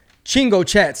Chingo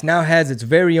Chats now has its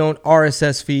very own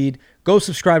RSS feed. Go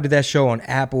subscribe to that show on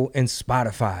Apple and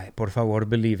Spotify. Por favor,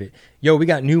 believe it. Yo, we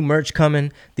got new merch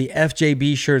coming. The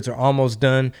FJB shirts are almost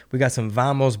done. We got some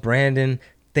Vamos Brandon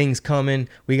things coming.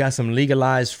 We got some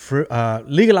legalized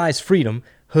freedom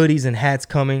hoodies and hats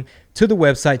coming to the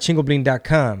website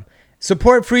chingobling.com.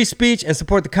 Support free speech and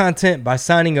support the content by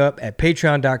signing up at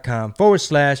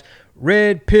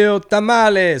patreon.com/Red Pill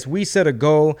Tamales. We set a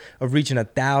goal of reaching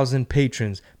 1,000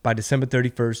 patrons by December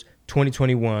 31st,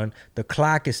 2021. The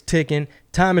clock is ticking.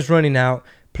 Time is running out.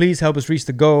 Please help us reach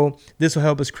the goal. This will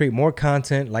help us create more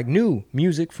content like new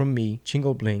music from me,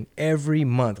 Chingo Bling, every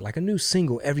month, like a new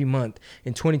single every month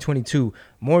in 2022.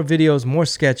 More videos, more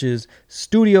sketches,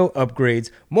 studio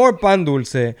upgrades, more pan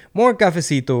dulce, more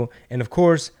cafecito, and of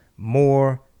course,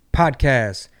 more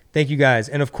podcasts. Thank you guys.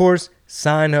 And of course,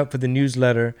 sign up for the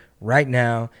newsletter right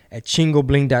now at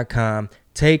chingobling.com.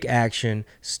 Take action.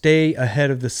 Stay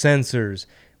ahead of the censors.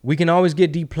 We can always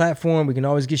get deplatformed. We can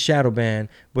always get shadow banned.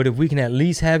 But if we can at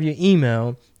least have your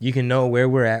email, you can know where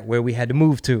we're at, where we had to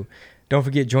move to. Don't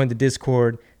forget, join the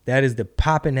Discord. That is the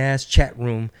poppin' ass chat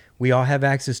room we all have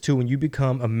access to when you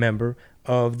become a member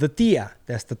of the TIA.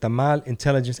 That's the Tamal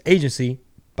Intelligence Agency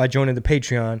by joining the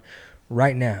Patreon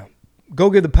right now. Go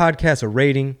give the podcast a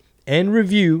rating and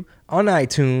review on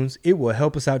iTunes. It will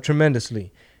help us out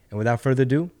tremendously. And without further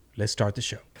ado, let's start the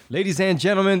show. Ladies and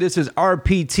gentlemen, this is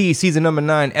RPT season number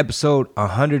 9, episode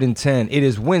 110. It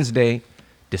is Wednesday,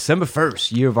 December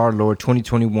 1st, year of our Lord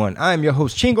 2021. I am your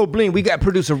host, Chingo Bling. We got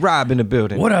producer Rob in the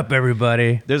building. What up,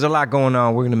 everybody? There's a lot going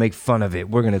on. We're going to make fun of it.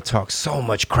 We're going to talk so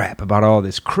much crap about all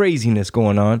this craziness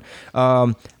going on.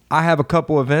 I have a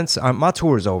couple events. My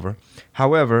tour is over.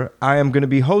 However, I am going to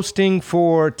be hosting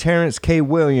for Terrence K.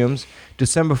 Williams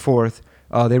December 4th.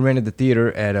 They rented the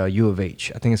theater at U of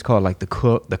H. I think it's called like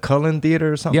the Cullen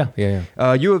Theater or something.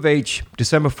 Yeah. U of H,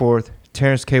 December 4th,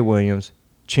 Terrence K. Williams,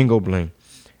 Chingo Bling.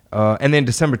 And then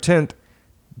December 10th,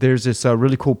 there's this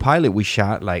really cool pilot we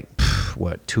shot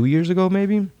 2 years ago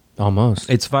maybe? Almost.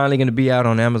 It's finally going to be out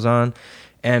on Amazon.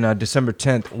 And December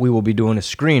 10th, we will be doing a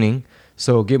screening.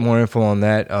 So get more info on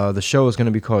that. The show is going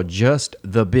to be called Just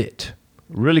the Bit.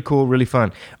 Really cool, really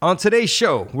fun. On today's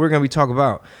show, we're going to be talking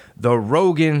about the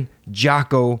Rogan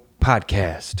Jocko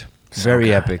podcast.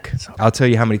 Very epic. I'll tell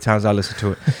you how many times I listened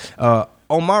to it.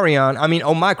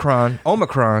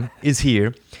 Omicron is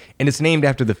here, and it's named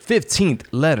after the 15th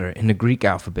letter in the Greek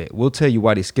alphabet. We'll tell you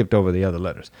why they skipped over the other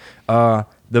letters. The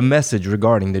message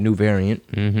regarding the new variant.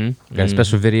 Mm-hmm. Got a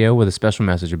special video with a special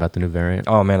message about the new variant.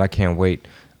 Oh, man, I can't wait.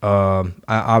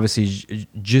 Obviously,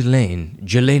 Ghislaine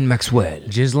Maxwell.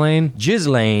 Ghislaine?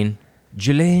 Ghislaine.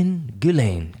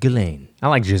 I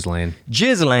like Ghislaine.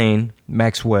 Ghislaine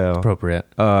Maxwell. Appropriate.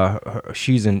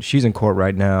 She's in court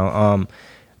right now.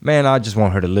 Man, I just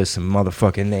want her to list some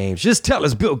motherfucking names. Just tell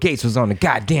us Bill Gates was on the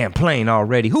goddamn plane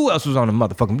already. Who else was on the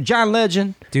motherfucking John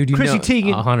Legend? Dude, Chrissy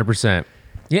Teigen. 100%.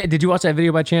 Yeah, did you watch that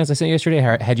video by chance I sent yesterday?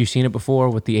 Had you seen it before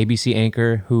with the ABC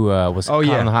anchor who was caught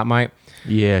on the hot mic?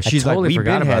 Yeah, she's totally like, we've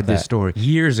been had this that story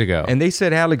years ago. And they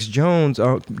said Alex Jones,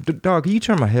 dog, can you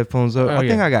turn my headphones up? I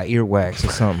think I got earwax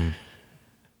or something.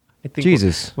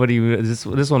 Jesus. What do you, is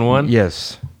this one won?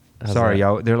 Yes. Sorry,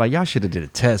 y'all. They're like, y'all should have did a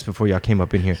test before y'all came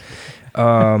up in here.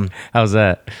 How's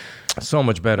that? So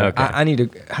much better. Okay. I need to,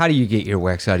 how do you get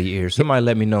earwax out of your ears? Somebody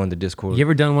let me know in the Discord. You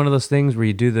ever done one of those things where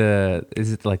you do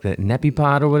is it like the Nepi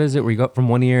pod or what is it? Where you go up from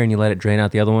one ear and you let it drain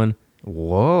out the other one?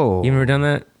 Whoa. You ever done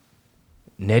that?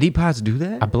 Neti pods do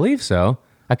that? I believe so.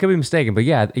 I could be mistaken, but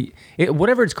yeah,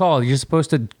 whatever it's called, you're supposed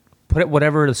to put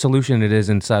whatever the solution it is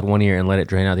inside one ear and let it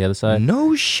drain out the other side.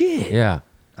 No shit. Yeah.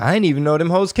 I didn't even know them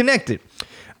hoes connected.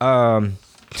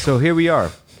 So here we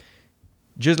are.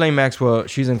 Ghislaine Maxwell,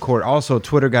 she's in court. Also,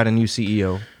 Twitter got a new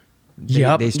CEO.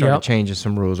 They started changing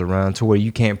some rules around to where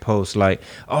you can't post like,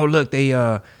 oh look,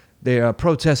 they're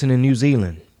protesting in New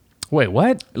Zealand. Wait,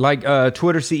 what? Like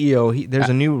Twitter CEO, there's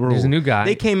a new rule. There's a new guy.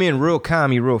 They came in real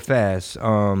commie real fast.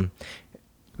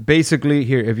 Basically,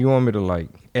 here, if you want me to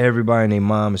everybody and their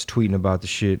mom is tweeting about the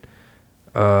shit.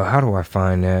 How do I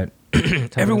find that?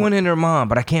 Everyone and their mom,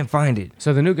 but I can't find it.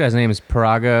 So the new guy's name is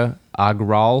Paraga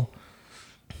Agrawal.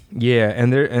 Yeah,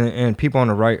 and people on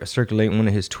the right are circulating one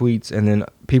of his tweets, and then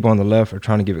people on the left are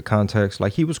trying to give it context.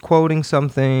 Like he was quoting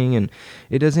something, and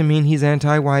it doesn't mean he's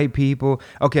anti-white people.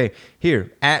 Okay,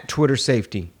 here, at Twitter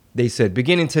Safety, they said,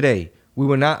 beginning today, we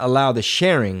will not allow the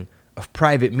sharing of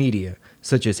private media,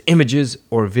 such as images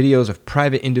or videos of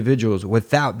private individuals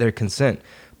without their consent.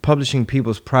 Publishing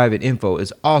people's private info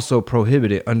is also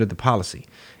prohibited under the policy,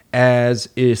 as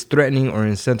is threatening or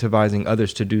incentivizing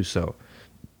others to do so.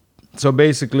 So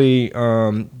basically,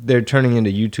 they're turning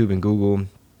into YouTube and Google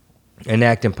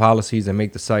enacting policies that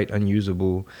make the site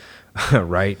unusable.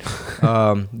 Right.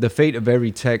 The fate of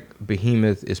every tech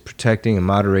behemoth is protecting and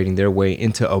moderating their way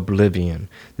into oblivion.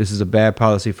 This is a bad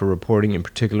policy for reporting in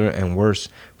particular, and worse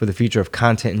for the future of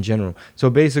content in general. So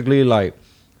basically, like,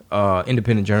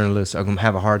 independent journalists are gonna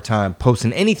have a hard time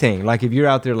posting anything. Like, if you're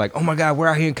out there like, oh my God, we're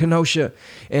out here in Kenosha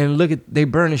and look at, they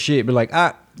burning shit, but like,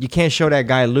 you can't show that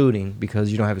guy looting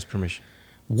because you don't have his permission.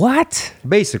 What?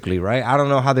 Basically, right? I don't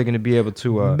know how they're gonna be able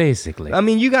to. Basically. I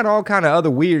mean, you got all kind of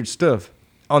other weird stuff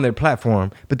on their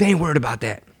platform, but they ain't worried about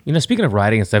that. You know, speaking of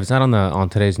writing and stuff, it's not on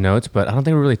today's notes, but I don't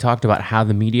think we really talked about how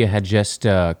the media had just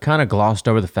kind of glossed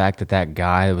over the fact that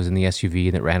guy that was in the SUV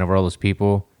that ran over all those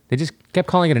people, they just kept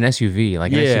calling it an SUV,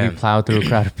 like an SUV plowed through a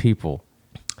crowd of people.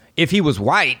 If he was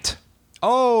white.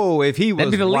 Oh, if he was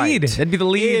That'd be the white. lead. That'd be the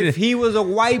lead. If he was a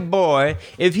white boy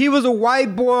with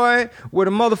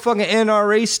a motherfucking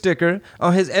NRA sticker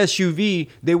on his SUV,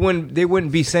 they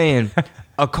wouldn't be saying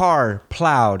a car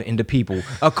plowed into people,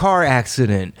 a car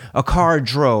accident, a car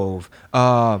drove,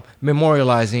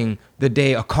 memorializing the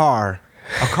day a car.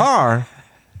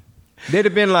 They'd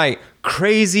have been like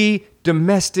crazy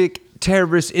domestic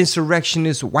terrorist,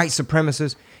 insurrectionist, white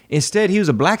supremacist. Instead, he was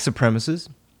a black supremacist.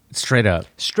 Straight up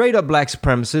black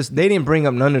supremacists. They didn't bring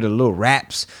up none of the little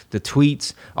raps, the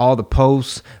tweets, all the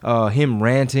posts, him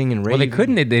ranting and raving. Well, they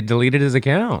couldn't. They deleted his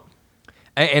account.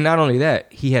 And not only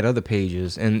that, he had other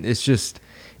pages, and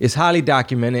it's highly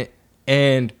documented.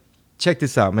 And check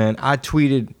this out, man. I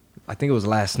tweeted, I think it was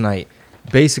last night,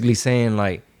 basically saying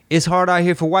like, it's hard out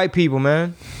here for white people,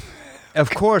 man. Of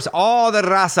course, all the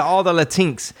raza, all the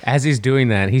Latinx. As he's doing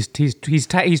that, he's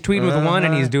tweeting with one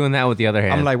and he's doing that with the other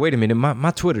hand. I'm like, wait a minute,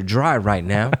 my Twitter dry right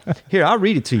now. Here, I'll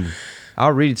read it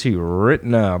to you right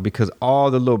now, because all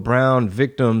the little brown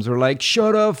victims are like,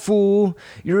 shut up, fool.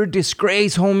 You're a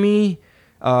disgrace, homie.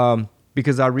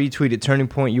 Because I retweeted Turning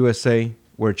Point USA,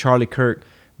 where Charlie Kirk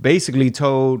basically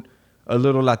told a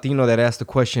little Latino that asked the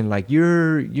question, like,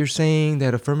 you're saying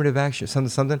that affirmative action,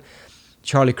 something.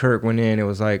 Charlie Kirk went in and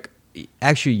was like,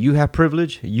 actually, you have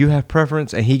privilege, you have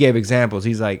preference, and he gave examples.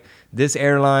 He's like, this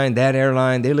airline, that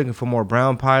airline, they're looking for more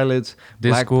brown pilots.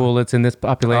 This school, it's in this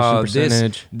population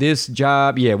percentage. This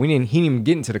job, yeah, he didn't even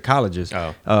get into the colleges.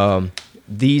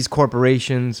 These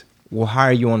corporations will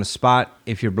hire you on the spot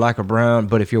if you're black or brown,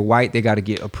 but if you're white, they got to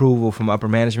get approval from upper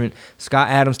management. Scott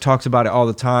Adams talks about it all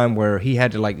the time, where he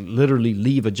had to like literally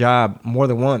leave a job more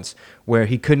than once, where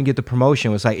he couldn't get the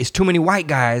promotion. It was like, it's too many white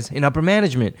guys in upper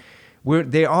management.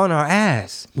 They're on our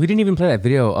ass. We didn't even play that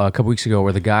video a couple weeks ago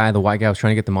where the white guy was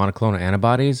trying to get the monoclonal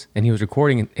antibodies, and he was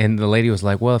recording, and the lady was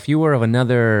like, well, if you were of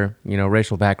another,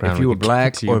 racial background, if you were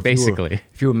black, or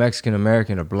if you were Mexican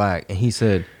American or black, and he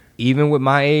said, even with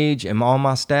my age and all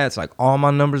my stats, like all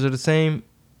my numbers are the same,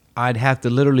 I'd have to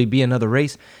literally be another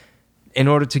race in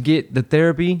order to get the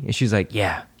therapy. And she's like,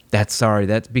 yeah, that's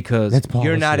because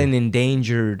you're not an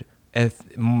endangered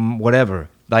whatever.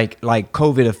 Like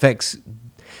COVID affects.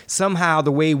 Somehow,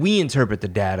 the way we interpret the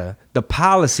data, the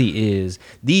policy is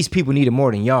these people need it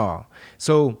more than y'all.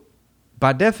 So,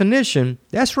 by definition,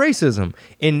 that's racism.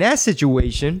 In that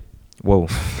situation,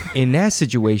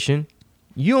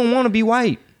 you don't want to be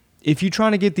white. If you're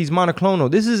trying to get these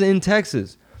monoclonal, this is in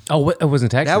Texas. Oh, it was in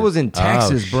Texas? That was in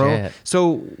Texas, bro. Shit.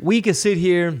 So, we could sit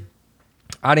here.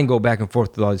 I didn't go back and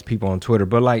forth with all these people on Twitter,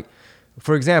 but like,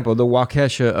 for example, the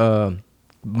Waukesha.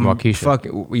 Waukesha.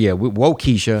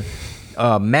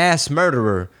 Mass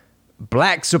murderer,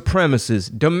 black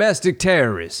supremacist, domestic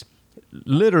terrorist,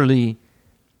 literally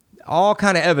all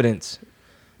kind of evidence.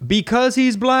 Because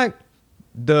he's black,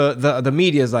 the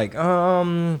media is like,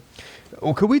 could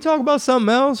we talk about something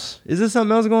else? Is there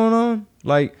something else going on?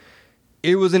 Like,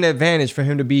 it was an advantage for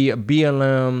him to be a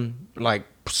BLM, like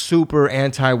super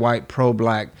anti-white,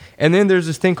 pro-black. And then there's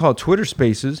this thing called Twitter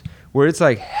Spaces, where it's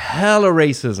like hella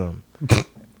racism.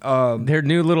 Their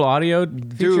new little audio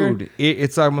feature? Dude,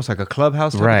 it's almost like a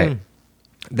Clubhouse type right. thing.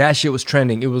 That shit was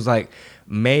trending. It was like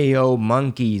mayo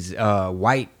monkeys,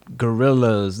 white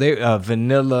gorillas,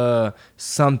 vanilla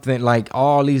something, like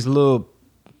all these little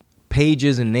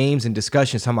pages and names and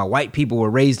discussions talking about white people were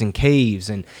raised in caves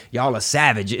and y'all are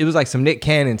savage. It was like some Nick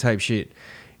Cannon type shit.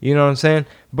 You know what I'm saying?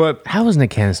 But how does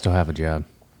Nick Cannon still have a job?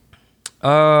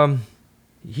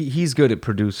 He's good at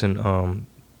producing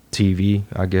TV,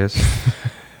 I guess.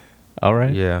 All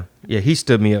right. Yeah. He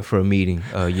stood me up for a meeting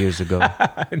years ago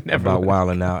about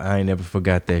wilding out. I ain't never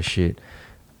forgot that shit.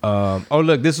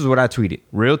 Look, this is what I tweeted.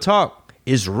 Real talk.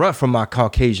 It's rough for my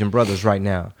Caucasian brothers right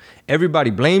now.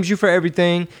 Everybody blames you for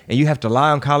everything, and you have to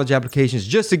lie on college applications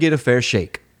just to get a fair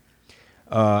shake.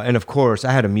 And of course,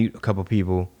 I had to mute a couple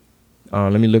people.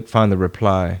 Let me find the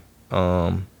reply.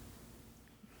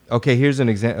 Okay, here's an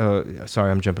example.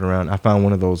 Sorry, I'm jumping around. I found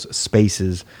one of those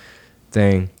spaces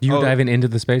thing. You were diving into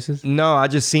the spaces? No, I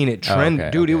just seen it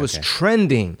trend. Dude, it was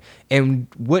trending. And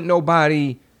wouldn't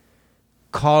nobody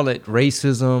call it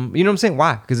racism? You know what I'm saying?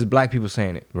 Why? Because it's black people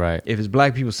saying it. Right. If it's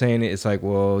black people saying it, it's like,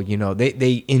 well, you know,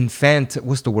 they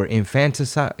what's the word?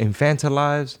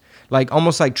 Infantilize? Like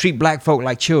almost like treat black folk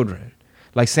like children.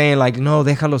 Like saying like, no,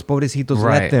 deja los pobrecitos,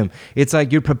 let them. It's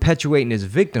like you're perpetuating this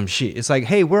victim shit. It's like,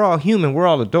 hey, we're all human. We're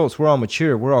all adults. We're all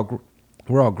mature. We're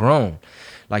all grown.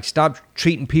 Like, stop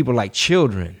treating people like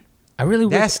children. I really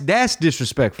wish that's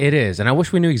disrespectful. It is, and I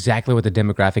wish we knew exactly what the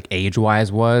demographic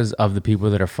age-wise was of the people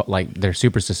that are like they're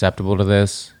super susceptible to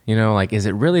this. You know, like is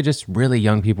it really just really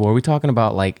young people? Are we talking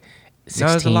about like 16?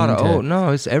 No, it's a lot of old.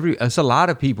 No, it's a lot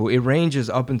of people. It ranges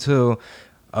up until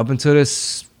the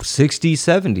 60s,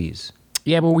 70s.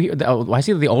 Yeah, but I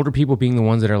see the older people being the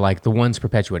ones that are like the ones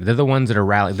perpetuated. They're the ones that are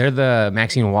rallying. They're the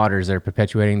Maxine Waters that are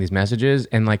perpetuating these messages.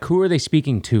 And like, who are they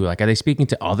speaking to? Like, are they speaking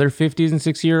to other 50s and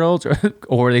 60-year-olds,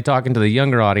 or are they talking to the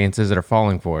younger audiences that are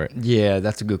falling for it? Yeah,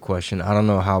 that's a good question. I don't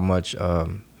know how much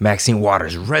Maxine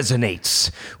Waters resonates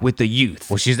with the youth.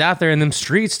 Well, she's out there in them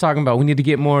streets talking about we need to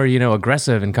get more,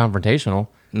 aggressive and confrontational.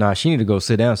 Nah, she need to go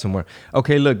sit down somewhere.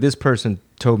 Okay, look, this person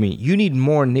told me, you need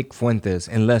more Nick Fuentes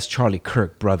and less Charlie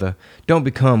Kirk, brother. Don't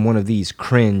become one of these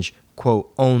cringe,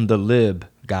 quote, own the lib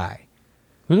guy.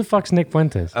 Who the fuck's Nick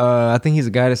Fuentes? I think he's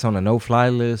a guy that's on a no-fly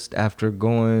list after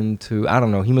going to, I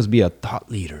don't know, he must be a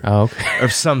thought leader of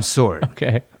some sort.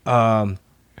 Okay. But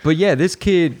yeah, this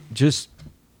kid just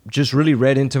really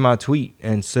read into my tweet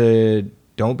and said,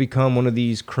 don't become one of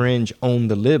these cringe own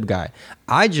the lib guy.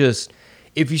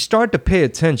 If you start to pay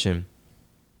attention,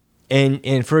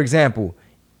 and for example,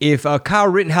 if Kyle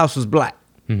Rittenhouse was black,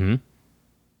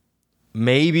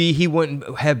 maybe he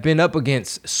wouldn't have been up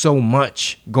against so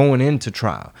much going into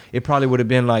trial. It probably would have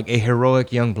been like a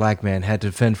heroic young black man had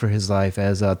to fend for his life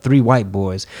as three white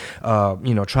boys,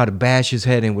 try to bash his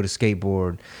head in with a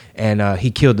skateboard, and he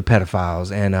killed the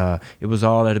pedophiles, and it was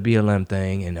all at a BLM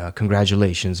thing. And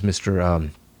congratulations, Mr.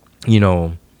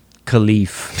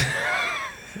 Khalif.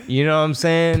 You know what I'm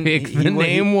saying? Pick the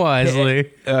name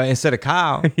wisely. Instead of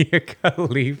Kyle. Yeah,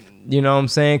 Khalif. You know what I'm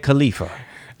saying? Khalifa.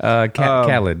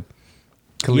 Khalid.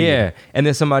 Yeah. And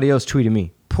then somebody else tweeted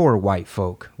me, poor white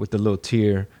folk, with the little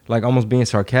tear, like almost being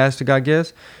sarcastic, I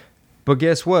guess. But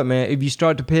guess what, man? If you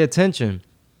start to pay attention,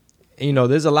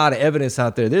 there's a lot of evidence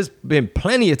out there. There's been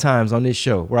plenty of times on this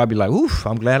show where I'll be like, oof,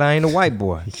 I'm glad I ain't a white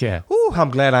boy. Yeah. Ooh,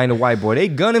 I'm glad I ain't a white boy. They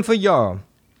gunning for y'all.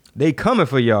 They coming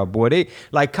for y'all, boy. They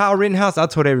like Kyle Rittenhouse. I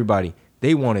told everybody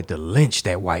they wanted to lynch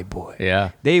that white boy.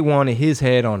 Yeah, they wanted his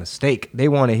head on a stake. They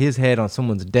wanted his head on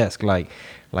someone's desk, like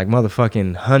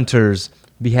motherfucking hunters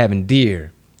be having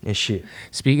deer and shit.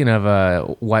 Speaking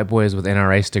of white boys with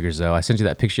NRA stickers, though, I sent you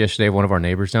that picture yesterday of one of our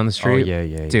neighbors down the street. Oh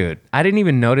yeah. Dude, I didn't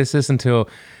even notice this until,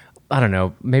 I don't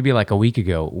know, maybe like a week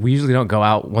ago. We usually don't go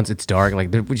out once it's dark.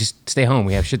 Like we just stay home.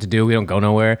 We have shit to do. We don't go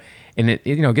nowhere. And it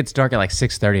gets dark at like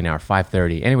 6:30 now or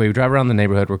 5:30. Anyway, we drive around the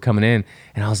neighborhood. We're coming in,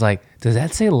 and I was like, "Does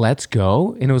that say Let's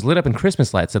Go?" And it was lit up in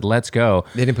Christmas lights. Said Let's Go.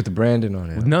 They didn't put the branding on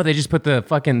it. No, they just put the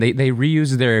fucking. They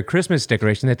reused their Christmas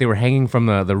decoration that they were hanging from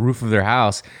the roof of their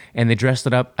house, and they dressed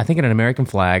it up. I think in an American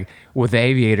flag with the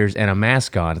aviators and a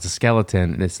mask on. It's a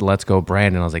skeleton. And it's Let's Go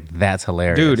brand. And I was like, "That's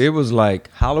hilarious, dude." It was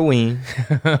like Halloween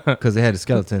because they had a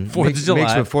skeleton. 4th of July.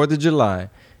 Mixed with 4th of July.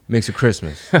 Mixed with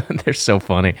Christmas. They're so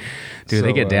funny, dude. So,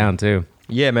 they get down too.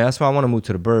 Yeah, man, that's why I want to move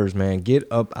to the burbs, man. Get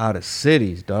up out of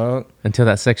cities, dog. Until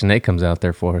that Section 8 comes out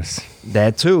there for us.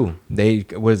 That too.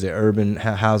 Urban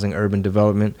housing, urban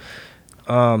development.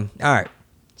 All right.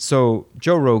 So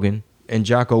Joe Rogan and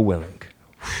Jocko Willink.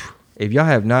 If y'all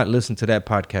have not listened to that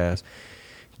podcast,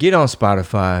 get on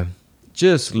Spotify.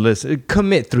 Just listen.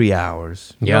 Commit 3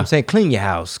 hours. You know what I'm saying? Clean your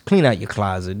house. Clean out your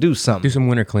closet. Do something. Do some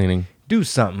winter cleaning. Do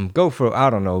something. Go for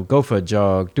a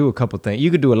jog. Do a couple things.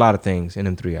 You could do a lot of things in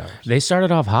them 3 hours. They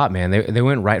started off hot, man. They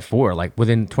went right for it. Like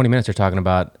within 20 minutes, they're talking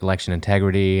about election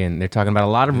integrity, and they're talking about a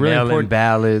lot of really important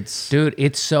ballots. Dude,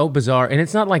 it's so bizarre. And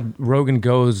it's not like Rogan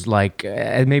goes like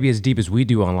maybe as deep as we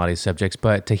do on a lot of these subjects,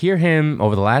 but to hear him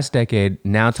over the last decade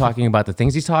now talking about the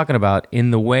things he's talking about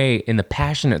in the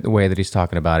passionate way that he's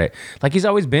talking about it. Like he's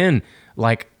always been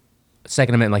like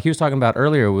Second Amendment, like he was talking about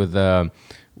earlier with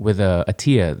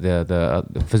Atia,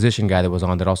 the physician guy that was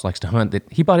on that also likes to hunt, that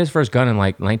he bought his first gun in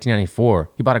like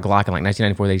 1994. He bought a Glock in like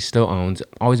 1994 that he still owns.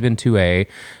 Always been 2A,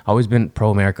 always been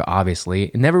pro-America, obviously.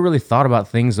 Never really thought about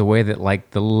things the way that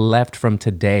like the left from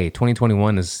today,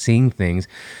 2021, is seeing things.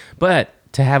 But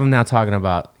to have him now talking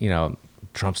about,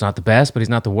 Trump's not the best, but he's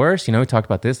not the worst. You know, we talked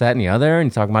about this, that, and the other,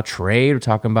 and talking about trade. We're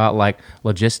talking about like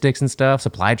logistics and stuff,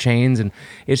 supply chains, and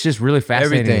it's just really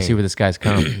fascinating to see where this guy's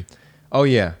come. Oh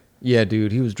yeah, yeah,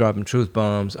 dude. He was dropping truth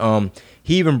bombs.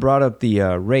 He even brought up the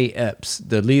Ray Epps,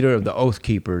 the leader of the Oath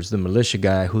Keepers, the militia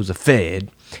guy who's a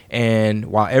Fed, and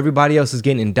while everybody else is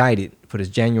getting indicted for this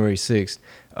January 6th,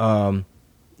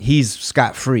 he's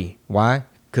scot free. Why?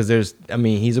 Because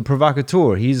he's a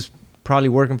provocateur. He's probably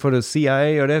working for the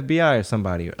CIA or the FBI or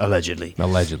somebody, allegedly.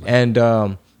 And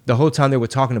the whole time they were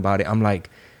talking about it, I'm like,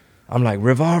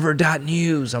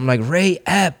 Revolver.news. I'm like, Ray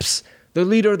Epps, the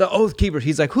leader of the Oath Keepers.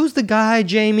 He's like, who's the guy,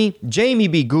 Jamie? Jamie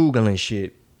be Googling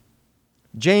shit.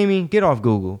 Jamie, get off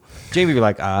Google. Jamie be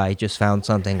like, I just found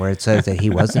something where it says that he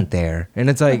wasn't there. And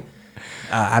it's like,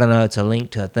 I don't know, it's a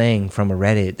link to a thing from a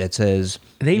Reddit that says...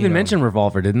 They even mentioned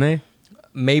Revolver, didn't they?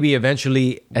 Maybe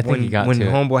eventually when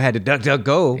Homeboy had to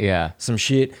DuckDuckGo, yeah, some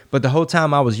shit. But the whole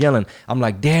time I was yelling, I'm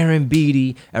like, Darren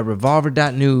Beatty at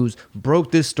Revolver.news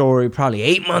broke this story probably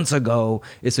 8 months ago.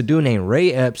 It's a dude named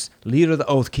Ray Epps, leader of the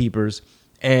Oath Keepers.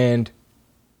 And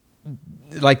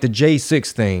like the J6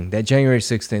 thing, that January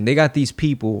 6th thing, they got these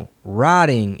people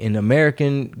rotting in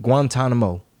American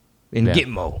Guantanamo, in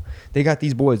Gitmo. They got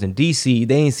these boys in D.C.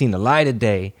 They ain't seen the light of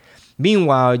day.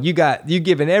 Meanwhile, you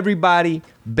giving everybody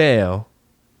bail.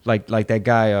 Like that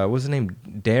guy, what's his name?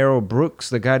 Daryl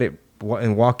Brooks, the guy that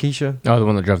in Waukesha. Oh, the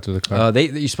one that drove through the car.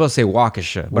 You're supposed to say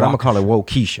Waukesha, but I'm gonna call it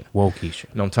Waukesha. Waukesha. You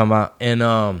know what I'm talking about?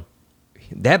 And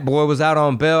that boy was out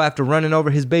on bail after running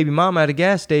over his baby mama at a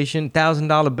gas station,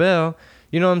 $1,000 bail.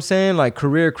 You know what I'm saying? Like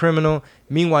career criminal.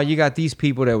 Meanwhile, you got these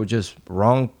people that were just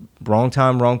wrong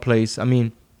time, wrong place. I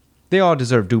mean, they all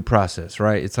deserve due process,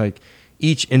 right? It's like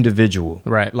each individual.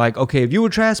 Right. Like, okay, if you were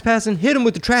trespassing, hit him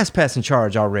with the trespassing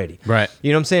charge already. Right.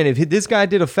 You know what I'm saying? If this guy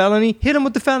did a felony, hit him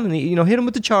with the felony. You know, hit him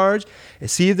with the charge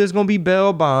and see if there's going to be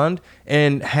bail bond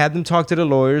and have them talk to the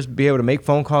lawyers, be able to make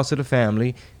phone calls to the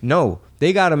family. No,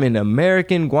 they got him in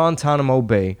American Guantanamo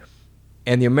Bay,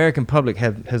 and the American public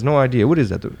has no idea. What is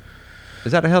that, dude?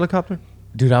 Is that a helicopter?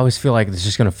 Dude, I always feel like it's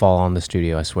just going to fall on the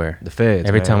studio, I swear. The feds,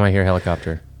 Every man. time I hear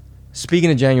helicopter.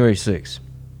 Speaking of January 6th,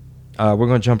 we're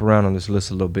going to jump around on this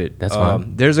list a little bit. That's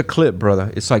fine. There's a clip,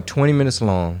 brother. It's like 20 minutes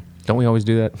long. Don't we always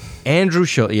do that? Andrew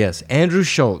Schultz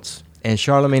and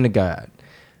Charlamagne the God.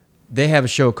 They have a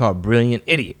show called Brilliant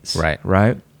Idiots. Right.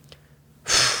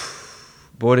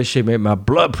 Boy, this shit made my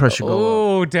blood pressure go up.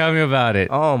 Oh, tell me about it.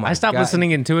 Oh, my God. I stopped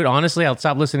listening to it. Honestly, I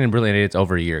stopped listening to Brilliant Idiots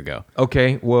over a year ago.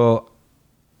 Okay, well,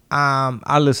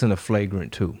 I listen to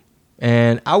Flagrant too.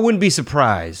 And I wouldn't be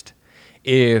surprised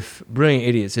if Brilliant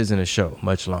Idiots isn't a show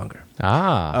much longer.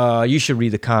 You should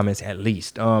read the comments at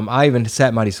least. I even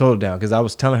sat Mighty Soul down because I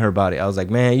was telling her about it. I was like,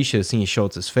 man, you should have seen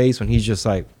Schultz's face when he's just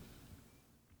like,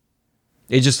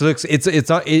 it just looks,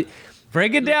 it.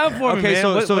 Break it down for me, man.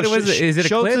 What was it? Is it a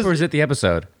clip or is it the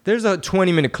episode? There's a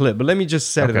 20-minute clip, but let me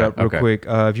just set it up real quick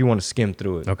if you want to skim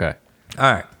through it. Okay.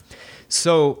 All right.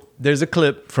 So there's a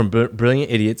clip from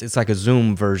Brilliant Idiots. It's like a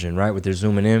Zoom version, right, where they're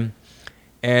zooming in.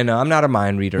 And I'm not a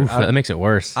mind reader. Oof, that makes it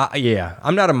worse. Yeah,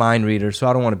 I'm not a mind reader, so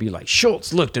I don't want to be like,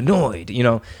 Schultz looked annoyed, you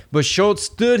know. But Schultz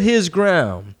stood his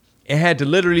ground and had to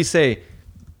literally say,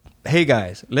 hey,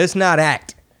 guys, let's not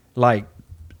act like,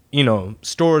 you know,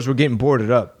 stores were getting boarded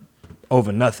up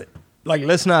over nothing. Like,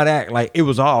 let's not act like it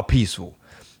was all peaceful.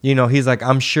 You know, he's like,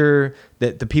 I'm sure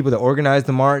that the people that organized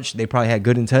the march, they probably had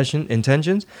good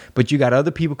intentions, but you got other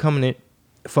people coming in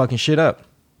fucking shit up.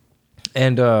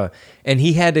 And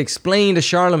he had to explain to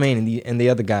Charlamagne and the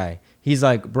other guy. He's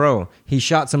like, bro, he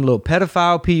shot some little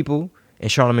pedophile people. And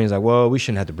Charlamagne's like, well, we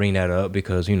shouldn't have to bring that up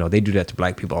because, you know, they do that to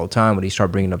black people all the time when they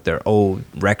start bringing up their old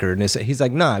record. And he's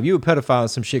like, nah, if you a pedophile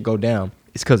and some shit go down,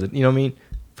 it's because of, you know what I mean?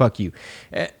 Fuck you.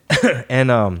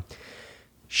 And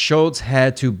Schultz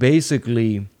had to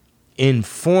basically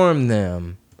inform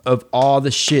them of all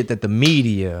the shit that the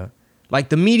media... Like,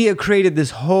 the media created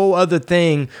this whole other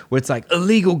thing where it's like,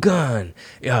 illegal gun.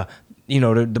 You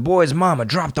know, the boy's mama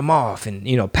dropped him off and,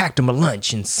 you know, packed him a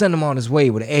lunch and sent him on his way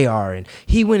with an AR. And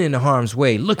he went into harm's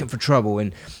way looking for trouble.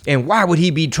 And why would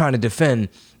he be trying to defend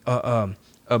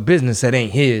a business that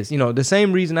ain't his? You know, the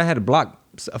same reason I had to block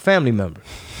a family member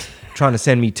trying to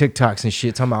send me TikToks and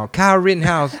shit talking about Kyle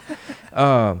Rittenhouse.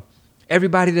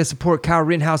 Everybody that support Kyle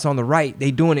Rittenhouse on the right,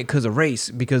 they doing it because of race.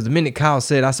 Because the minute Kyle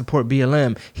said, I support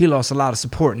BLM, he lost a lot of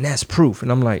support, and that's proof.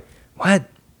 And I'm like, what?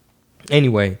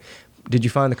 Anyway, did you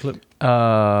find the clip?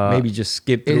 Maybe just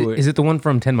skip through it. Is it the one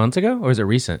from 10 months ago, or is it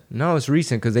recent? No, it's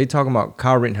recent because they talking about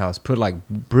Kyle Rittenhouse. Put like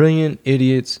Brilliant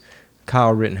Idiots,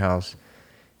 Kyle Rittenhouse.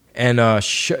 And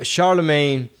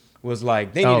Charlamagne was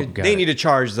like, they Oh, need got they it. need to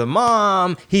charge the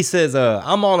mom. He says,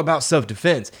 I'm all about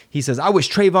self-defense. He says, I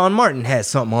wish Trayvon Martin had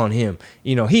something on him.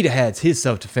 You know, he'd have had his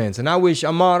self-defense. And I wish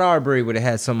Ahmaud Arbery would have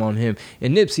had something on him.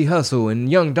 And Nipsey Hussle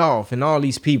and Young Dolph and all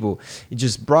these people. It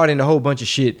just brought in a whole bunch of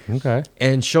shit. Okay.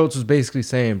 And Schultz was basically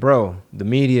saying, bro, the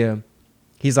media,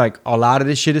 he's like, a lot of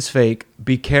this shit is fake.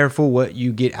 Be careful what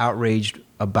you get outraged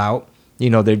about. You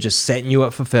know, they're just setting you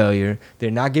up for failure. They're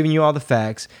not giving you all the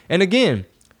facts. And again,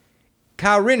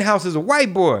 Kyle Rittenhouse is a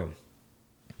white boy.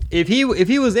 If he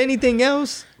was anything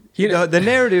else, the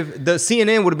narrative, the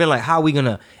CNN would have been like, how are we going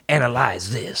to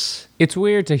analyze this? It's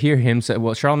weird to hear him say,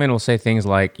 well, Charlamagne will say things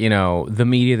like, you know, the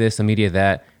media this, the media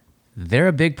that. They're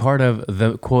a big part of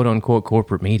the quote unquote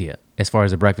corporate media as far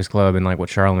as the Breakfast Club and like what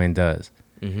Charlamagne does.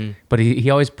 Mm-hmm. But he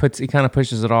always kind of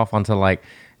pushes it off onto like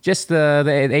just the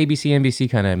ABC, NBC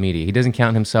kind of media. He doesn't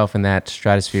count himself in that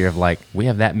stratosphere of like, we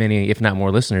have that many, if not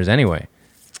more listeners anyway.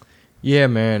 Yeah,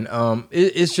 man.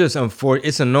 It's just unfortunate.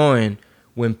 It's annoying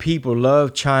when people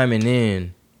love chiming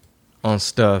in on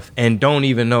stuff and don't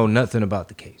even know nothing about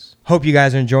the case. Hope you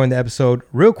guys are enjoying the episode.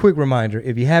 Real quick reminder,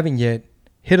 if you haven't yet,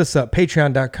 hit us up,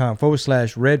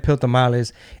 patreon.com/Red Pill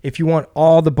Tamales. If you want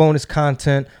all the bonus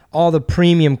content, all the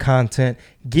premium content,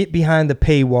 get behind the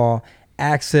paywall,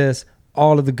 access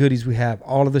all of the goodies we have,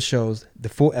 all of the shows, the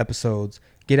full episodes,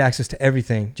 get access to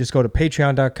everything. Just go to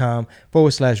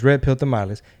patreon.com/Red Pill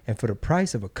Tamales. And for the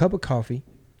price of a cup of coffee,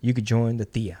 you could join the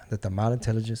TIA, the Tamale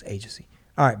Intelligence Agency.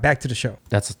 All right, back to the show.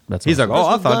 That's He's like, oh,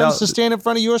 I found out. To stand in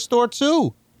front of your store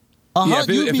too.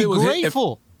 You'd be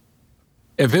grateful.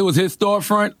 If it was his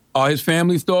storefront or his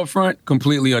family's storefront,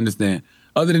 completely understand.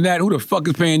 Other than that, who the fuck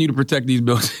is paying you to protect these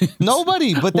buildings?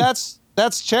 Nobody, but that's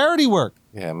charity work.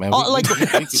 Yeah, man. We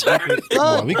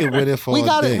could win it for we a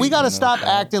got day, we got to stop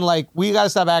acting like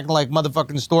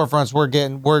motherfucking storefronts weren't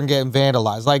getting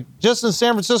vandalized. Like just in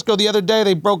San Francisco the other day,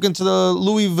 they broke into the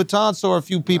Louis Vuitton store. A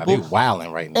few people They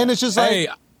wilding right now. and it's just like, Hey,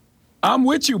 I'm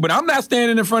with you, but I'm not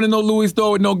standing in front of no Louis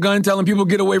store with no gun telling people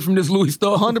get away from this Louis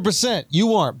store. 100%,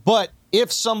 you aren't. But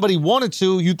if somebody wanted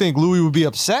to, you think Louis would be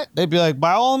upset? They'd be like,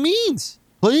 by all means,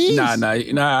 please. Nah,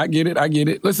 I get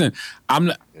it. Listen, I'm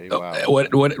not,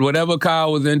 whatever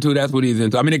Kyle was into, that's what he's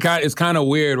into. I mean, it's kind of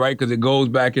weird, right? Because it goes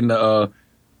back into,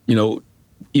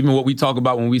 even what we talk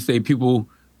about when we say people,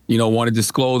 want to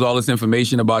disclose all this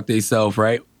information about themselves,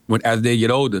 right? As they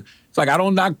get older. It's like, I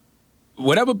don't knock,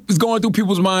 whatever is going through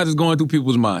people's minds is going through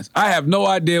people's minds. I have no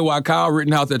idea why Kyle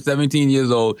Rittenhouse at 17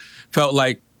 years old felt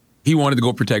like he wanted to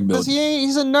go protect buildings.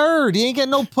 He's a nerd. He ain't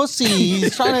getting no pussy.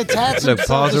 He's trying to attach Look,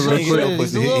 himself. pause it real quick.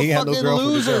 He's a little He ain't got no fucking girlfriend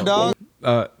to loser, go.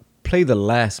 dog. Play the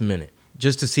last minute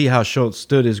just to see how Schultz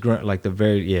stood his grunt, like the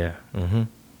very, yeah. Mm-hmm.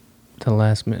 The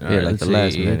last minute. Yeah, All right, like let's the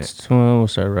last see. minute. We'll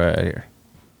start right here.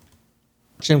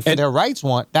 For their rights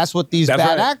want. That's what these That's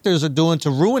bad right. actors are doing to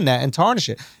ruin that and tarnish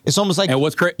it. It's almost like And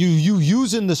what's you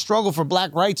using the struggle for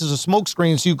black rights as a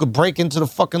smokescreen so you could break into the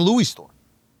fucking Louis store.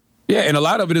 Yeah, and a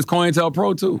lot of it is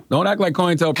COINTELPRO too. Don't act like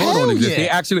COINTELPRO don't exist.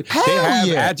 yeah. They have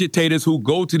agitators who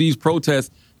go to these protests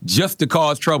just to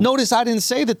cause trouble. Notice I didn't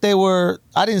say that they were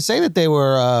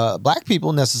black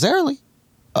people necessarily.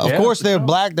 Of Yeah, course for they're sure.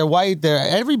 black, they're white,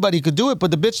 everybody could do it,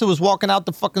 but the bitch that was walking out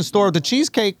the fucking store with the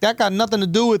cheesecake, that got nothing to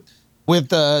do with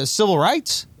civil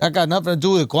rights. That got nothing to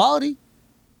do with equality.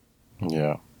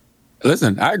 Yeah.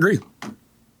 Listen, I agree.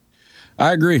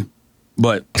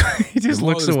 But He just the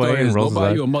moral looks of the away story and is rolls go buy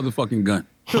his you a motherfucking gun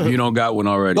if you don't got one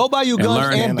already. Go buy you guns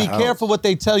learn and be in the house. careful what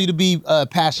they tell you to be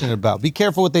passionate about. Be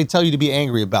careful what they tell you to be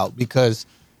angry about, because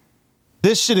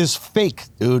this shit is fake,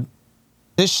 dude.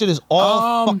 This shit is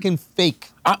all fucking fake.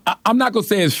 I'm not going to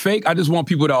say it's fake. I just want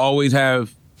people to always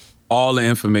have all the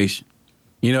information.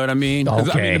 You know what I mean? 'Cause,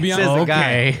 I mean, to be Says honest, the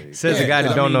guy. Okay. Says the Yeah, guy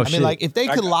that I don't mean- know I I shit. mean, like, if they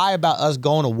could lie about us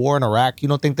going to war in Iraq, you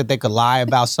don't think that they could lie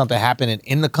about something happening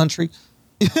in the country?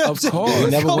 of course. They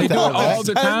never They went do to it all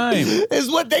the time. It's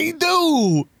what they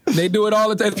do. They do it all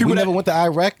the time. We People never that, went to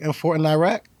Iraq and fought in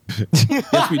Iraq.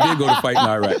 yes, we did go to fight in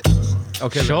Iraq.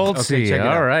 okay, Schultz. check it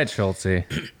out. All right, Schultz.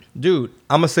 Dude,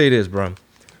 I'm going to say this, bro.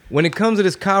 When it comes to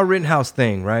this Kyle Rittenhouse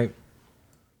thing, right?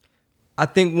 I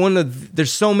think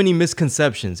there's so many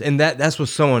misconceptions, and that's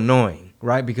what's so annoying,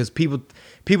 right? Because people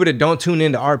that don't tune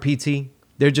into RPT,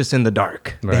 they're just in the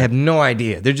dark. Right. They have no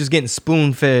idea. They're just getting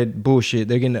spoon-fed bullshit.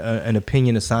 They're getting an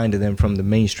opinion assigned to them from the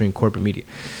mainstream corporate media.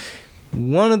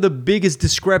 One of the biggest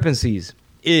discrepancies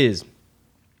is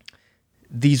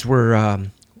these were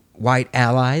white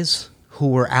allies who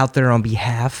were out there on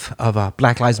behalf of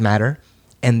Black Lives Matter,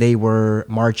 and they were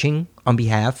marching on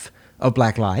behalf of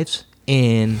Black lives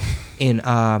in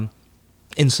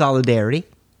solidarity,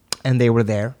 and they were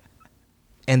there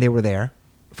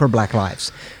for Black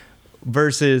lives,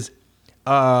 versus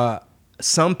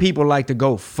some people like to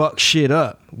go fuck shit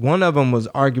up. One of them was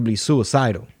arguably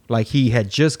suicidal. Like he had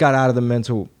just got out of the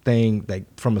mental thing, like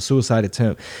from a suicide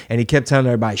attempt, and he kept telling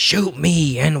everybody, "Shoot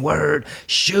me, N-word,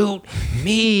 shoot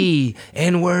me,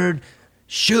 N-word,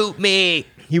 shoot me."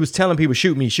 He was telling people,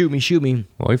 "Shoot me, shoot me, shoot me."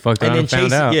 Well, he fucked around and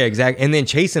found out. Yeah, exactly. And then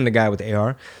chasing the guy with the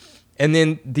AR. And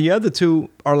then the other two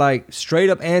are like straight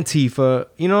up Antifa.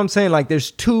 You know what I'm saying? Like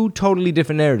there's two totally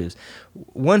different narratives.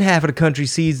 One half of the country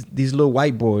sees these little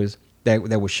white boys that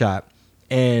were shot,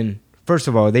 and first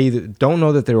of all, they either don't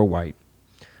know that they were white.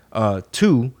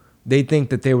 Two, they think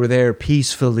that they were there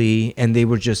peacefully and they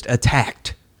were just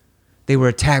attacked. They were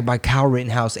attacked by Kyle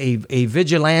Rittenhouse, a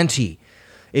vigilante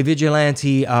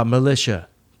militia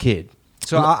kid.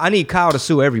 So I need Kyle to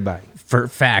sue everybody. For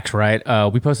facts, right?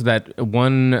 We posted that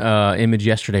one image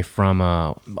yesterday from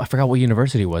I forgot what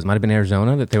university it was. Might have been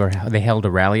Arizona that they held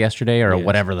a rally yesterday or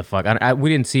whatever the fuck. I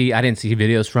didn't see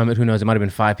videos from it. Who knows? It might have been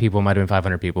 5 people, might have been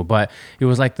 500 people. But it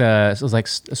was like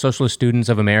Socialist Students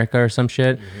of America or some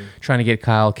shit trying to get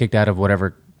Kyle kicked out of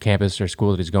whatever campus or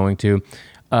school that he's going to.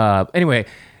 Anyway.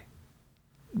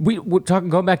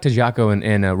 Going back to Jocko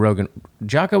and Rogan.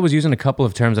 Jocko was using a couple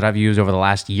of terms that I've used over the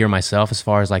last year myself, as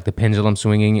far as like the pendulum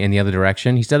swinging in the other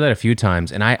direction. He said that a few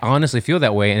times, and I honestly feel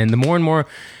that way. And the more and more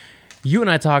you and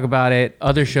I talk about it,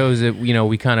 other shows that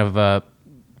we kind of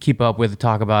keep up with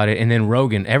talk about it, and then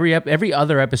Rogan every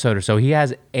other episode or so, he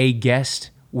has a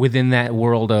guest within that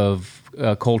world of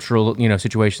cultural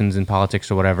situations and politics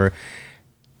or whatever.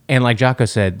 And like Jocko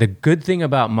said, the good thing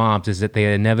about mobs is that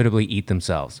they inevitably eat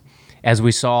themselves. As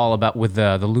we saw about with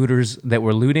the looters that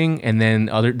were looting, and then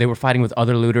they were fighting with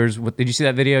other looters. Did you see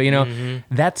that video?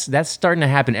 That's starting to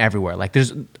happen everywhere. Like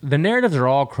the narratives are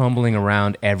all crumbling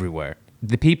around everywhere.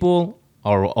 The people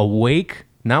are awake,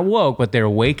 not woke, but they're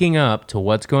waking up to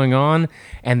what's going on,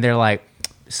 and they're like,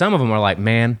 some of them are like,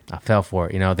 man, I fell for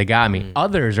it. They got me.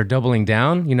 Others are doubling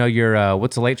down. Your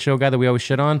what's the Late Show guy that we always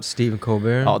shit on? Stephen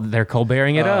Colbert. Oh, they're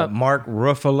Colberting it up. Mark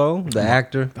Ruffalo, the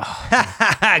actor.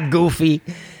 Goofy.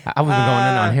 I was going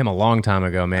in on him a long time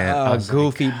ago, man.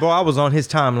 Goofy. Bro, I was on his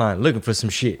timeline looking for some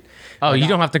shit. Oh, you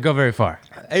don't have to go very far.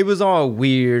 It was all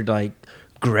weird, like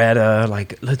Greta,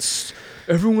 like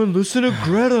everyone listen to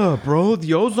Greta, bro.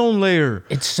 The ozone layer.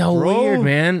 It's so weird,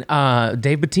 man.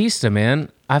 Dave Bautista,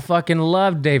 man. I fucking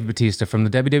loved Dave Bautista from the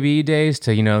WWE days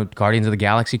to, Guardians of the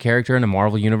Galaxy character in the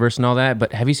Marvel Universe and all that.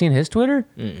 But have you seen his Twitter?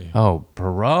 Oh,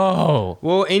 bro.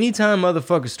 Well, anytime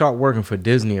motherfuckers start working for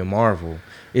Disney and Marvel,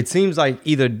 it seems like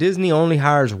either Disney only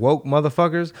hires woke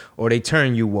motherfuckers or they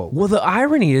turn you woke. Well, the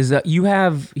irony is that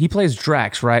he plays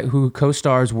Drax, right, who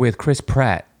co-stars with Chris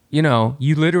Pratt. You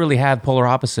literally have polar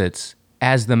opposites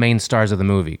as the main stars of the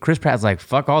movie. Chris Pratt's like,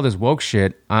 fuck all this woke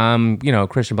shit. I'm,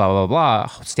 Christian, blah, blah, blah,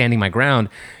 blah, standing my ground.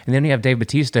 And then you have Dave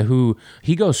Bautista, who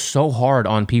he goes so hard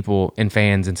on people and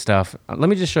fans and stuff. Let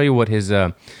me just show you what his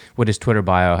Twitter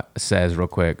bio says real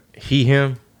quick. He,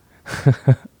 him.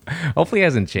 Hopefully he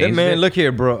hasn't changed. Man, look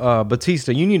here, bro.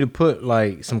 Batista, you need to put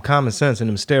like some common sense in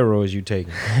them steroids you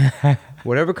taking.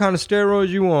 Whatever kind of steroids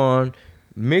you on,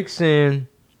 mix in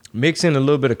a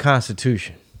little bit of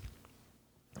Constitution.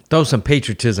 Throw some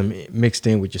patriotism mixed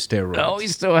in with your steroids. Oh, he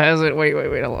still has it. Wait,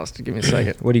 I lost it. Give me a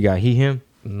second. What do you got? He, him?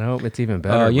 Nope, it's even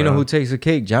better. You know who takes the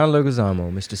cake? John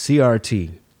Leguizamo, Mr.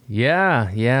 CRT.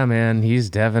 Yeah, man. He's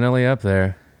definitely up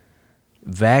there.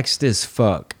 Vaxxed as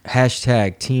fuck.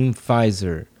 Hashtag Team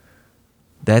Pfizer.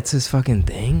 That's his fucking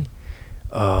thing?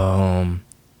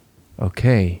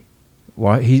 Okay.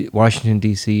 Washington,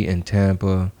 D.C. and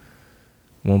Tampa.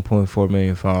 1.4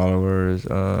 million followers.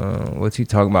 What's he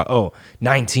talking about?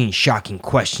 19 shocking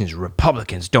questions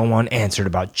Republicans don't want answered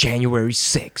about January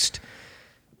 6th.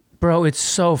 Bro, it's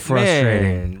so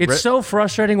frustrating. It's so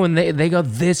frustrating when they go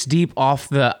this deep off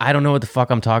the I don't know what the fuck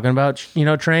I'm talking about,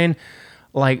 train.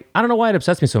 Like, I don't know why it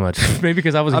upsets me so much. Maybe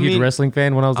because I was a huge wrestling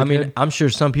fan when I was a kid. I'm sure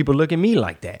some people look at me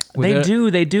like that. They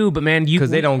do, but man,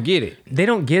 because they don't get it. They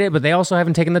don't get it, but they also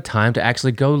haven't taken the time to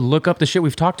actually go look up the shit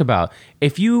we've talked about.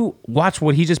 If you watch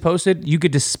what he just posted, you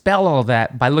could dispel all of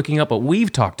that by looking up what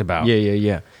we've talked about.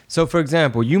 Yeah. So, for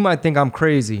example, you might think I'm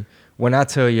crazy when I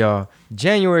tell y'all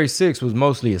January 6th was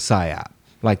mostly a psyop.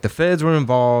 Like, the feds were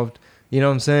involved, you know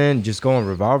what I'm saying? Just go on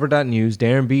Revolver.news.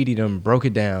 Darren Beatty done broke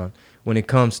it down when it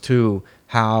comes to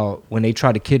how when they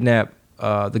tried to kidnap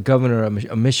the governor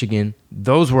of Michigan,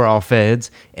 those were all feds,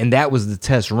 and that was the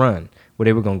test run where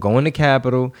they were going to go in the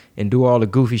Capitol and do all the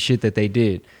goofy shit that they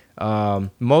did.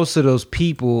 Most of those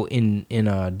people in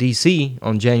D.C.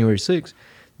 on January 6th,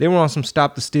 they were on some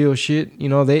stop the steal shit.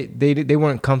 They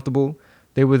weren't comfortable.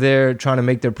 They were there trying to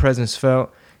make their presence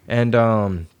felt, and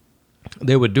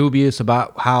they were dubious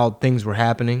about how things were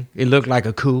happening. It looked like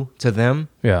a coup to them.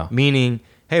 Yeah. Meaning,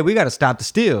 hey, we got to stop the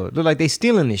steal. It looked like they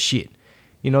stealing this shit.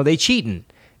 They cheating.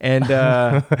 And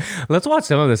Let's watch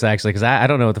some of this actually, because I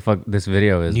don't know what the fuck this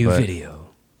video is. new but video.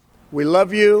 We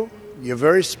love you. You're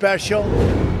very special.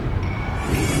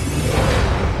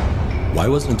 Why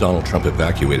wasn't Donald Trump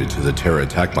evacuated to the terror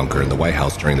attack bunker in the White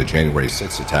House during the January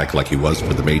 6th attack like he was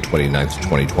for the May 29th,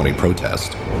 2020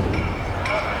 protest?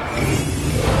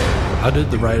 How did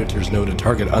the rioters know to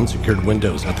target unsecured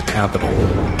windows at the Capitol?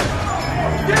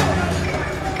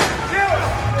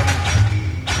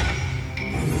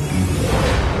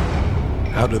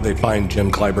 How did they find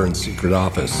Jim Clyburn's secret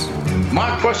office?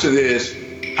 My question is,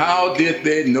 how did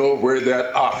they know where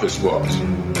that office was?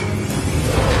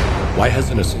 Why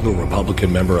hasn't a single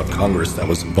Republican member of Congress that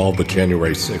was involved with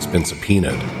January 6th been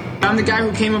subpoenaed? I'm the guy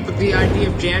who came up with the idea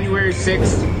of January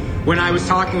 6th when I was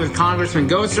talking with Congressman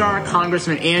Gosar,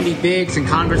 Congressman Andy Biggs, and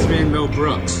Congressman Mo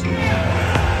Brooks.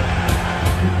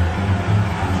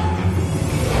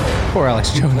 Poor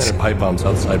Alex Jones. Planted pipe bombs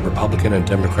outside Republican and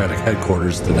Democratic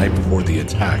headquarters the night before the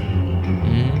attack.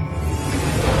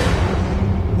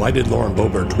 Why did Lauren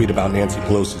Boebert tweet about Nancy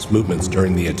Pelosi's movements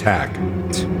during the attack?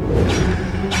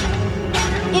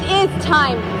 It is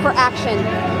time for action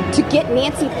to get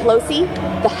Nancy Pelosi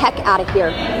the heck out of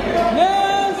here.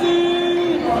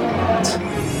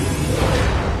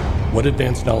 What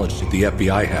advanced knowledge did the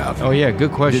FBI have? Oh, yeah,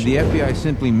 good question. Did the FBI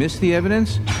simply miss the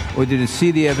evidence, or did it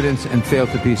see the evidence and fail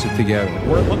to piece it together?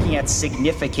 We're looking at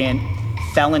significant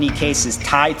felony cases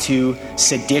tied to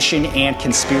sedition and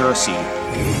conspiracy.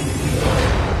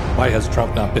 Why has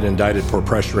Trump not been indicted for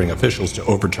pressuring officials to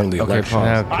overturn the election?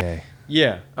 Okay.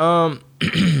 Yeah.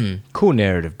 Cool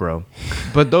narrative, bro.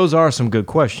 But those are some good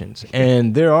questions.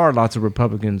 And there are lots of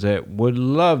Republicans that would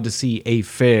love to see a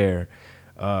fair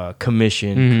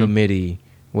commission, committee,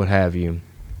 what have you.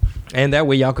 And that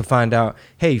way y'all can find out,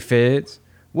 hey, feds,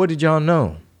 what did y'all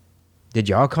know? Did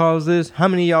y'all cause this? How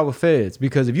many of y'all were feds?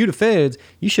 Because if you the feds,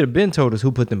 you should have been told us who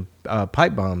put them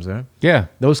pipe bombs there. Yeah.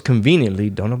 Those conveniently,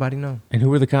 don't nobody know. And who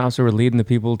were the cops who were leading the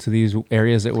people to these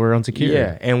areas that were unsecured?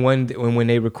 Yeah, and when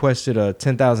they requested a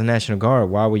 10,000 National Guard,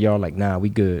 why were y'all like, nah, we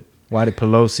good? Why did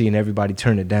Pelosi and everybody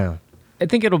turn it down? I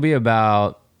think it'll be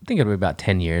about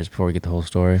 10 years before we get the whole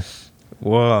story.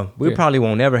 Well, we probably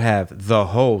won't ever have the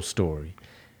whole story.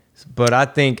 But I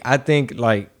think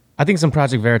some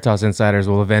Project Veritas insiders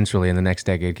will eventually, in the next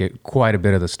decade, get quite a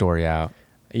bit of the story out.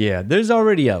 Yeah, there's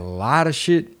already a lot of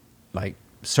shit like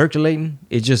circulating.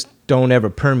 It just don't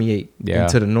ever permeate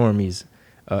into the normies'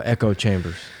 echo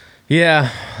chambers.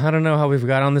 Yeah, I don't know how we've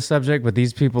got on this subject, but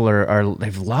these people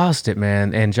they've lost it,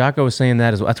 man. And Jocko was saying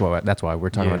that as well. That's why we're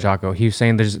talking about Jocko. He was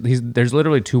saying there's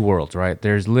literally two worlds, right?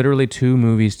 There's literally two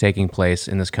movies taking place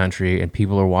in this country, and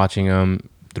people are watching them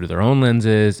through their own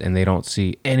lenses, and they don't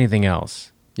see anything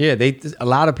else. Yeah, a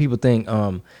lot of people think,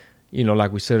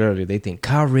 like we said earlier, they think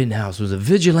Kyle Rittenhouse was a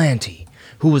vigilante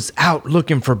who was out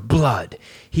looking for blood.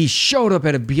 He showed up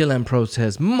at a BLM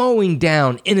protest, mowing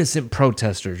down innocent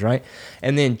protesters, right?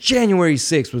 And then January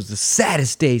 6th was the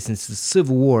saddest day since the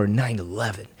Civil War in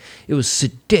 9/11. It was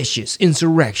seditious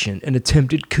insurrection, an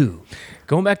attempted coup.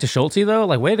 Going back to Schulte, though,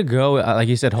 like, way to go, like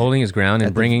you said, holding his ground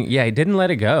and he didn't let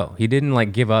it go. He didn't,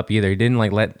 like, give up either. He didn't,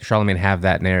 like, let Charlemagne have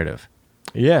that narrative.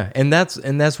 Yeah, and that's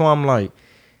why I'm like,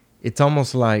 it's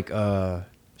almost like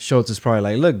Schultz is probably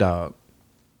like, look, dog,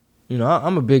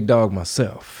 I'm a big dog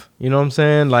myself. You know what I'm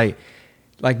saying? Like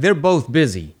they're both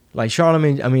busy. Like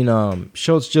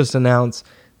Schultz just announced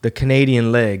the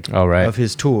Canadian leg of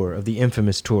his tour, of the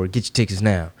infamous tour. Get your tickets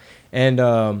now.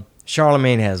 And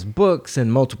Charlemagne has books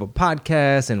and multiple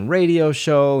podcasts and radio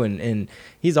show, and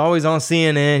he's always on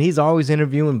CNN. He's always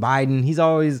interviewing Biden. He's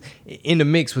always in the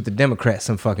mix with the Democrats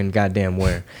some fucking goddamn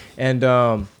where. And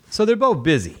so they're both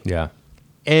busy. Yeah.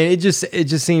 And it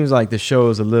just seems like the show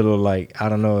is a little like, I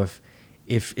don't know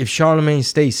if Charlemagne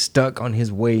stays stuck on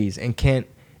his ways and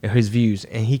his views,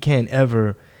 and he can't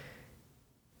ever.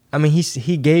 I mean,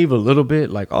 he gave a little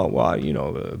bit, like, oh, well,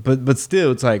 but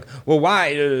still, it's like, well, why?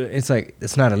 It's like,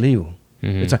 it's not illegal.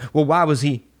 Mm-hmm. It's like, well, why was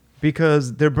he?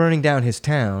 Because they're burning down his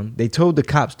town. They told the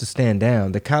cops to stand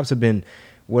down. The cops have been,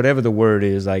 whatever the word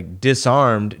is, like,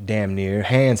 disarmed, damn near,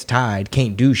 hands tied,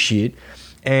 can't do shit.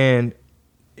 And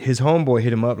his homeboy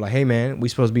hit him up like, hey, man, we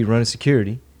supposed to be running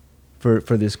security for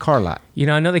this car lot.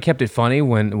 I know they kept it funny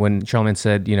when Charlemagne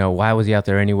said, why was he out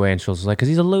there anyway? And Schultz was like, because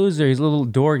he's a loser. He's a little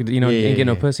dork. He ain't get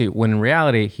no pussy. When in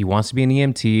reality, he wants to be an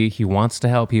EMT. He wants to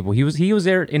help people. He was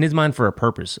there in his mind for a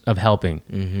purpose of helping.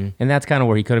 Mm-hmm. And that's kind of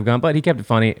where he could have gone. But he kept it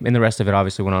funny. And the rest of it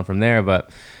obviously went on from there. But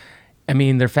I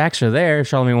mean, their facts are there.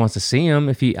 Charlamagne wants to see him.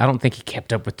 I don't think he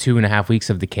kept up with 2.5 weeks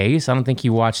of the case. I don't think he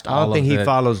watched all of it. I don't think he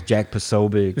follows Jack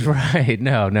Posobiec. Right.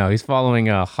 No. He's following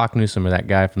Hawk Newsom, or that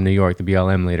guy from New York, the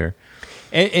BLM leader.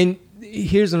 And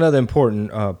here's another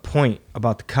important point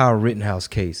about the Kyle Rittenhouse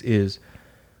case is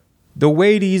the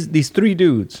way these three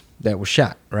dudes that were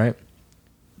shot, right?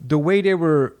 The way they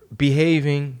were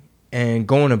behaving and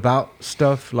going about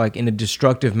stuff like in a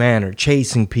destructive manner,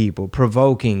 chasing people,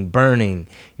 provoking, burning,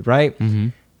 right? Mm-hmm.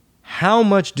 How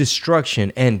much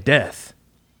destruction and death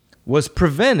was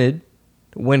prevented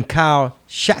when Kyle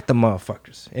shot the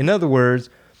motherfuckers? In other words,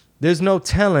 there's no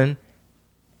telling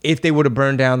if they would have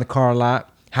burned down the car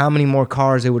lot, how many more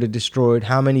cars they would have destroyed,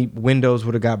 how many windows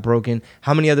would have got broken,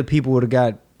 how many other people would have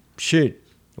got shit.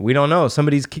 We don't know. Some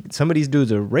of these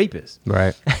dudes are rapists.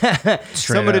 Right.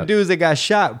 Some of the dudes that got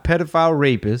shot, pedophile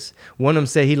rapists. One of them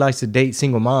said he likes to date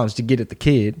single moms to get at the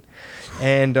kid.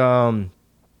 And,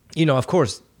 of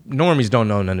course, normies don't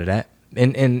know none of that.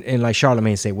 And like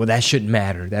Charlamagne said, well, that shouldn't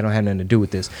matter. That don't have nothing to do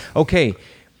with this. Okay.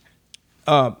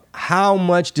 How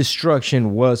much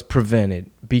destruction was prevented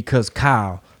because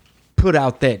Kyle put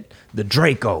out the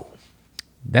Draco?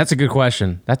 That's a good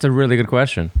question. That's a really good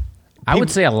question. I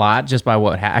would say a lot just by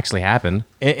what actually happened.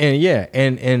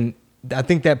 And I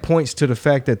think that points to the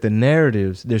fact that the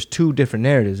narratives, there's two different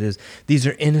narratives. These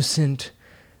are innocent,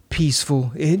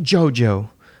 peaceful, little JoJo.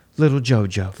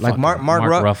 Like Mark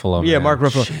Ruffalo. Yeah, man. Mark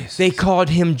Ruffalo. Jesus. They called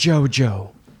him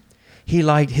JoJo. He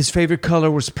liked, his favorite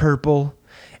color was purple,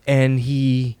 and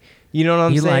he, you know what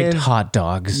I'm saying? He liked hot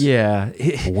dogs. Yeah.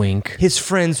 Wink. His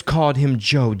friends called him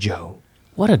JoJo.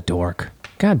 What a dork.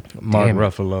 God damn Mark it.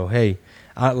 Ruffalo. Hey.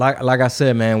 Like I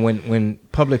said, man, when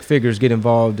public figures get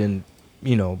involved in,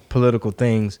 political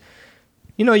things,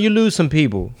 you lose some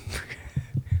people.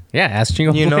 Yeah, ask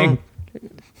Chingo Bling.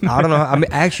 I don't know. I mean,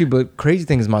 actually, but crazy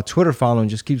thing is my Twitter following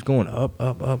just keeps going up.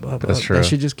 That's true. That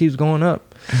shit just keeps going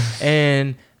up.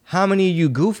 And how many of you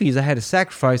goofies I had to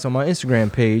sacrifice on my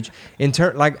Instagram page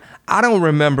I don't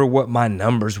remember what my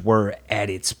numbers were at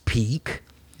its peak.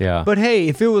 Yeah. But hey,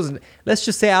 if it was, let's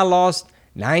just say I lost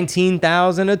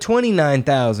 19,000 or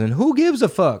 29,000. Who gives a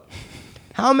fuck?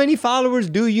 How many followers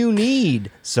do you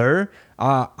need, sir?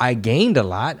 I gained a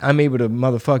lot. I'm able to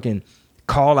motherfucking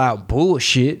call out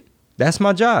bullshit. That's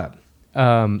my job.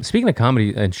 Speaking of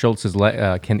comedy and Schultz's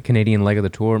Canadian leg of the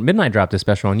tour, Midnight dropped a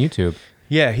special on YouTube.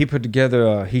 Yeah, he put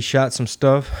together, he shot some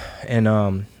stuff,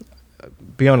 and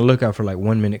be on the lookout for like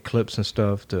 1 minute clips and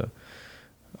stuff to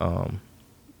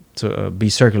be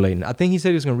circulating. I think he said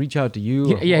he was gonna reach out to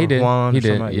you. Yeah, he did. Juan He or did.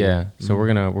 something like Yeah. that. So we're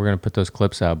gonna put those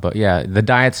clips out. But yeah, The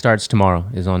Diet Starts Tomorrow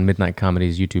is on Midnight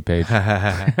Comedy's YouTube page.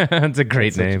 It's a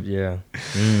great name. Yeah.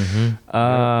 Mm-hmm.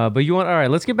 But all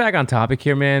right, let's get back on topic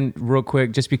here, man, real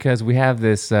quick, just because we have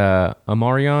this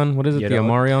Omarion. What is it? Yeah, the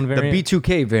Omarion variant? The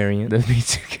B2K variant. The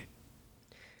B2K.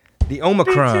 The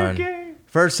Omicron. B2K.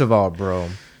 First of all, bro,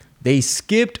 they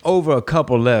skipped over a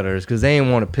couple letters because they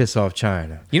didn't want to piss off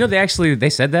China. They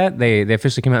said that? They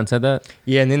officially came out and said that?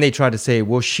 Yeah, and then they tried to say,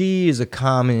 well, she is a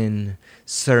common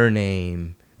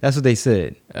surname. That's what they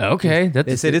said. Okay.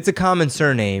 They said it's a common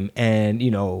surname, and,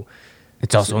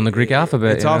 it's also in the Greek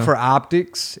alphabet. It's all for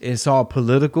optics. It's all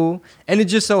political. And it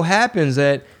just so happens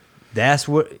that that's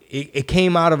what, it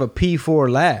came out of a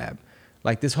P4 lab.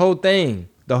 Like this whole thing,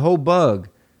 the whole bug.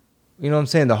 You know what I'm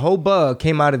saying? The whole bug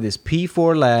came out of this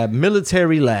P4 lab,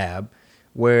 military lab,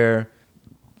 where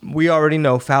we already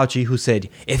know Fauci, who said,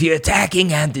 if you're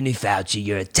attacking Anthony Fauci,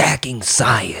 you're attacking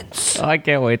science. Oh, I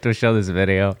can't wait to show this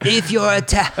video. If you're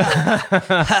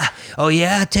oh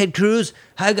yeah, Ted Cruz?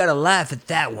 I gotta laugh at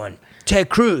that one. Ted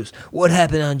Cruz, what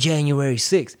happened on January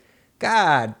 6th?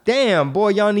 God damn, boy,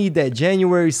 y'all need that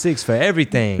January 6th for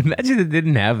everything. Imagine it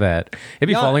didn't have that. It'd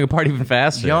be falling apart even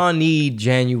faster. Y'all need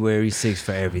January 6th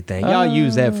for everything. Y'all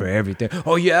use that for everything.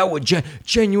 Oh, yeah,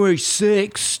 January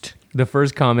 6th. The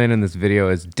first comment in this video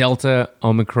is Delta,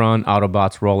 Omicron,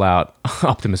 Autobots roll out,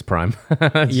 Optimus Prime.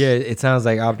 Yeah, it sounds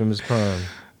like Optimus Prime.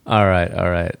 All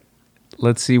right.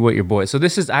 Let's see what your boy... So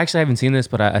this is... I actually haven't seen this,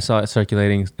 but I saw it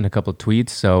circulating in a couple of tweets.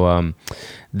 So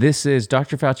this is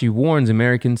Dr. Fauci warns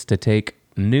Americans to take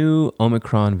new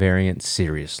Omicron variant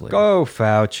seriously. Go,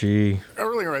 Fauci.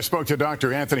 Earlier, I spoke to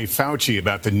Dr. Anthony Fauci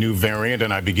about the new variant,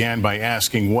 and I began by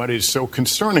asking what is so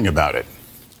concerning about it.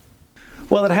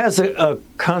 Well, it has a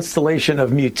constellation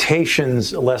of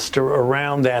mutations, Lester,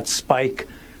 around that spike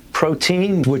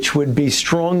protein, which would be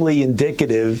strongly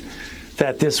indicative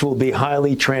that this will be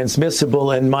highly transmissible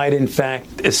and might, in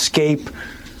fact, escape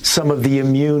some of the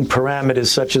immune parameters,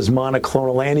 such as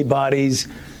monoclonal antibodies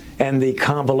and the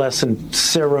convalescent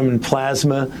serum and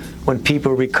plasma when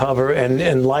people recover,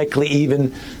 and likely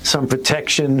even some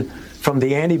protection from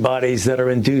the antibodies that are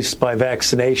induced by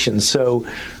vaccination. So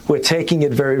we're taking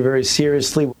it very, very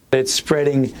seriously. It's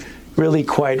spreading really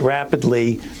quite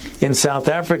rapidly in South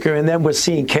Africa. And then we're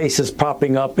seeing cases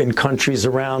popping up in countries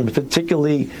around,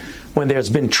 particularly when there's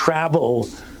been travel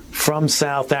from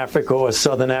South Africa or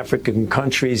Southern African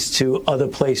countries to other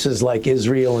places like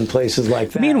Israel and places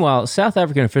like that. Meanwhile, South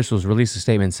African officials released a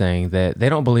statement saying that they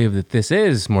don't believe that this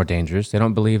is more dangerous. They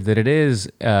don't believe that it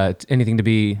is anything to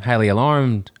be highly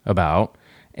alarmed about.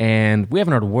 And we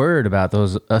haven't heard a word about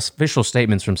those official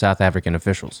statements from South African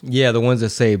officials. Yeah, the ones that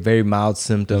say very mild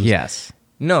symptoms. Yes.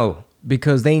 No,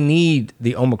 because they need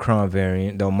the Omicron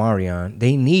variant, the Omarion.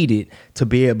 They need it to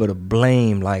be able to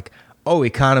blame, like, oh,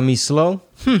 economy slow?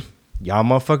 Y'all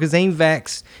motherfuckers ain't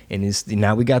vaxxed, and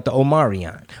now we got the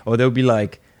Omarion. Or they'll be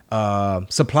like,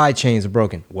 supply chains are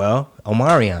broken. Well,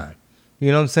 Omarion.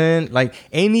 You know what I'm saying? Like,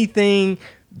 anything,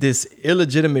 this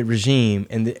illegitimate regime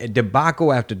and the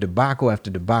debacle after debacle after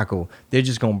debacle, they're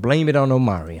just going to blame it on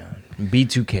Omarion.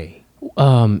 B2K.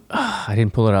 I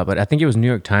didn't pull it up, but I think it was New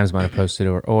York Times might have posted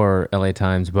or LA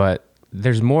Times, but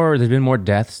there's been more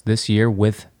deaths this year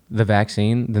with the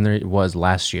vaccine than there was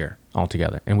last year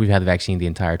altogether. And we've had the vaccine the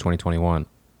entire 2021.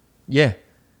 Yeah.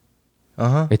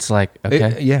 Uh-huh. It's like,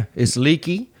 okay. It's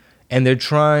leaky, and they're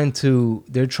trying to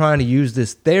use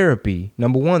this therapy.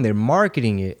 Number one, they're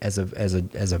marketing it as a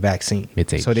vaccine.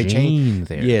 It's a gene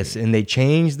therapy. Yes, and they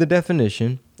changed the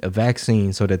definition of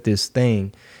vaccine so that this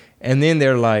thing, and then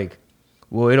they're like,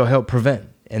 well, it'll help prevent.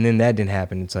 And then that didn't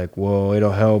happen. It's like, well,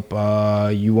 it'll help.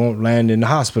 You won't land in the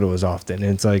hospital as often.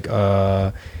 And it's like,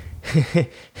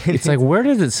 it's like, where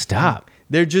does it stop?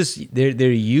 They're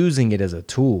using it as a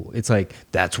tool. It's like,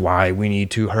 that's why we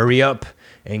need to hurry up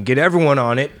and get everyone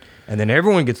on it. And then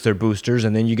everyone gets their boosters,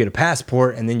 and then you get a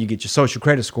passport, and then you get your social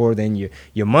credit score. Then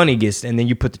your money gets, and then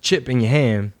you put the chip in your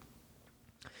hand.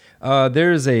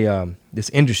 There's this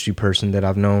industry person that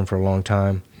I've known for a long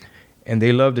time. And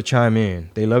they love to chime in.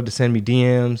 They love to send me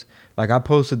DMs. Like, I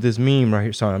posted this meme right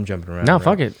here. Sorry, I'm jumping around. No,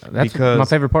 fuck it. That's my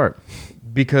favorite part.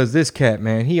 Because this cat,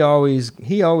 man, he always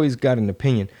got an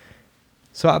opinion.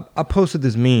 So I posted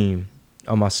this meme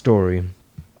on my story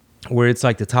where it's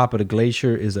like the top of the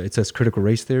glacier it says critical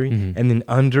race theory. Mm-hmm. And then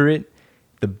under it,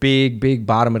 the big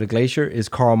bottom of the glacier is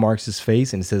Karl Marx's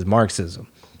face, and it says Marxism.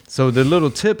 So the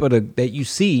little tip that you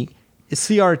see is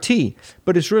CRT,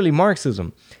 but it's really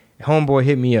Marxism. Homeboy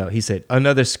hit me up. He said,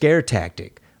 another scare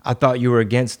tactic. I thought you were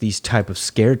against these type of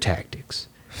scare tactics.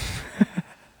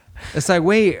 It's like,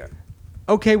 wait,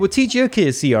 okay, well, teach your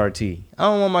kids CRT. I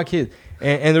don't want my kids.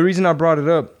 And the reason I brought it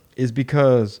up is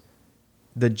because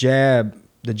the jab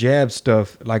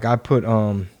stuff, like I put,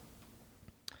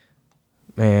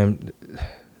 man,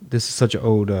 this is such an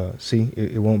old, see,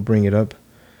 it won't bring it up.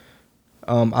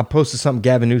 I posted something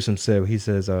Gavin Newsom said. He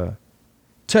says,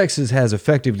 Texas has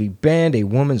effectively banned a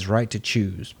woman's right to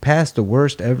choose, passed the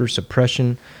worst ever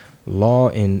voter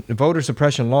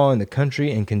suppression law in the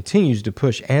country, and continues to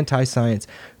push anti-science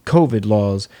COVID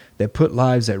laws that put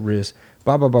lives at risk.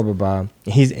 Blah blah blah blah blah.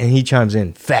 He chimes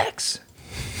in facts,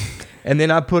 and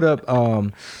then I put up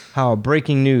how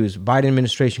breaking news: Biden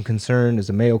administration concerned as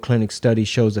a Mayo Clinic study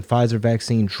shows that Pfizer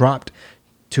vaccine dropped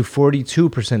to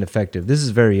 42% effective. This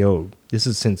is very old. This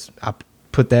is since I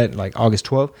put that like August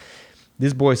 12th.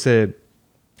 This boy said,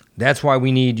 that's why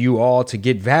we need you all to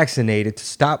get vaccinated to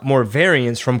stop more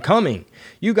variants from coming.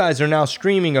 You guys are now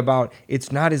screaming about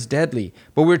it's not as deadly,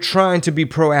 but we're trying to be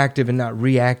proactive and not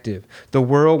reactive. The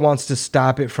world wants to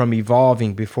stop it from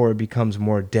evolving before it becomes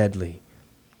more deadly.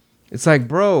 It's like,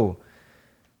 bro,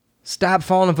 stop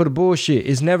falling for the bullshit.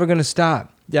 It's never going to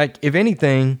stop. Like, if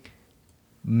anything,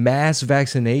 mass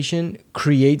vaccination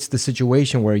creates the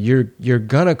situation where you're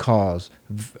going to cause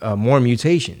more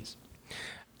mutations.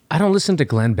 I don't listen to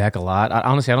Glenn Beck a lot.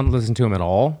 Honestly, I don't listen to him at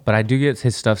all, but I do get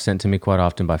his stuff sent to me quite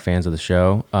often by fans of the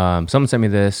show. Someone sent me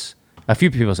this. A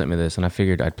few people sent me this, and I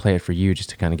figured I'd play it for you just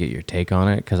to kind of get your take on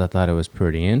it, because I thought it was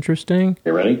pretty interesting.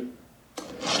 You ready?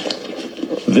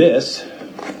 This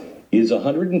is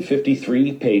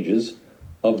 153 pages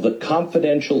of the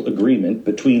confidential agreement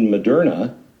between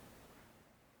Moderna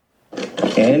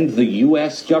and the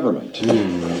U.S. government.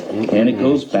 And it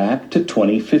goes back to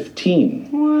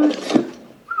 2015. What?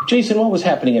 Jason, what was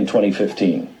happening in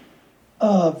 2015?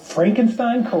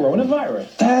 Frankenstein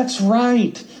coronavirus. That's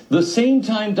right. The same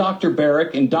time Dr.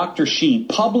 Barrick and Dr. Shi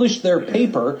published their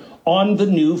paper on the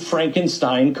new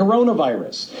Frankenstein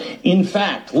coronavirus. In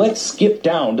fact, let's skip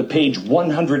down to page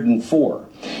 104.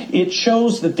 It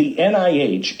shows that the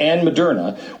NIH and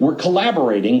Moderna were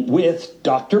collaborating with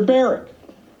Dr. Barrick.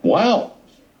 Wow.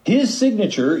 His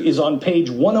signature is on page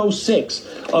 106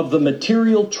 of the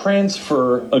Material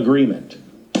Transfer Agreement.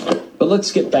 But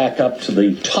let's get back up to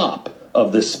the top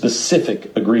of this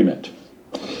specific agreement.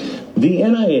 The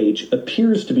NIH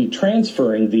appears to be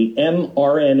transferring the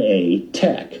mRNA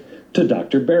tech to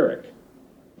Dr. Barrick.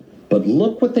 But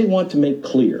look what they want to make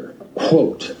clear.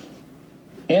 Quote,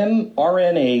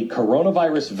 mRNA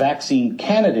coronavirus vaccine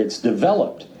candidates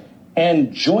developed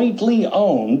and jointly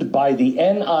owned by the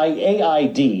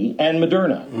NIAID and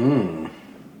Moderna.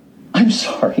 I'm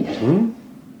sorry.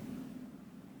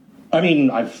 I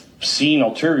mean, I've seen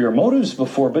ulterior motives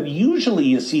before, but usually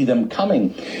you see them coming.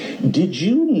 Did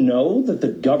you know that the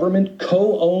government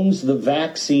co-owns the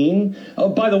vaccine? Oh,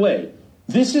 by the way,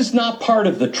 this is not part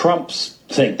of the Trump's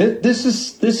thing. This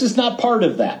is not part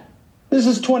of that. This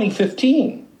is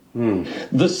 2015.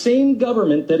 The same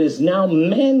government that is now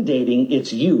mandating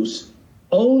its use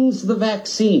owns the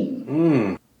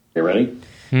vaccine. You ready?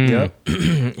 Yep.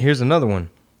 Here's another one.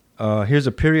 Here's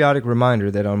a periodic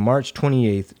reminder that on March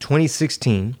 28th,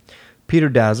 2016, Peter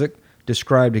Daszak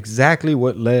described exactly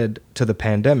what led to the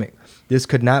pandemic. This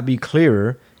could not be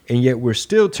clearer, and yet we're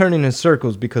still turning in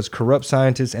circles because corrupt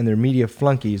scientists and their media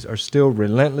flunkies are still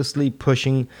relentlessly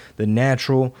pushing the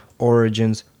natural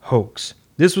origins hoax.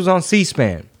 This was on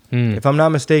C-SPAN. If I'm not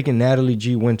mistaken, Natalie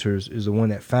G. Winters is the one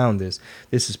that found this.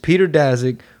 This is Peter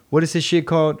Daszak. What is his shit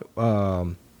called?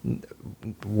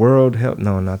 World Health?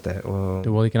 No, not that.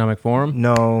 The World Economic Forum?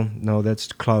 No,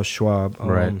 that's Klaus Schwab.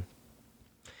 Right.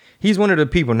 He's one of the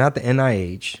people, not the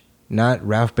NIH, not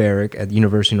Ralph Barrick at the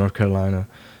University of North Carolina.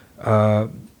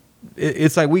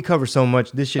 It's like we cover so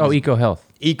much. This shit. EcoHealth.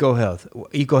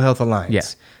 EcoHealth Alliance.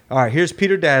 Yeah. All right. Here's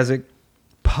Peter Daszak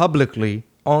publicly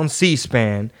on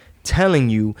C-SPAN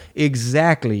telling you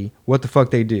exactly what the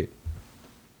fuck they did.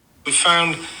 We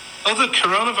found other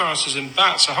coronaviruses in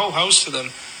bats, a whole host of them.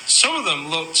 Some of them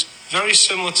looked very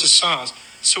similar to SARS.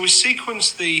 So we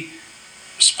sequenced the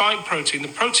spike protein, the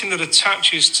protein that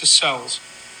attaches to cells.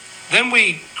 Then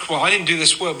I didn't do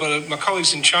this work, but my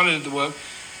colleagues in China did the work.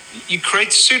 You create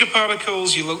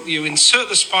pseudoparticles, you insert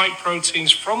the spike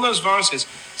proteins from those viruses,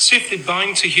 see if they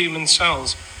bind to human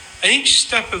cells. And each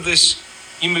step of this,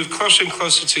 you move closer and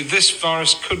closer to this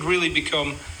virus could really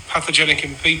become pathogenic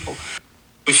in people.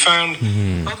 We found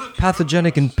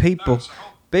pathogenic in people.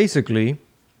 Basically,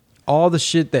 all the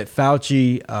shit that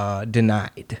Fauci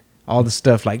denied. All the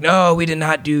stuff like, no, we did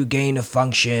not do gain of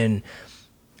function.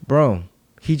 Bro,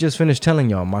 he just finished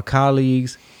telling y'all, my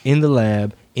colleagues in the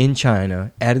lab in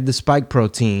China added the spike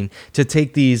protein to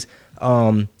take these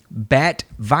bat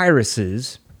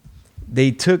viruses. They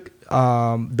took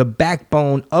the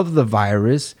backbone of the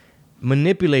virus,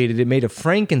 manipulated it, made a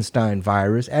Frankenstein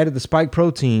virus, added the spike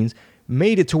proteins,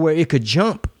 made it to where it could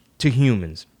jump to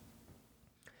humans.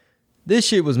 This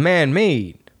shit was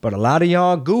man-made, but a lot of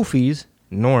y'all goofies,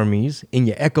 normies, in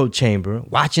your echo chamber,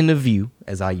 watching The View,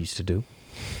 as I used to do,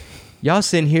 y'all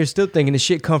sitting here still thinking this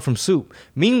shit come from soup.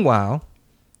 Meanwhile,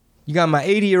 you got my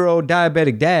 80-year-old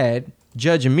diabetic dad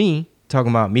judging me, talking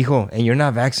about, mijo, and you're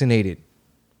not vaccinated.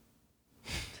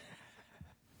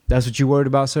 That's what you worried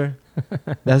about, sir?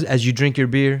 That's as you drink your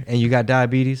beer and you got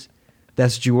diabetes?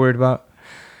 That's what you worried about?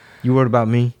 You worried about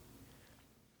me?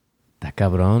 That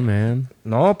cabrón, man.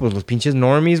 No, pues los pinches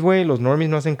normies, güey. Los normies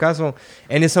no hacen caso.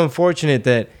 And it's unfortunate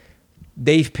that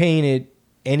they've painted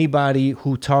anybody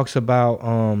who talks about,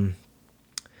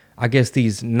 I guess,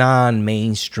 these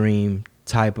non-mainstream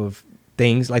type of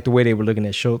things, like the way they were looking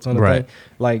at Schultz on the thing.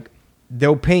 Like,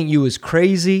 they'll paint you as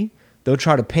crazy. They'll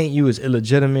try to paint you as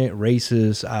illegitimate,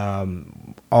 racist,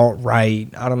 alt-right.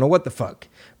 I don't know what the fuck.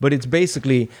 But it's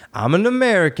basically, I'm an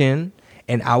American,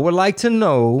 and I would like to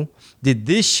know, did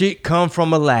this shit come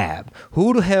from a lab?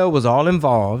 Who the hell was all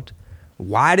involved?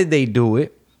 Why did they do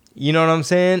it? You know what I'm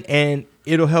saying? And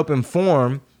it'll help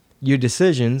inform your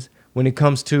decisions when it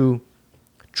comes to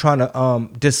trying to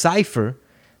decipher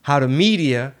how the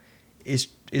media is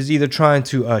either trying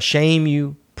to shame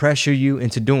you, pressure you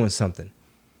into doing something.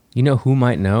 You know who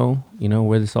might know,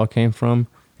 where this all came from?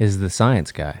 Is the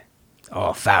science guy.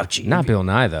 Oh, Fauci. Not Bill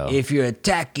Nye, though. If you're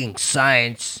attacking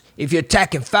science, if you're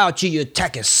attacking Fauci, you're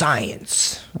attacking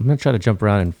science. I'm going to try to jump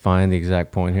around and find the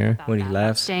exact point here. When he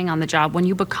laughs. Staying on the job when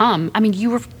you become, you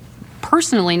were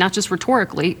personally, not just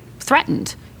rhetorically,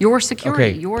 threatened. Your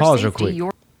security, your pause safety,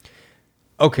 real quick.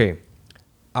 Okay.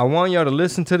 I want y'all to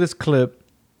listen to this clip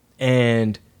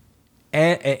and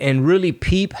really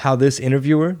peep how this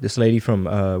interviewer, this lady from,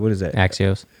 what is that?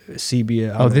 Axios.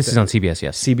 CBS. Oh, this is on CBS,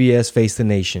 yes. CBS Face the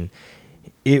Nation.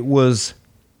 It was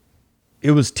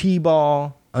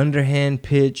T-ball, underhand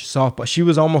pitch, softball. She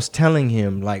was almost telling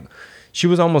him, she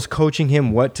was almost coaching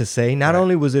him what to say. Not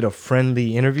only was it a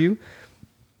friendly interview,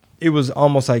 it was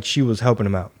almost like she was helping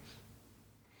him out.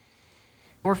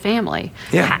 Your family.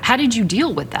 Yeah. How did you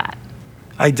deal with that?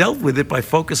 I dealt with it by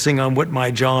focusing on what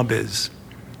my job is.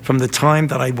 From the time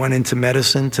that I went into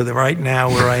medicine to the right now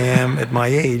where I am at my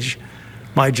age,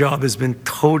 my job has been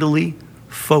totally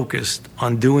focused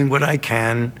on doing what I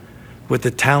can with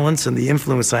the talents and the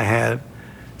influence I have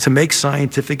to make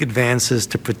scientific advances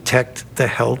to protect the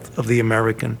health of the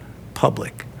American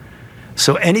public.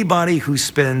 So anybody who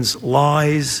spends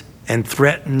lies and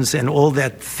threatens and all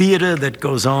that theater that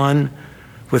goes on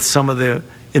with some of the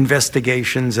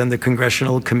investigations and the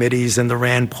congressional committees and the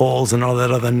Rand Pauls and all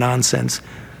that other nonsense,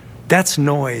 that's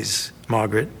noise,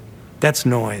 Margaret. That's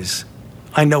noise.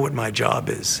 I know what my job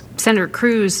is. Senator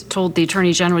Cruz told the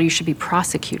Attorney General you should be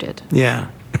prosecuted. Yeah.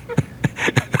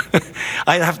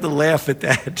 I have to laugh at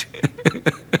that.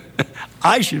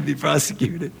 I should be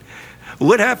prosecuted.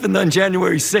 What happened on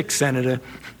January 6th, Senator?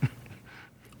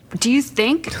 Do you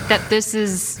think that this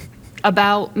is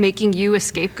about making you a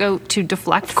scapegoat to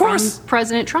deflect from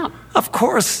President Trump? Of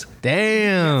course.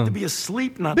 Damn. You have to be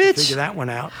asleep not to figure that one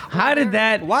out. How did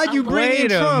that? Why'd you bring in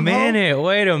Trump?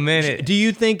 Wait a minute. Do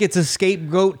you think it's a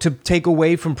scapegoat to take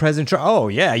away from President Trump? Oh,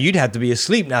 yeah, you'd have to be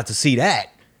asleep not to see that.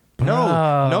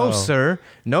 No, sir.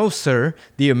 No, sir.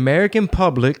 The American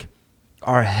public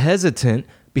are hesitant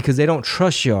because they don't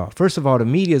trust y'all. First of all, the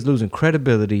media is losing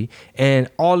credibility, and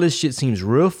all this shit seems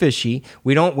real fishy.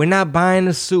 We're not buying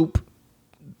the soup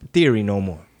theory no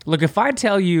more. Look, if I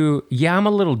tell you, yeah, I'm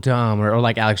a little dumb, or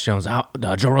like Alex Jones,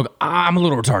 Joe Rogan, I'm a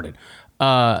little retarded.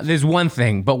 There's one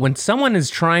thing, but when someone is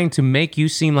trying to make you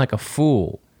seem like a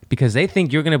fool because they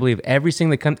think you're going to believe everything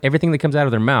that comes out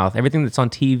of their mouth, everything that's on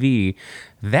TV,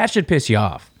 that should piss you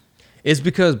off. It's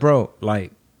because, bro,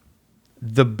 like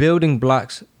the building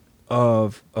blocks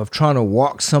of trying to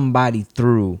walk somebody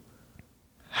through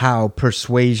how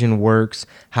persuasion works,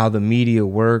 how the media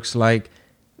works, like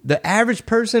the average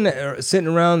person that are sitting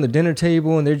around the dinner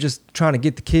table and they're just trying to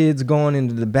get the kids going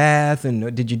into the bath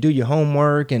and did you do your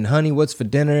homework and honey, what's for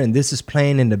dinner? And this is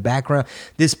playing in the background.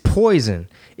 This poison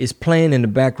is playing in the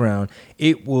background.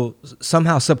 It will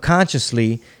somehow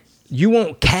subconsciously, you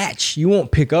won't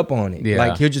pick up on it. Yeah.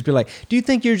 Like he'll just be like, do you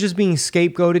think you're just being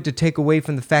scapegoated to take away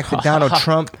from the fact that Donald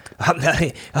Trump,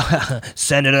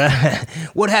 Senator,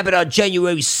 what happened on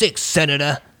January 6th,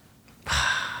 Senator?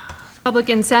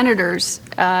 Republican senators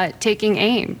taking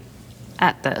aim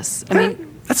at this. I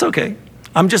mean, that's okay.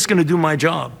 I'm just going to do my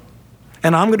job.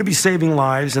 And I'm going to be saving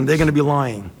lives, and they're going to be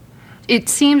lying. it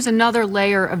seems another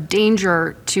layer of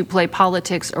danger to play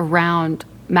politics around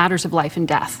matters of life and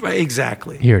death. Right,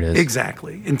 exactly. Here it is.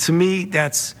 Exactly. And to me,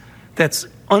 that's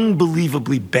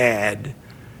unbelievably bad,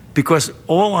 because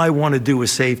all I want to do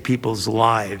is save people's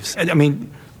lives. I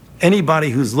mean, anybody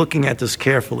who's looking at this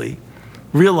carefully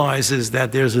realizes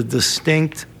that there's a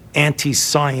distinct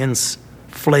anti-science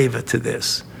flavor to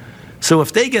this. So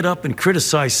if they get up and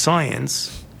criticize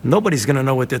science, nobody's going to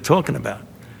know what they're talking about.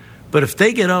 But if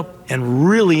they get up and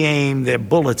really aim their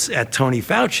bullets at Tony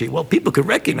Fauci, well, people could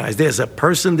recognize there's a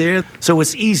person there, so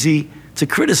it's easy to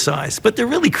criticize. But they're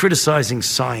really criticizing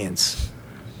science,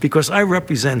 because I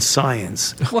represent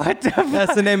science. What the fuck?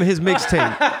 That's the name of his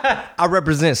mixtape. I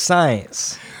represent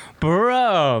science.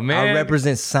 Bro, man. I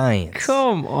represent science.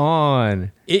 Come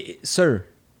on. Sir,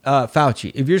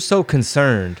 Fauci, if you're so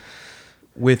concerned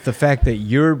with the fact that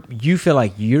you feel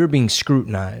like you're being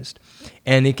scrutinized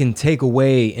and it can take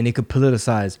away and it could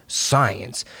politicize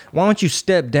science, why don't you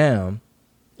step down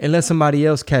and let somebody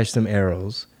else catch them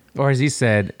arrows? Or as he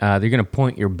said, they're going to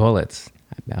point your bullets.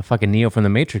 Fucking Neo from The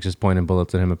Matrix is pointing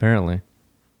bullets at him, apparently.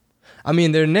 I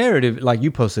mean, their narrative, like you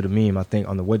posted a meme, I think,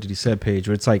 on the What Did He Say page,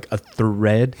 where it's like a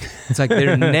thread. It's like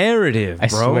their narrative, bro. I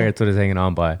swear it's what it's hanging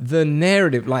on by. The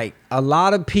narrative, like a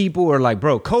lot of people are like,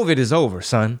 bro, COVID is over,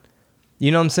 son.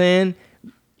 You know what I'm saying?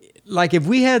 Like if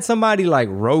we had somebody like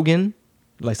Rogan,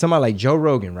 like somebody like Joe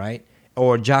Rogan, right?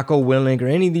 Or Jocko Willink, or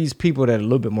any of these people that are a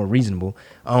little bit more reasonable.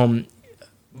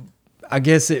 I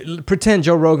guess pretend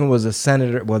Joe Rogan was a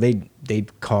senator. Well,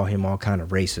 they'd call him all kind of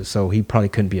racist, so he probably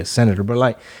couldn't be a senator. But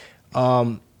like,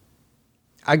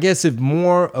 I guess if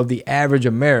more of the average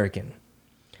American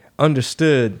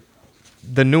understood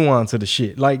the nuance of the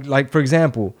shit, like for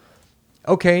example,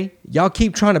 okay, y'all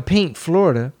keep trying to paint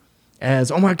Florida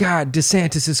as, oh my God,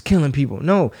 DeSantis is killing people.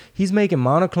 No, he's making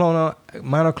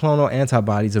monoclonal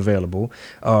antibodies available.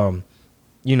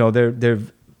 You know, they're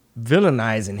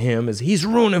villainizing him as he's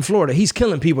ruining Florida. He's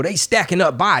killing people. They stacking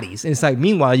up bodies. And it's like,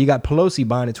 meanwhile, you got Pelosi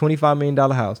buying a $25 million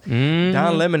house. Mm-hmm.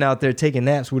 Don Lemon out there taking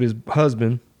naps with his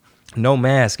husband, no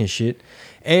mask and shit.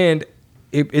 And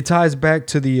it ties back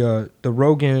to the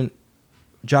Rogan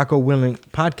Jocko Willink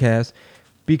podcast,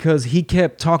 because he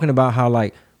kept talking about how,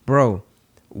 like, bro,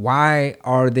 why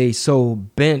are they so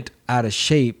bent out of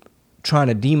shape trying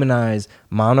to demonize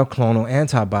monoclonal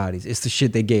antibodies? It's the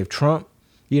shit they gave Trump.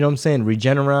 You know what I'm saying?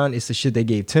 Regeneron, it's the shit they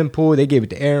gave Tim Pool. They gave it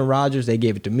to Aaron Rodgers. They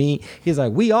gave it to me. He's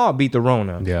like, we all beat the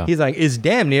Rona. Yeah. He's like, it's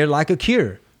damn near like a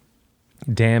cure.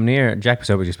 Damn near. Jack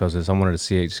Posobiec just posted this. I wanted to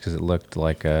see it just because it looked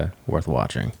like worth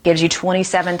watching. Gives you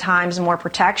 27 times more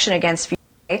protection against.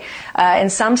 In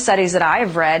some studies that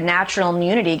I've read, natural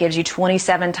immunity gives you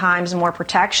 27 times more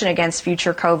protection against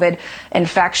future COVID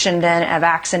infection than a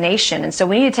vaccination. And so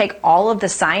we need to take all of the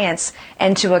science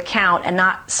into account and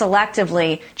not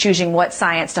selectively choosing what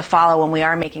science to follow when we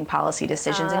are making policy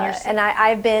decisions. And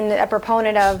I've been a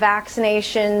proponent of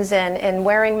vaccinations and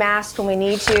wearing masks when we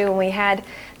need to. When we had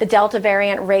the Delta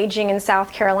variant raging in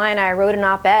South Carolina, I wrote an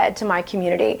op-ed to my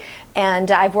community.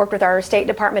 And I've worked with our State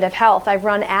Department of Health. I've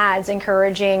run ads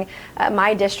encouraging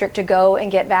my district to go and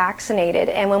get vaccinated.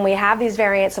 And when we have these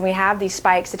variants and we have these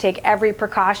spikes, to take every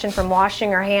precaution from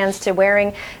washing our hands to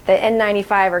wearing the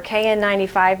N95 or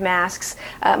KN95 masks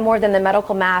more than the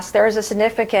medical mask. There is a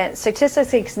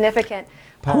statistically significant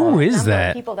Who is number of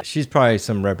that? people She's probably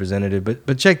some representative,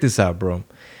 but check this out, bro.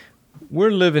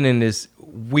 We're living in this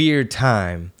weird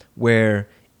time where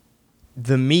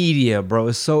the media, bro,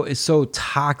 is so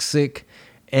toxic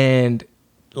and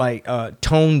like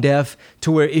tone deaf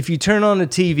to where if you turn on the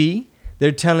TV,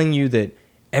 they're telling you that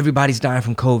everybody's dying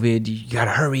from COVID. You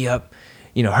gotta hurry up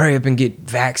and get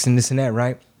vaxxed and this and that,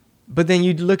 right? But then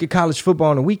you look at college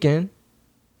football on the weekend.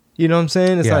 You know what I'm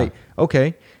saying? It's like,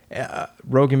 okay.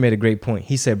 Rogan made a great point.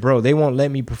 He said, bro, they won't let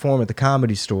me perform at the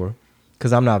Comedy Store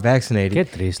because I'm not vaccinated.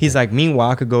 He's like,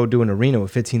 meanwhile, I could go do an arena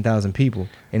with 15,000 people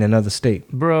in another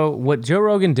state. Bro, what Joe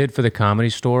Rogan did for the Comedy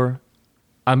Store,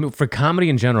 I mean, for comedy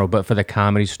in general, but for the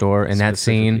Comedy Store and that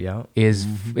scene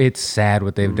it's sad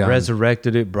what they've done.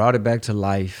 Resurrected it, brought it back to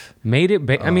life. Made it,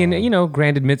 I mean,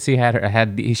 granted, Mitzi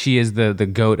she is the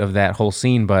goat of that whole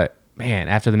scene, but man,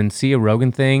 after the Mencia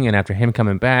Rogan thing and after him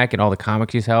coming back and all the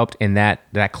comics he's helped and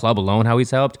that club alone, how he's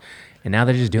helped, and now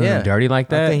they're just doing him dirty like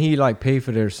that. I think he paid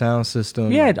for their sound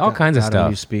system. Yeah, all kinds of stuff.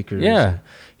 New speakers. Yeah,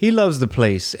 he loves the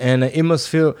place, and it must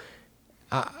feel.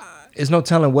 There's no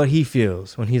telling what he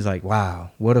feels when he's like, "Wow,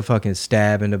 what a fucking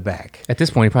stab in the back." At this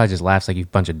point, he probably just laughs like you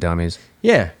bunch of dummies.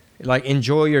 Yeah, like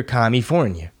enjoy your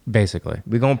California. Basically,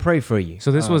 we're gonna pray for you.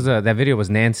 So this was that video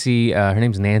was Nancy. Her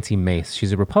name's Nancy Mace.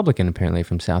 She's a Republican apparently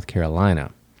from South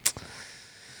Carolina.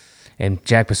 And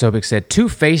Jack Posobiec said,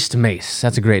 Two-Faced Mace.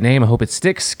 That's a great name. I hope it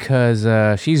sticks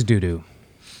because she's doo-doo.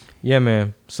 Yeah,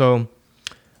 man. So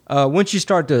once you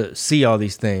start to see all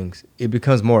these things, it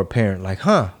becomes more apparent. Like,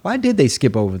 why did they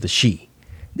skip over the she?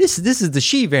 This is the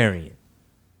she variant.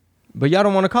 But y'all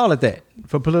don't want to call it that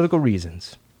for political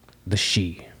reasons. The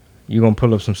she. You're going to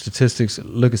pull up some statistics,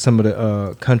 look at some of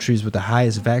the countries with the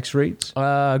highest vax rates? Go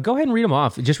ahead and read them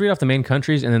off. Just read off the main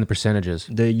countries and then the percentages.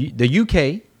 The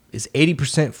UK is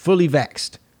 80% fully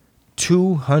vaxxed.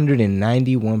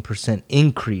 291%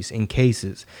 increase in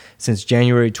cases since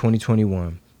January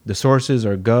 2021. The sources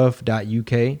are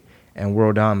gov.uk and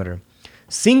Worldometer.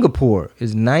 Singapore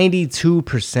is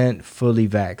 92% fully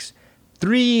vaxxed.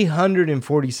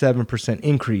 347%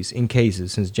 increase in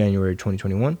cases since January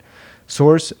 2021.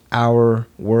 Source, Our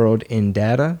World in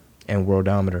Data and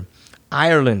Worldometer.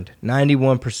 Ireland,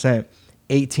 91%,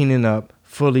 18 and up,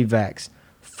 fully vaxxed.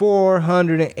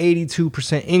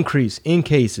 482% increase in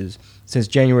cases since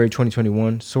January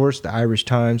 2021. Source, the Irish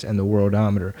Times and the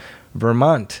Worldometer.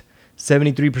 Vermont,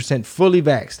 73% fully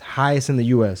vaxxed, highest in the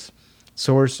U.S.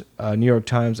 Source, New York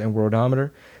Times and Worldometer.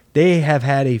 They have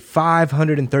had a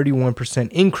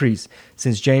 531% increase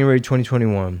since January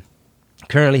 2021.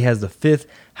 Currently has the 5th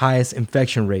highest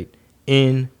infection rate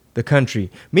in the country.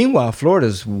 Meanwhile,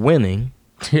 Florida's winning.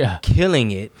 Yeah.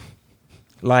 Killing it.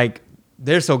 Like,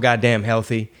 they're so goddamn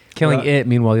healthy. Killing it,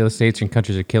 meanwhile, the other states and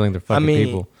countries are killing their fucking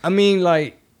people. I mean,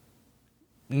 like,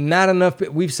 not enough.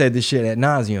 We've said this shit ad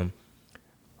nauseum.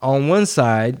 On one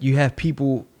side, you have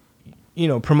people,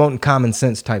 promoting common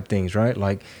sense type things, right?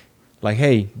 Like,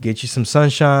 hey, get you some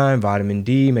sunshine, vitamin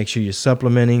D, make sure you're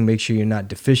supplementing, make sure you're not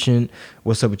deficient.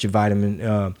 What's up with your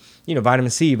vitamin, vitamin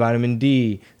C, vitamin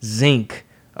D, zinc.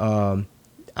 I'm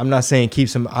not saying keep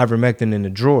some ivermectin in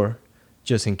the drawer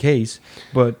just in case,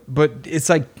 but it's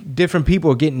like different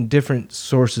people are getting different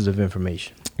sources of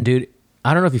information. Dude,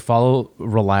 I don't know if you follow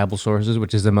Reliable Sources,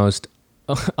 which is the most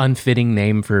unfitting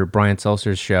name for Brian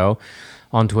Seltzer's show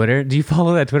on Twitter. Do you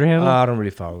follow that Twitter handle? I don't really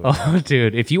follow it. Oh,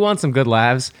 dude, if you want some good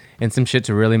laughs and some shit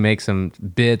to really make some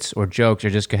bits or jokes or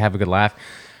just have a good laugh,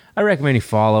 I recommend you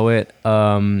follow it.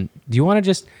 Do you want to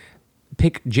just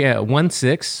pick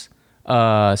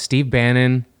 1-6, Steve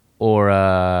Bannon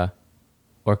or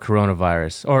or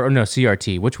coronavirus? Or no,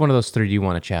 CRT. Which one of those three do you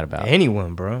want to chat about?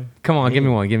 Anyone, bro. Come on, give me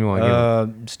one. Give me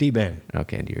one. Steve Bannon.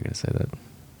 Okay, you're going to say that.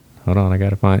 Hold on, I got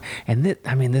to find. And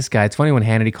this guy, it's funny when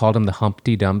Hannity called him the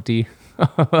Humpty Dumpty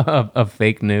of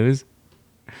fake news.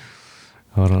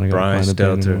 Hold on, I got Brian to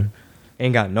find Stelter.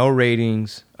 Ain't got no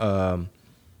ratings.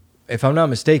 If I'm not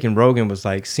mistaken, Rogan was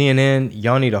like, CNN,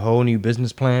 y'all need a whole new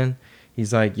business plan.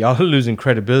 He's like, y'all are losing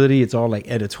credibility. It's all like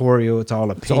editorial. It's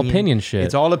all opinion. It's all opinion shit.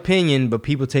 It's all opinion, but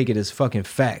people take it as fucking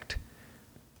fact.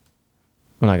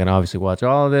 We're not going to obviously watch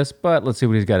all of this, but let's see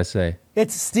what he's got to say.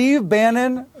 It's Steve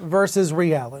Bannon versus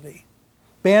reality.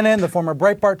 Bannon, the former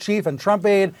Breitbart chief and Trump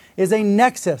aide, is a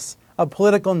nexus of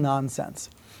political nonsense.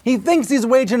 He thinks he's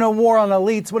waging a war on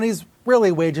elites when he's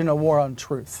really waging a war on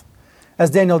truth. As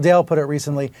Daniel Dale put it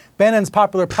recently, Bannon's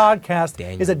popular podcast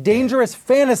is a dangerous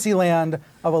fantasy land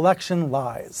of election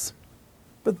lies.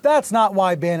 But that's not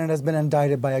why Bannon has been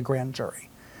indicted by a grand jury.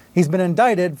 He's been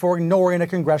indicted for ignoring a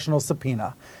congressional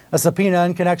subpoena, a subpoena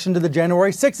in connection to the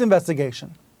January 6th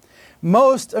investigation.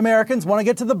 Most Americans want to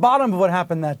get to the bottom of what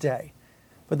happened that day,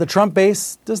 but the Trump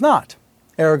base does not.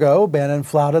 Ergo, Bannon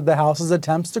flouted the House's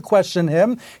attempts to question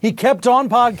him. He kept on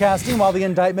podcasting while the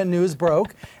indictment news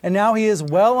broke, and now he is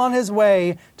well on his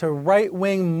way to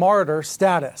right-wing martyr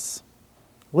status.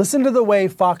 Listen to the way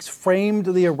Fox framed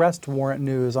the arrest warrant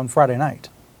news on Friday night.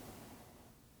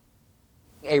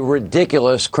 A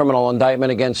ridiculous criminal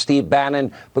indictment against Steve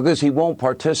Bannon because he won't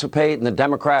participate in the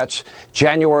Democrats'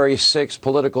 January 6th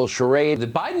political charade. The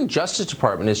Biden Justice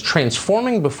Department is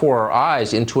transforming before our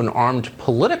eyes into an armed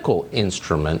political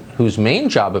instrument whose main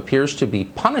job appears to be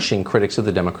punishing critics of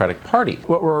the Democratic Party.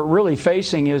 What we're really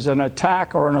facing is an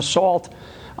attack or an assault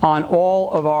on all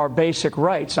of our basic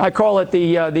rights. I call it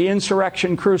the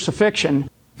insurrection crucifixion.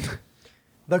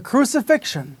 The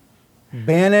crucifixion.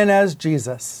 Bannon as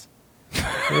Jesus.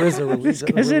 There is a religious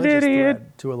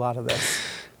thread to a lot of this.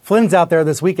 Flynn's out there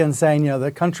this weekend saying,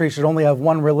 the country should only have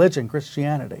one religion,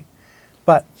 Christianity.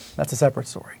 But that's a separate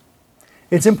story.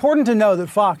 It's important to know that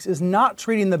Fox is not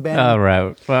treating the Bannon. All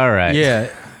right. Yeah,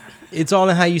 it's all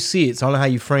in how you see it. It's all in how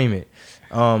you frame it.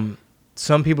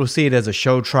 Some people see it as a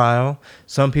show trial.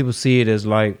 Some people see it as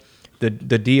like the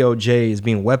DOJ is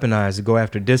being weaponized to go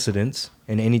after dissidents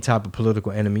and any type of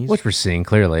political enemies. Which we're seeing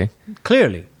clearly.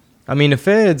 I mean, the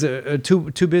feds are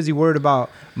too busy worried about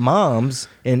moms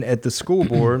and at the school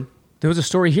board. There was a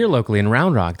story here locally in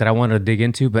Round Rock that I wanted to dig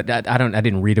into, but I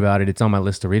didn't read about it. It's on my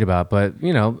list to read about. But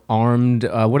armed.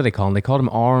 What do they call them? They called them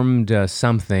armed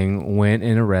something. Went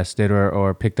and arrested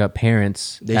or picked up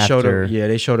parents. They showed up. Yeah,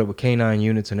 they showed up with canine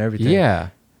units and everything. Yeah.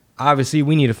 Obviously,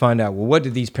 we need to find out. Well, what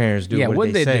did these parents do? Yeah, what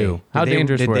did they say? do? How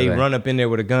dangerous were they? Did they run up in there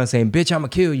with a gun saying, "Bitch, I'ma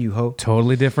kill you, ho"?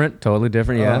 Totally different.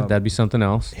 Yeah, that'd be something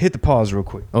else. Hit the pause real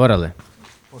quick. Órale.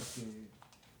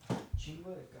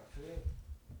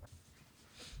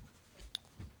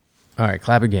 All right,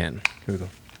 clap again. Here we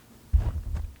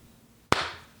go.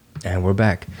 And we're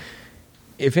back.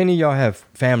 If any of y'all have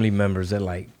family members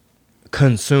that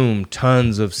consume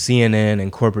tons of CNN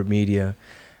and corporate media,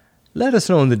 let us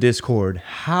know in the Discord.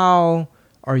 How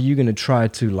are you going to try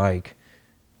to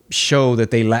show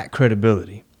that they lack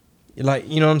credibility? You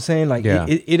know what I'm saying? Yeah.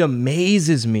 It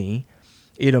amazes me.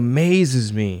 It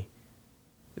amazes me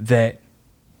that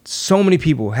so many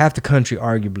people, half the country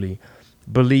arguably,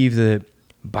 believe that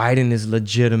Biden is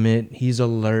legitimate. He's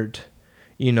alert.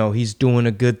 He's doing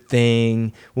a good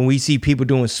thing. When we see people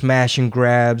doing smash and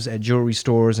grabs at jewelry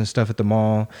stores and stuff at the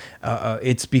mall,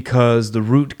 it's because the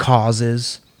root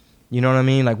causes. You know what I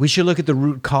mean? We should look at the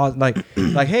root cause.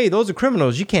 Hey, those are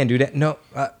criminals. You can't do that. No,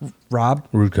 Rob.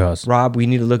 Root cause. Rob, we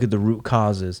need to look at the root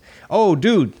causes. Oh,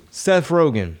 dude, Seth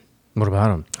Rogen. What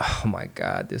about him? Oh my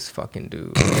God, this fucking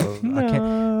dude. No. I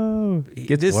can't.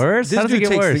 Gets worse? How does it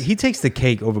get worse? He takes the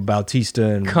cake over Bautista.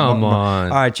 And Come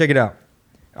on. All right, check it out.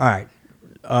 All right.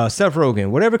 Seth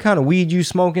Rogen, whatever kind of weed you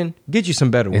smoking, get you some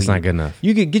better weed. It's not good enough.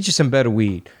 You could get you some better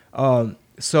weed.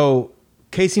 So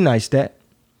Casey Neistat,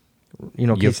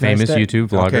 your Casey famous Neistat? YouTube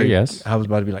vlogger, Okay. yes. I was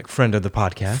about to be friend of the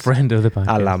podcast. Friend of the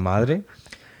podcast. A la madre.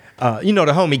 The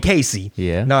homie Casey.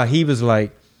 Yeah. No, he was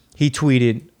he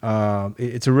tweeted,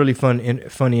 it's a really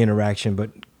funny interaction,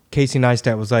 but Casey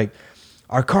Neistat was like,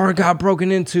 our car got broken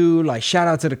into, shout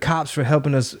out to the cops for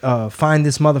helping us find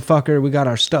this motherfucker. We got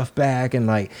our stuff back.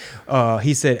 And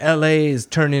he said, LA is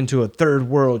turned into a third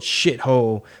world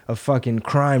shithole of fucking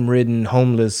crime-ridden,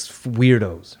 homeless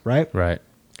weirdos, right? Right.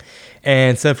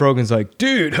 And Seth Rogen's like,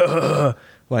 dude,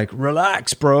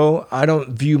 relax, bro. I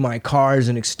don't view my car as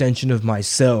an extension of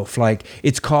myself.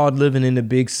 It's called living in a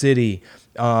big city.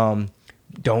 Don't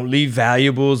leave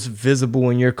valuables visible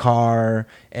in your car.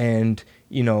 And,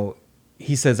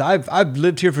 he says, I've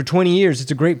lived here for 20 years.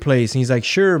 It's a great place. And he's like,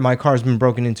 sure, my car's been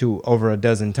broken into over a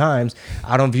dozen times.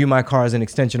 I don't view my car as an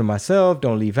extension of myself.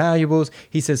 Don't leave valuables.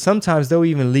 He says, sometimes they'll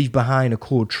even leave behind a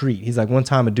cool treat. He's like, one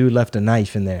time a dude left a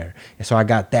knife in there. And so I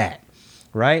got that.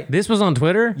 Right? This was on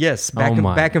Twitter? Yes.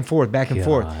 Back and forth.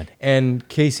 And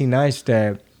Casey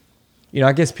Neistat,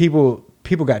 I guess people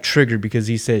got triggered because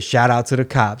he said, shout out to the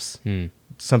cops.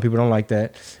 Some people don't like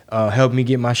that. Help me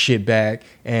get my shit back.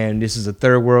 And this is a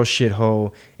third world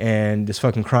shithole. And this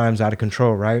fucking crime's out of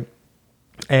control, right?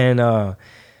 And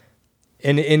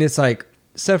it's like,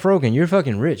 Seth Rogen, you're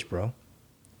fucking rich, bro.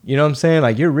 You know what I'm saying?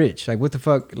 Like, you're rich. Like, what the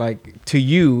fuck? Like, to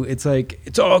you, it's like,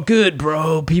 it's all good,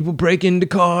 bro. People break into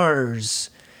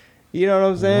cars. You know what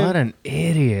I'm saying? What an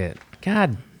idiot.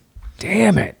 God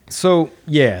damn it. So,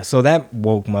 yeah. So that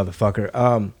woke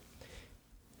motherfucker.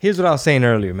 Here's what I was saying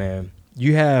earlier, man.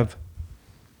 You have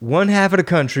one half of the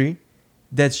country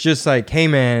that's just like, hey,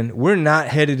 man, we're not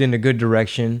headed in a good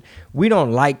direction. We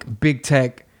don't like big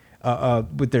tech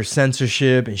with their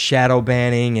censorship and shadow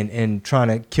banning and trying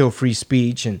to kill free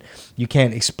speech. And you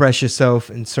can't express yourself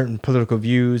in certain political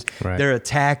views. Right. They're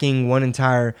attacking one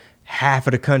entire half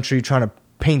of the country, trying to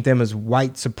paint them as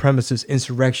white supremacists,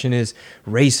 insurrectionists,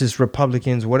 racist,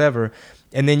 Republicans, whatever.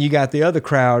 And then you got the other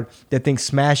crowd that thinks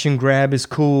smash and grab is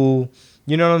cool.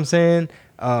 You know what I'm saying?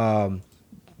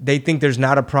 They think there's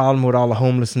not a problem with all the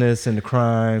homelessness and the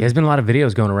crime. Yeah, there's been a lot of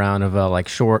videos going around of like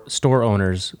store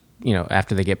owners,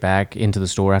 after they get back into the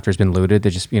store after it's been looted,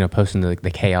 they're just, posting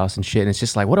the chaos and shit. And it's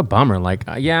just like, what a bummer. Like,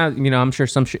 I'm sure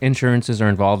some insurances are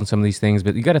involved in some of these things,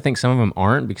 but you got to think some of them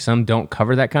aren't because some don't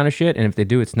cover that kind of shit. And if they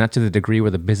do, it's not to the degree where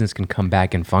the business can come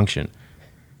back and function.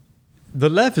 The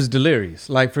left is delirious.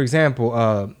 Like, for example,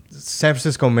 San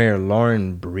Francisco Mayor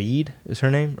Lauren Breed is her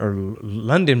name? Or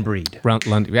London Breed.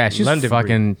 Yeah, she's London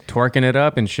fucking Breed. Twerking it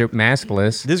up and shit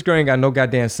maskless. This girl ain't got no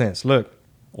goddamn sense. Look.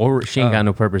 Or she ain't got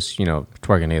no purpose,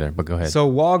 twerking either, but go ahead.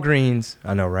 So Walgreens,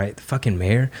 I know, right? The fucking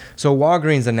mayor. So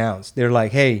Walgreens announced, they're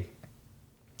like, hey,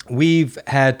 we've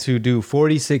had to do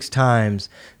 46 times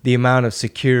the amount of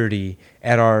security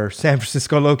at our San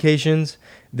Francisco locations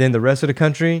than the rest of the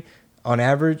country on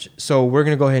average. So we're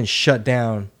going to go ahead and shut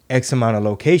down X amount of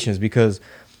locations because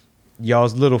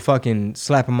y'all's little fucking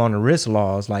slap them on the wrist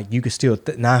laws, like you could steal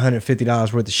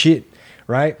 $950 worth of shit,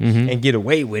 right? And get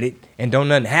away with it and don't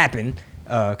nothing happen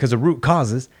because of root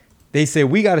causes. They said,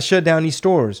 we got to shut down these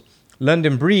stores.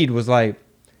 London Breed was like,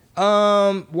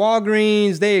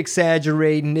 Walgreens, they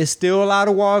exaggerating. There's still a lot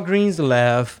of Walgreens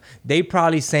left. They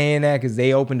probably saying that because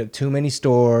they opened up too many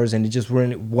stores and it just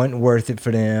wasn't worth it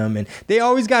for them. And they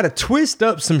always got to twist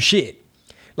up some shit.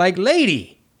 Like,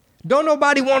 lady, don't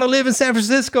nobody want to live in San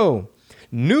Francisco.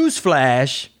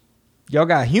 Newsflash, y'all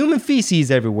got human feces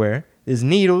everywhere. There's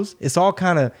needles. It's all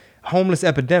kind of homeless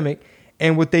epidemic.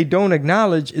 And what they don't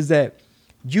acknowledge is that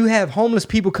you have homeless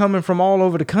people coming from all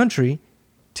over the country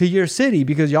to your city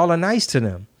because y'all are nice to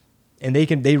them and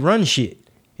they run shit.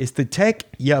 It's the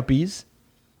tech yuppies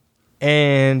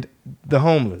and the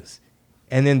homeless.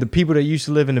 And then the people that used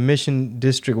to live in the Mission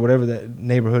District, whatever that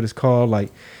neighborhood is called,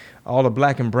 like all the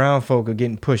black and brown folk are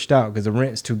getting pushed out because the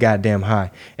rent's too goddamn high.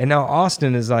 And now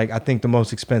Austin is like, I think, the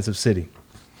most expensive city.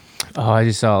 Oh, I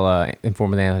just saw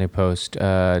Inform with Anthony post.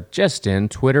 Just in,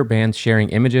 Twitter bans sharing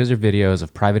images or videos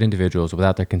of private individuals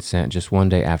without their consent just one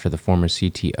day after the former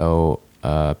CTO,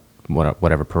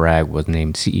 whatever Parag, was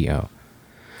named CEO.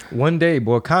 One day,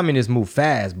 boy. Communists move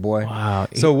fast, boy. Wow.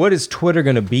 So what is Twitter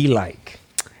going to be like?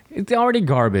 It's already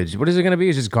garbage. What is it going to be?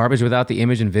 It's just garbage without the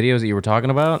image and videos that you were talking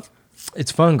about?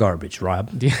 It's fun garbage, Rob.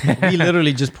 We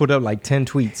literally just put up like 10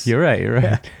 tweets. You're right.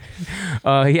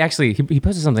 He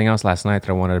posted something else last night that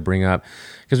I wanted to bring up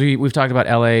because we've talked about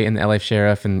LA and the LA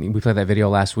sheriff, and we played that video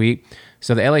last week.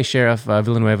 So the LA sheriff,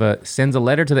 Villanueva, sends a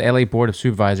letter to the LA Board of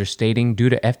Supervisors stating, due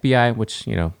to FBI, which,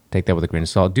 take that with a grain of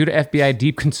salt, due to FBI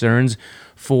deep concerns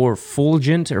for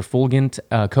Fulgent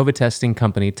COVID testing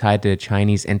company tied to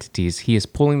Chinese entities, he is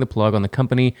pulling the plug on the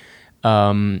company.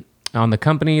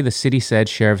 The city said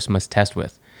sheriffs must test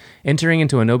with. Entering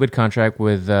into a no-bid contract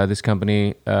with this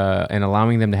company and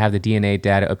allowing them to have the DNA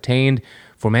data obtained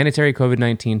for mandatory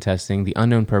COVID-19 testing, the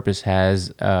unknown purpose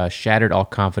has shattered all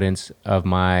confidence of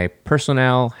my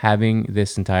personnel having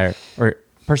this entire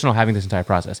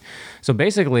process. So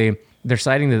basically, they're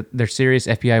citing their serious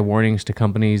FBI warnings to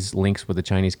companies' links with the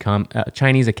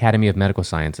Chinese Academy of Medical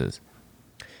Sciences.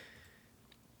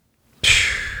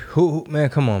 Man,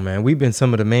 come on, man. We've been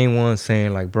some of the main ones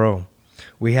saying, like, bro,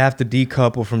 we have to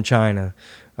decouple from China.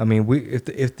 I mean,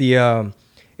 if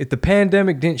the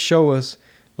pandemic didn't show us,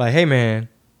 like, hey, man,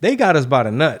 They got us by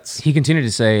the nuts. He continued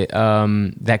to say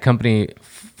that company,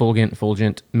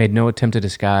 Fulgent, made no attempt to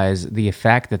disguise the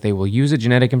fact that they will use the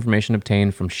genetic information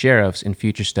obtained from sheriffs in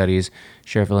future studies.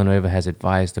 Sheriff Villanueva has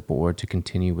advised the board to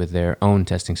continue with their own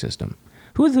testing system.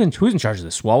 Who's in charge of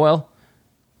this? Swalwell?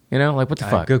 You know, like what the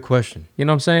fuck? Good question. You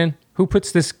know what I'm saying? Who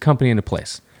puts this company into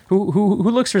place? Who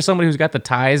looks for somebody who's got the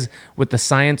ties with the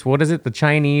science? What is it? The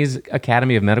Chinese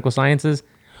Academy of Medical Sciences?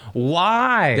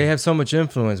 Why? They have so much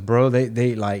influence, bro.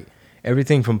 They like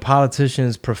everything from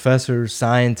politicians, professors,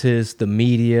 scientists, the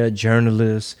media,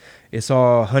 journalists. It's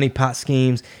all honeypot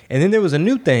schemes. And then there was a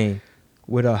new thing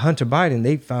with Hunter Biden.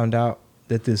 They found out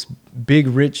that this big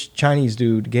rich Chinese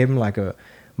dude gave him like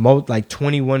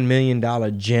 $21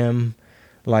 million gem,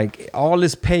 like all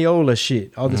this payola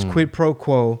shit, all this quid pro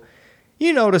quo.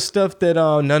 You know, the stuff that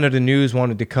none of the news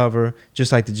wanted to cover,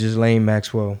 just like the Ghislaine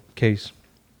Maxwell case.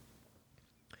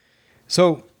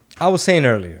 So I was saying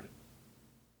earlier,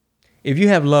 if you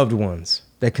have loved ones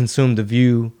that consume The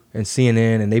View and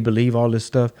CNN and they believe all this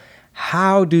stuff,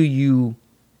 how do you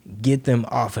get them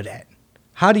off of that?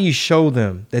 How do you show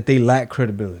them that they lack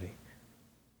credibility?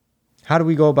 How do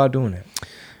we go about doing that?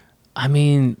 I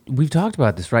mean, we've talked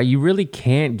about this, right? You really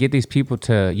can't get these people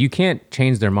you can't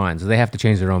change their minds. They have to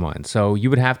change their own minds. So you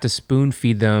would have to spoon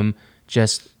feed them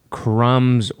just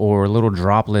crumbs or little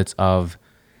droplets of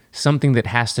something that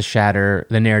has to shatter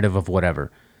the narrative of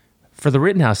whatever. For the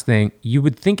Rittenhouse thing, you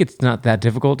would think it's not that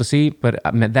difficult to see, but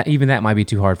that might be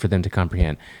too hard for them to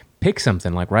comprehend. Pick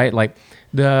something like the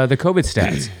COVID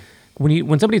stats.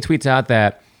 When somebody tweets out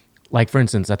that, like for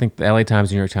instance, I think the LA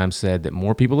Times, New York Times said that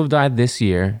more people have died this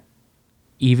year,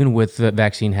 even with the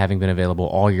vaccine having been available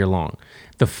all year long.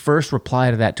 The first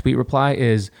reply to that tweet reply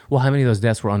is, well, how many of those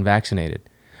deaths were unvaccinated?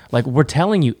 Like, we're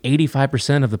telling you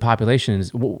 85% of the population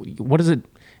is, what is it?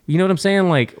 You know what I'm saying?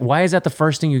 Like, why is that the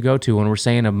first thing you go to when we're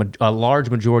saying a large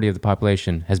majority of the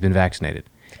population has been vaccinated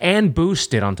and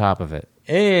boosted on top of it?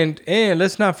 And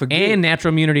let's not forget. And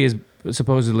natural immunity is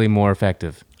supposedly more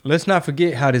effective. Let's not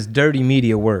forget how this dirty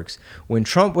media works. When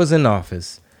Trump was in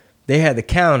office, they had the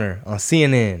counter on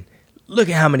CNN. Look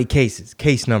at how many cases.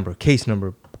 Case number.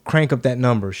 Crank up that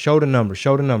number. Show the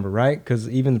number, right? Because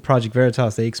even the Project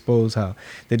Veritas, they expose how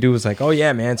the dude was like, oh,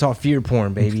 yeah, man, it's all fear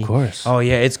porn, baby. Of course. Oh,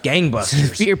 yeah, it's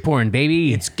gangbusters. Fear porn,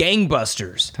 baby. It's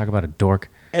gangbusters. Talk about a dork.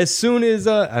 As soon as,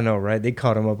 I know, right? They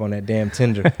caught him up on that damn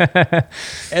Tinder.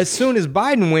 As soon as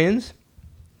Biden wins,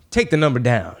 take the number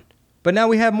down. But now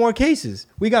we have more cases.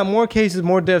 We got more cases,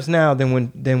 more deaths now than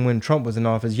when Trump was in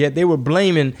office. Yet they were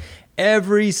blaming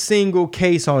every single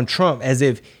case on Trump as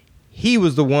if he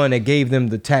was the one that gave them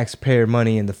the taxpayer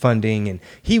money and the funding, and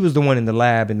he was the one in the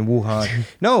lab in Wuhan.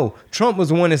 No, Trump was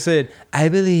the one that said, I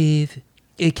believe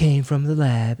it came from the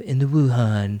lab in the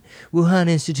Wuhan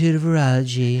Institute of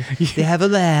Virology. They have a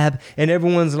lab, and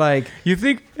everyone's like, you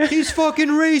think he's fucking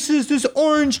racist, this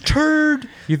orange turd.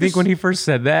 You think when he first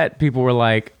said that, people were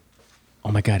like, oh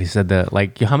my God, he said that.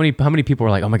 Like, how many people were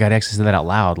like, oh my God, X said that out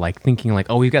loud, like thinking like,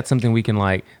 oh, we've got something we can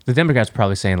like. The Democrats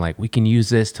probably saying like, we can use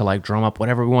this to like drum up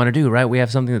whatever we want to do, right? We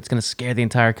have something that's going to scare the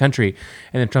entire country.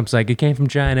 And then Trump's like, it came from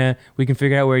China. We can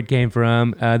figure out where it came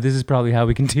from. This is probably how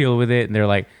we can deal with it. And they're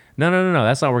like, no,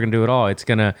 that's not what we're going to do at all. It's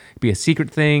going to be a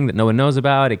secret thing that no one knows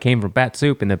about. It came from bat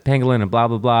soup and the pangolin and blah,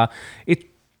 blah, blah.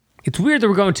 It's weird that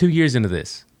we're going 2 years into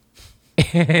this.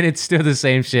 And it's still the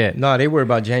same shit. No, they were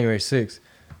about January 6th.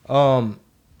 And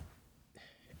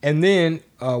then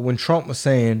when Trump was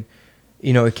saying,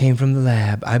 you know, it came from the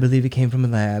lab, I believe it came from the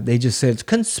lab, they just said it's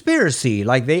conspiracy.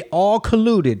 Like they all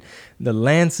colluded. The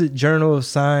Lancet Journal of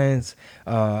Science,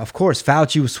 of course,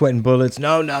 Fauci was sweating bullets.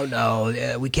 No,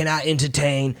 we cannot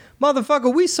entertain.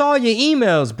 Motherfucker, we saw your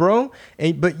emails, bro.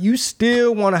 But you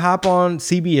still want to hop on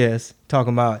CBS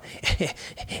talking about,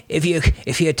 if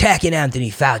you're attacking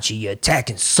Anthony Fauci, you're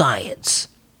attacking science.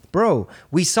 Bro,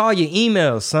 we saw your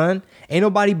emails, son. Ain't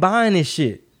nobody buying this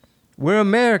shit. We're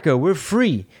America. We're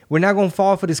free. We're not going to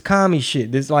fall for this commie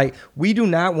shit. This like, we do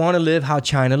not want to live how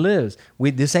China lives.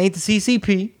 This ain't the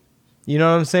CCP. You know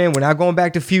what I'm saying? We're not going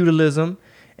back to feudalism.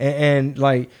 And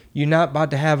like, you're not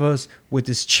about to have us with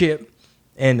this chip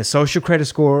and the social credit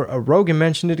score. Rogan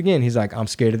mentioned it again. He's like, I'm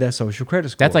scared of that social credit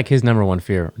score. That's like his number one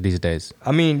fear these days.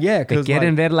 I mean, yeah. Te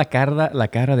quieren ver la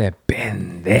cara de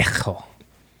pendejo.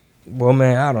 Well,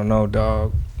 man, I don't know,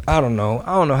 dog. I don't know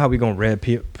how we gonna red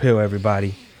pill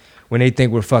everybody when they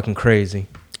think we're fucking crazy.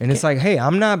 And it's like, hey,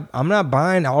 I'm not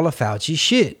buying all of Fauci's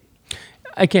shit.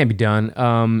 It can't be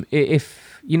done.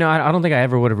 If you know, I don't think I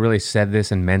ever would have really said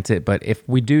this and meant it, but if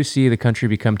we do see the country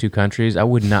become two countries, I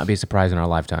would not be surprised in our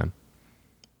lifetime.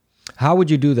 How would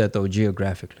you do that though,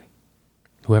 geographically?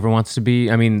 Whoever wants to be,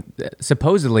 I mean,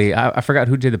 supposedly, I forgot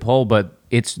who did the poll, but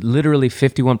it's literally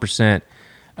 51%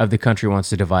 of the country wants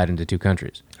to divide into two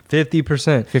countries.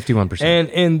 50%.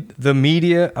 51%. And the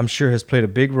media, I'm sure, has played a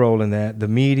big role in that. The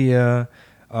media,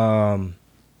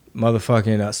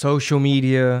 motherfucking social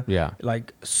media. Yeah.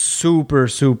 Like super,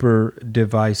 super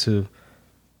divisive.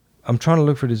 I'm trying to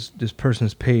look for this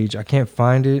person's page. I can't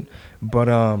find it.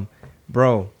 But,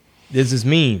 bro, there's this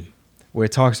meme where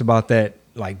it talks about that,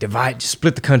 like, divide,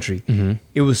 split the country. Mm-hmm.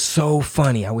 It was so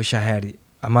funny. I wish I had it.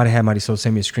 I might have had Marisol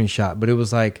send me a screenshot. But it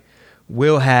was like,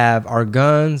 we'll have our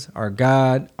guns, our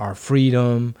God, our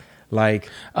freedom, like...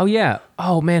 Oh, yeah.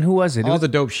 Oh, man, who was it? All the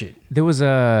dope shit. There was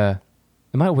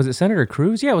was it Senator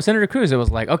Cruz? Yeah, it was Senator Cruz. It was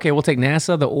like, okay, we'll take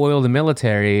NASA, the oil, the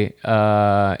military,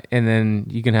 and then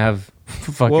you can have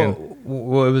fucking...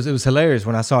 Well, it was hilarious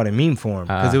when I saw it in meme form.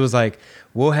 Because it was like,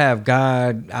 we'll have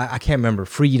God, I can't remember,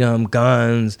 freedom,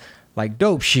 guns, like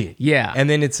dope shit. Yeah. And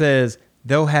then it says...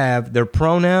 They'll have their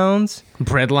pronouns.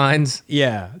 Bread lines.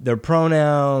 Yeah, their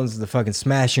pronouns, the fucking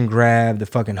smash and grab, the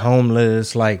fucking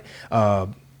homeless, like,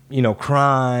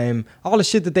 crime, all the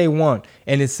shit that they want.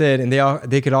 And it said, and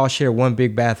they could all share one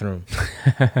big bathroom.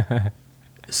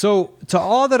 So to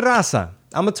all the raza,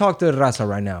 I'm going to talk to the raza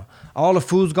right now. All the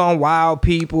Foods Gone Wild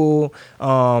people,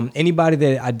 anybody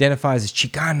that identifies as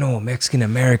Chicano, Mexican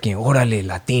American, Orale,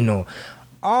 Latino,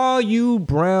 all you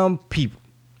brown people,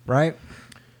 right?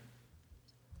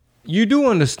 You do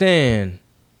understand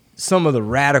some of the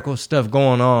radical stuff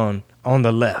going on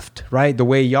the left, right? The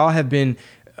way y'all have been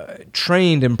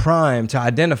trained and primed to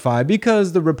identify,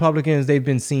 because the Republicans, they've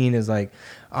been seen as like,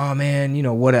 oh man,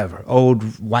 whatever, old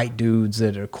white dudes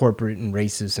that are corporate and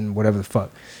racist and whatever the fuck.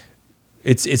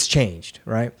 It's changed,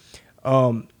 right?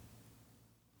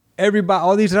 Everybody,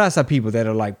 all these raza people that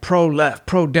are like pro-left,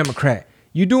 pro-democrat,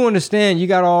 you do understand you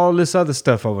got all this other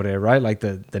stuff over there, right? Like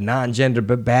the non-gender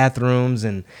bathrooms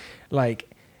and like,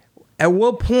 at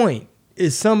what point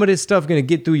is some of this stuff going to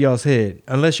get through y'all's head?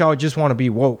 Unless y'all just want to be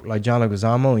woke like John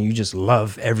Leguizamo and you just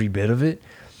love every bit of it.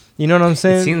 You know what I'm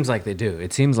saying? It seems like they do.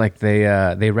 It seems like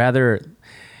they rather,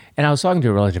 and I was talking to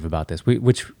a relative about this,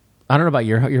 which I don't know about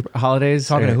your holidays.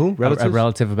 Talking to who? Relatives? A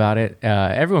relative about it.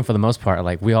 Everyone, for the most part,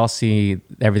 like we all see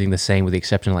everything the same with the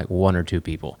exception of like one or two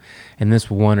people. And this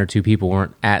one or two people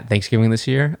weren't at Thanksgiving this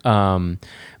year.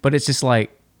 But it's just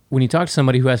like when you talk to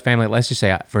somebody who has family, let's just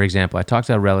say, for example, I talked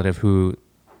to a relative who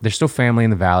they're still family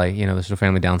in the Valley. They're still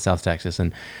family down South Texas.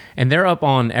 And they're up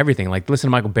on everything. Like, listen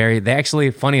to Michael Berry. They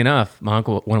actually, funny enough, one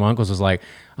of my uncles was like,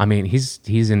 I mean, he's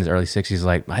in his early 60s.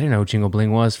 Like, I didn't know who Chingo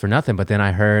Bling was for nothing. But then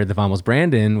I heard the Vamos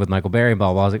Brandon with Michael Berry, blah,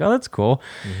 blah, blah. I was like, oh, that's cool.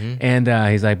 Mm-hmm. And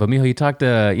he's like, but mijo, you talk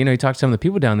to some of the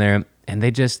people down there, and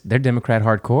they're Democrat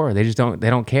hardcore. They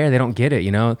don't care. They don't get it.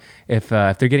 If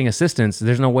they're getting assistance,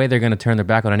 there's no way they're going to turn their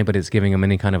back on anybody that's giving them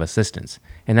any kind of assistance.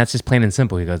 And that's just plain and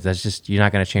simple. He goes, that's just, you're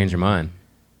not going to change your mind.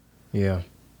 Yeah.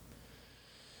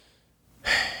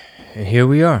 And here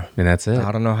we are. And that's it.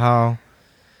 I don't know how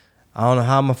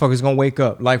motherfuckers gonna wake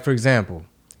up. Like, for example,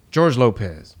 George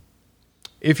Lopez.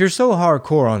 If you're so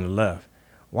hardcore on the left,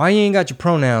 why you ain't got your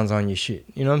pronouns on your shit?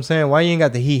 You know what I'm saying? Why you ain't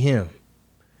got the he, him?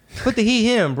 Put the he,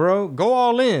 him, bro. Go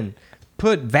all in.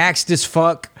 Put vaxxed as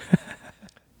fuck.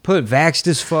 Put vaxxed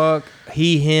as fuck.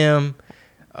 He, him.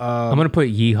 I'm gonna put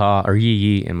yeehaw or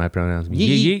yee in my pronouns.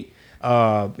 Yee.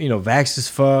 Vaxxed as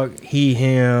fuck. He,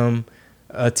 him.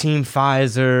 Team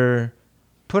Pfizer.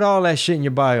 Put all that shit in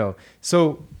your bio.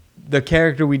 So the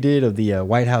character we did of the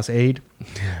White House aide,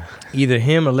 either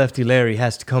him or Lefty Larry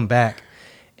has to come back,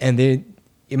 and then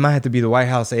it might have to be the White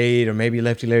House aide, or maybe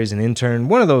Lefty Larry's an intern,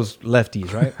 one of those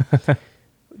lefties, right?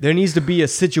 There needs to be a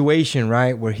situation,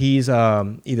 right, where he's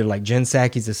either like Jen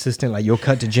Psaki's assistant, like you'll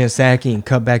cut to Jen Psaki and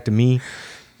cut back to me.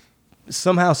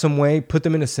 Somehow, some way, put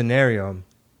them in a scenario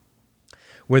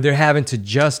where they're having to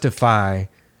justify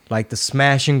like the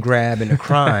smash and grab and the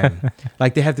crime.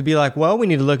 Like they have to be like, well, we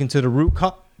need to look into the root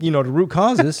causes.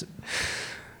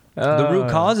 The root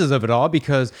causes of it all,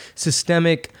 because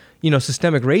systemic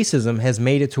racism has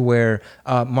made it to where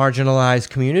marginalized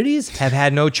communities have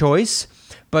had no choice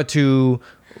but to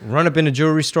run up in a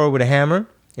jewelry store with a hammer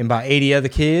and buy 80 other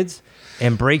kids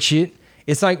and break shit.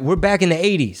 It's like we're back in the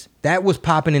 80s. That was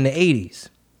popping in the 80s.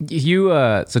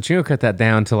 So Chingo cut that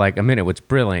down to like a minute, which is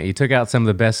brilliant. You took out some of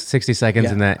the best 60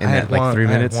 seconds in that like 3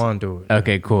 minutes. I had Juan do it.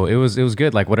 Okay, cool. It was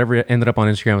good. Like whatever ended up on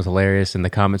Instagram was hilarious, and the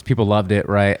comments, people loved it,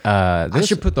 right? I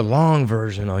should put the long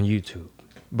version on YouTube.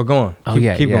 But go on.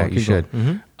 Keep going. You should.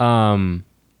 Mm-hmm.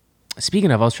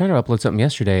 Speaking of, I was trying to upload something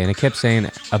yesterday, and it kept saying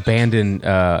abandoned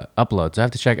uploads. I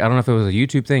have to check. I don't know if it was a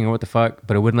YouTube thing or what the fuck,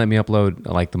 but it wouldn't let me upload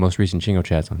like the most recent Chingo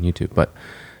chats on YouTube. But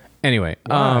Anyway,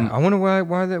 I wonder why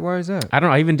is that? I don't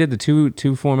know. I even did the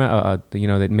two format,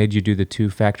 that made you do the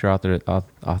 2-factor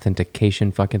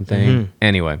authentication fucking thing. Mm-hmm.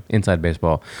 Anyway, inside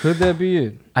baseball. Could that be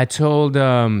it? I told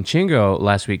Chingo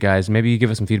last week, guys, maybe you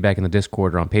give us some feedback in the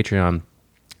Discord or on Patreon,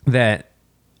 that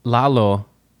Lalo,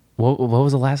 what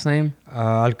was the last name?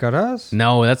 Alcaraz?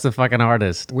 No, that's the fucking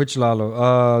artist. Which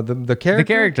Lalo? The character? The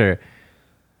character.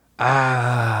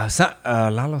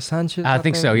 Lalo Sanchez? I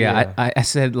think so, yeah. I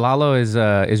said Lalo is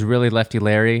really Lefty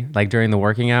Larry, like during the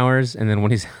working hours, and then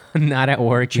when he's not at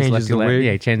work, he's Lefty Larry.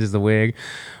 Yeah, he changes the wig,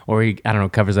 or he, I don't know,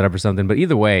 covers it up or something. But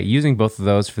either way, using both of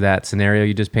those for that scenario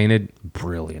you just painted,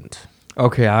 brilliant.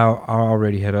 Okay, I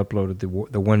already had uploaded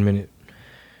the 1 minute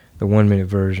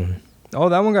version. Oh,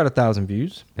 that one got 1,000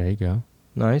 views. There you go.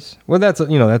 Nice. Well, that's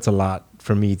a lot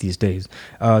for me these days.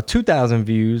 2,000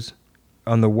 views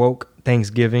on the woke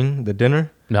Thanksgiving, the dinner.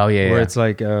 Oh yeah, where it's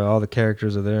like all the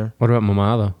characters are there. What about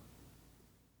Mamado?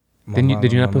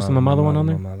 Did you not post the Mamado one on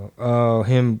there? Oh,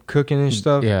 him cooking and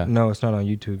stuff. Yeah. No, it's not on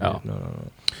YouTube. Oh. Yet. No.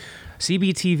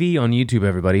 CBTV on YouTube,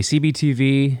 everybody.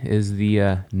 CBTV is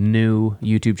the new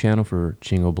YouTube channel for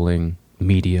Chingo Bling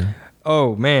Media.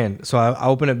 Oh man! So I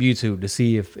opened up YouTube to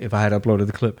see if I had uploaded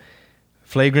the clip.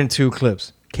 Flagrant 2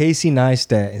 clips. Casey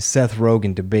Neistat and Seth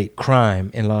Rogen debate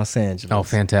crime in Los Angeles. Oh,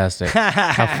 fantastic.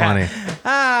 How funny.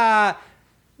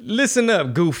 Listen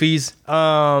up, goofies.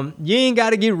 You ain't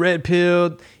got to get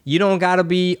red-pilled. You don't got to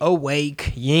be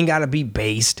awake. You ain't got to be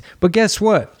based. But guess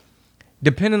what?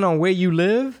 Depending on where you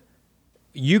live,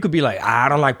 you could be like, I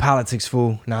don't like politics,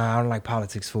 fool. Nah, I don't like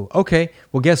politics, fool. Okay,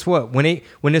 well, guess what? When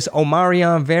this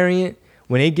Omarion variant,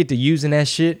 when they get to using that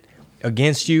shit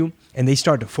against you, and they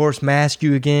start to force mask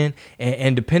you again,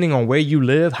 and depending on where you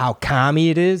live, how commie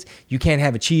it is, you can't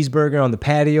have a cheeseburger on the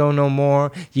patio no more.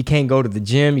 You can't go to the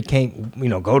gym. You can't,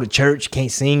 go to church. You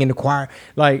can't sing in the choir.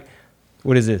 Like,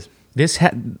 what is this?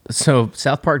 So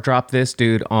South Park dropped this,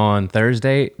 dude, on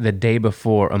Thursday, the day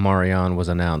before Omarion was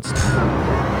announced.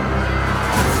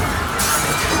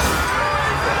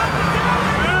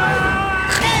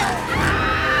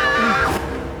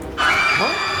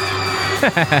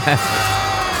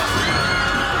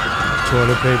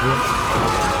 Toilet paper.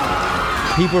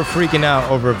 People are freaking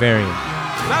out over a variant.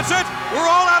 That's it. We're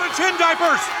all out of chin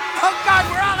diapers. Oh God,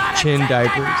 we're all out of chin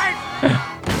diapers.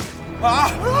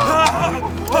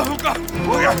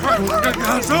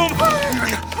 Oh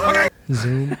God.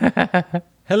 Zoom.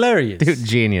 Hilarious. Dude,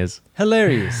 genius.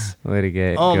 Hilarious. Way to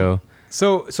go.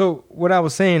 So what I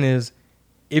was saying is,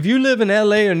 if you live in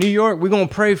LA or New York, we're gonna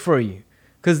pray for you,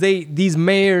 because these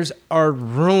mayors are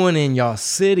ruining y'all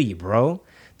city, bro.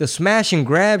 The smash and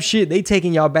grab shit, they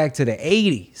taking y'all back to the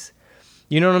 80s.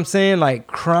 You know what I'm saying? Like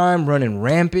crime running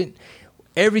rampant.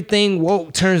 Everything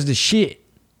woke turns to shit.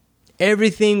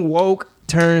 Everything woke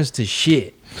turns to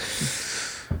shit.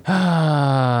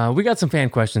 We got some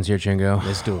fan questions here, Chingo.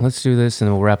 Let's do it. Let's do this,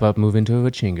 and we'll wrap up, move into a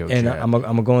Chingo And chat. I'm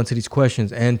gonna go into these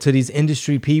questions. And to these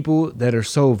industry people that are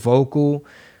so vocal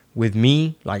with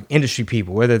me, like industry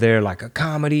people, whether they're like a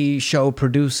comedy show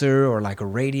producer or like a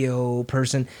radio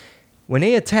person, when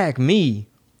they attack me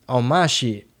on my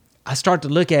shit, I start to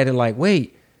look at it like,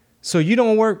 wait, so you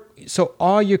don't work, so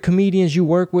all your comedians you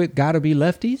work with gotta be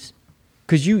lefties?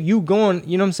 Cause you going,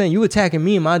 you know what I'm saying? You attacking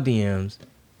me in my DMs,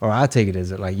 or I take it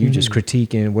as like you just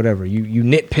critiquing whatever, you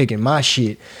nitpicking my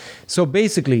shit. So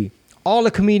basically, all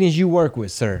the comedians you work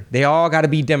with, sir, they all gotta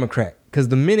be Democrat. Cause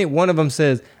the minute one of them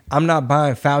says, I'm not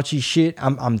buying Fauci shit,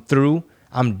 I'm through,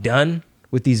 I'm done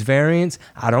with these variants,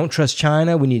 I don't trust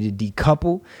China, we need to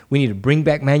decouple, we need to bring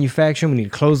back manufacturing, we need to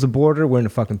close the border, we're in a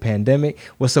fucking pandemic,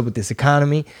 what's up with this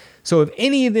economy? So if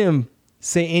any of them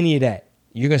say any of that,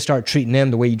 you're gonna start treating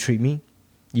them the way you treat me.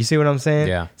 You see what I'm saying?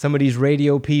 Yeah. Some of these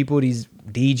radio people, these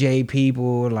DJ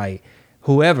people, like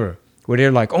whoever, where they're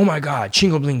like, oh my God,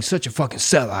 Chingo Bling's such a fucking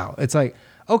sellout. It's like,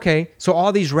 okay, so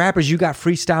all these rappers you got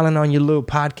freestyling on your little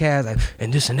podcast, like,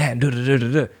 and this and that,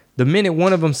 and the minute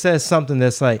one of them says something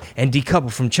that's like, and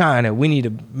decouple from China, we need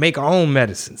to make our own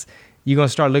medicines, you're going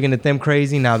to start looking at them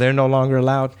crazy. Now they're no longer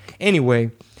allowed.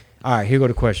 Anyway, all right, here go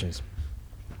the questions.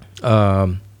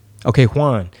 Okay,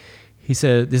 Juan. He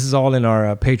said, this is all in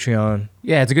our Patreon.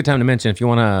 Yeah, it's a good time to mention, if you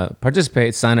want to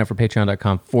participate, sign up for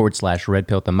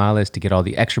patreon.com/redpilltamales to get all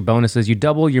the extra bonuses. You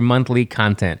double your monthly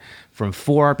content from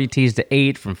 4 RPTs to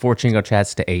 8, from 4 Chingo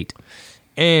Chats to 8.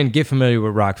 And get familiar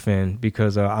with Rockfin,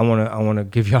 because I want to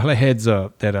give y'all a heads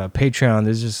up that Patreon,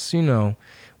 there's just,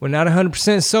 we're not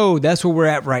 100% sold. That's where we're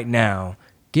at right now.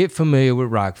 Get familiar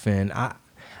with Rockfin.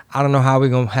 I don't know how we're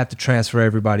going to have to transfer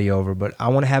everybody over, but I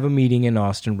want to have a meeting in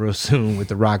Austin real soon with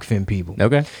the Rockfin people.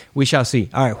 Okay. We shall see.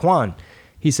 All right, Juan,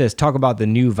 He says, talk about the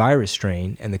new virus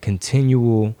strain and the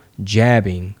continual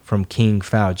jabbing from King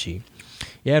Fauci.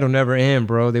 Yeah, it'll never end,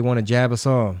 bro. They want to jab us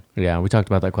all. Yeah, we talked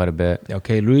about that quite a bit.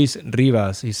 Okay, Luis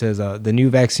Rivas, he says, the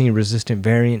new vaccine-resistant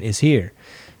variant is here.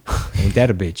 Ain't that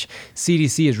a bitch?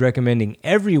 CDC is recommending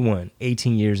everyone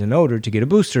 18 years and older to get a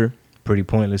booster. Pretty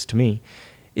pointless to me.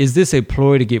 Is this a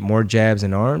ploy to get more jabs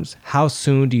and arms? How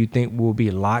soon do you think we'll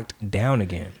be locked down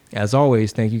again? As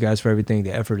always, thank you guys for everything.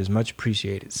 The effort is much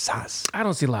appreciated. Sas. I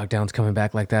don't see lockdowns coming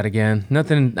back like that again.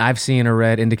 Nothing I've seen or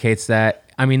read indicates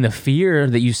that. I mean, the fear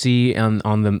that you see on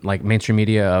the like mainstream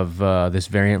media of this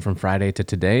variant from Friday to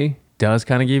today does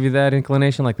kind of give you that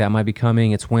inclination, like that might be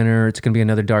coming. It's winter. It's going to be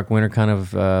another dark winter kind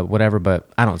of whatever, but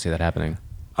I don't see that happening.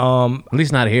 At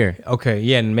least not here. Okay,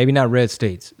 yeah, and maybe not red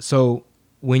states. So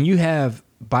when you have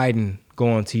Biden go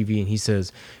on TV and he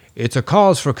says, it's a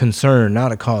cause for concern,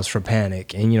 not a cause for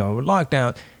panic, and,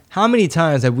 lockdown, how many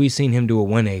times have we seen him do a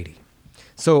 180?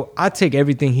 So I take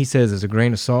everything he says as a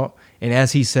grain of salt, and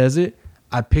as he says it,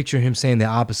 I picture him saying the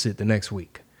opposite the next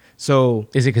week. So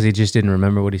is it because he just didn't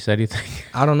remember what he said, you think?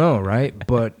 I don't know, right?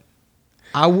 But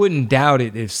I wouldn't doubt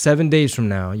it if 7 days from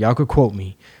now, y'all could quote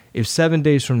me, if 7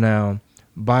 days from now,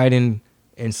 Biden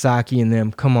and Psaki and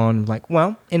them come on like,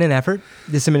 well, in an effort,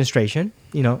 this administration,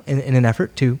 in an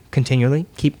effort to continually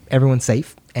keep everyone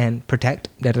safe and protect,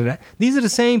 da-da-da. These are the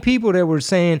same people that were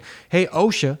saying, hey,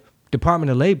 OSHA, Department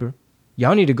of Labor,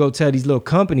 y'all need to go tell these little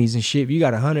companies and shit, if you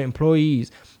got 100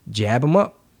 employees, jab them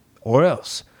up or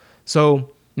else.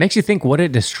 So makes you think what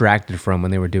it distracted from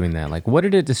when they were doing that. Like, what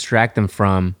did it distract them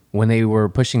from when they were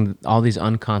pushing all these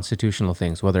unconstitutional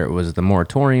things, whether it was the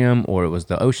moratorium or it was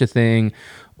the OSHA thing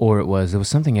or it was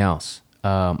something else.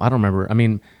 I don't remember. I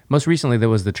mean, most recently there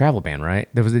was the travel ban,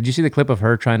 right? Did you see the clip of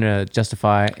her trying to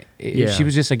justify? Yeah. She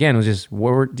was just, again, it was just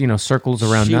circles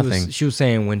around nothing. She was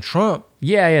saying when Trump.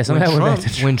 Yeah.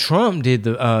 When Trump did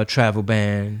the travel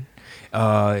ban,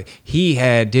 he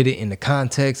did it in the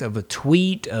context of a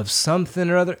tweet of something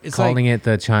or other. It's calling it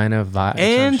the China virus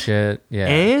and shit. Yeah.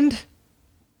 And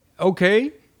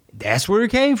okay, that's where it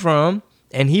came from.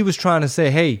 And he was trying to say,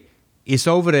 hey, it's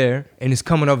over there and it's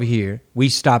coming over here. We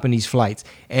stopping these flights.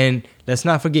 And let's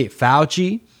not forget,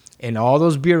 Fauci and all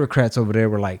those bureaucrats over there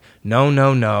were like,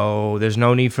 no, there's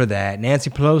no need for that.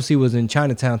 Nancy Pelosi was in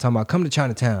Chinatown talking about, come to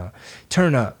Chinatown,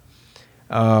 turn up.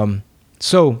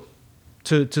 So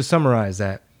to summarize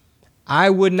that,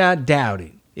 I would not doubt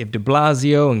it if de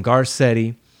Blasio and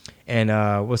Garcetti and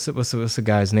what's the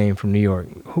guy's name from New York?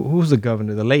 Who's the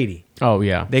governor? The lady. Oh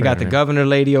yeah, they got the governor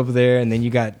lady over there, and then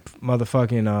you got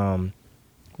motherfucking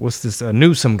what's this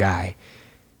Newsom guy?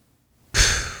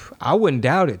 I wouldn't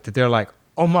doubt it that they're like,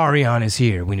 Omarion is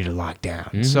here. We need to lock down.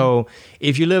 Mm-hmm. So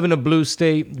if you live in a blue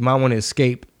state, you might want to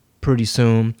escape pretty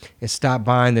soon and stop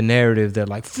buying the narrative that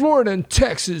like Florida and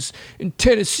Texas and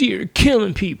Tennessee are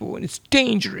killing people and it's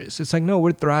dangerous. It's like, no,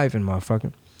 we're thriving,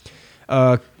 motherfucker.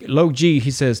 Loke G,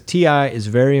 he says, T.I. is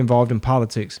very involved in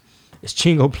politics. Is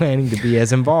Chingo planning to be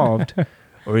as involved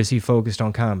or is he focused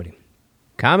on comedy?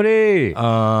 Comedy!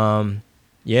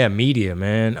 Yeah, media,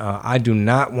 man. I do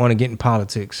not want to get in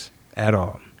politics at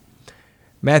all.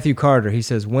 Matthew Carter, he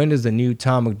says, when does the new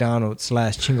Tom McDonald /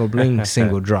 Chingo Bling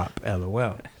single drop?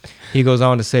 LOL. He goes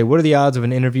on to say, what are the odds of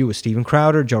an interview with Steven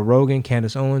Crowder, Joe Rogan,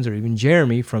 Candace Owens, or even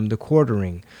Jeremy from The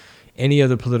Quartering? Any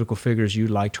other political figures you'd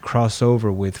like to cross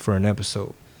over with for an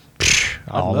episode?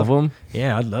 All of them?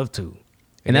 Yeah, I'd love to.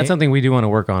 And that's something we do want to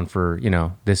work on for,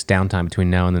 this downtime between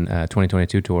now and the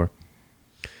 2022 tour.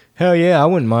 Hell yeah, I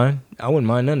wouldn't mind. I wouldn't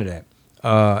mind none of that.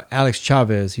 Alex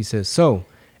Chavez, he says, so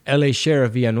LA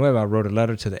Sheriff Villanueva wrote a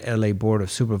letter to the LA Board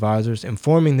of Supervisors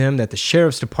informing them that the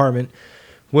Sheriff's Department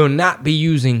will not be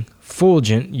using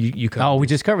Fulgent. We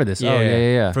just covered this.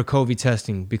 Yeah. For COVID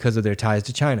testing because of their ties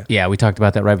to China. Yeah, we talked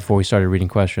about that right before we started reading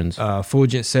questions.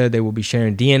 Fulgent said they will be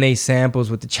sharing DNA samples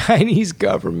with the Chinese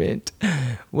government.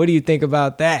 What do you think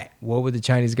about that? What would the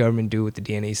Chinese government do with the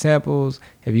DNA samples?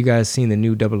 Have you guys seen the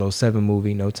new 007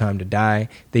 movie, No Time to Die?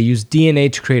 They use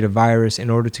DNA to create a virus in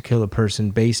order to kill a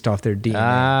person based off their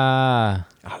DNA.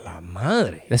 A la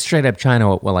madre. That's straight up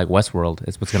China, like Westworld.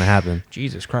 It's what's going to happen.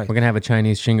 Jesus Christ. We're going to have a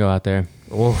Chinese Chingo out there.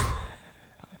 Oh.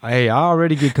 Hey, I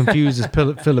already get confused as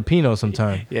Filipino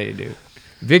sometimes. Yeah, you do.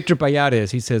 Victor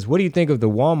Payares, he says, what do you think of the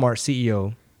Walmart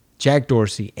CEO, Jack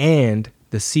Dorsey, and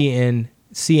the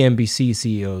CNBC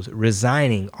CEOs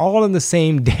resigning all in the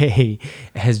same day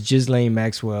as Ghislaine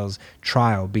Maxwell's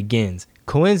trial begins?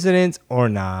 Coincidence or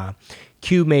nah?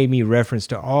 Q made me reference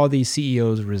to all these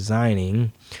CEOs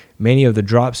resigning. Many of the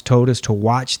drops told us to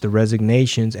watch the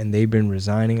resignations, and they've been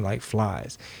resigning like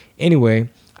flies. Anyway,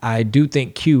 I do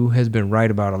think Q has been right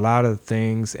about a lot of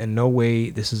things, and no way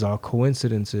this is all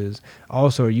coincidences.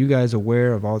 Also, are you guys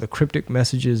aware of all the cryptic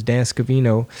messages Dan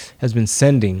Scavino has been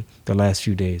sending the last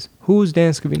few days? Who is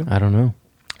Dan Scavino? I don't know.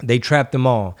 They trapped them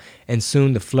all, and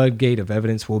soon the floodgate of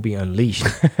evidence will be unleashed.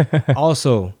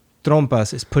 Also,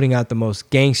 Trompas is putting out the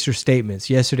most gangster statements.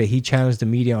 Yesterday, he challenged the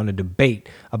media on a debate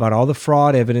about all the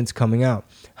fraud evidence coming out.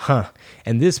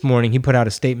 And this morning, he put out a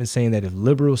statement saying that if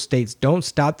liberal states don't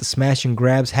stop the smash and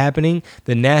grabs happening,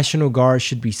 the National Guard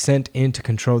should be sent in to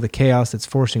control the chaos that's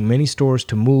forcing many stores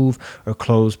to move or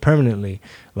close permanently.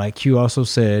 Like Q also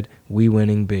said, we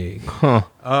winning big.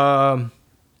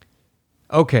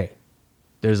 Okay.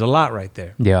 There's a lot right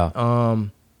there. Yeah.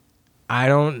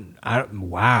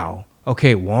 Wow.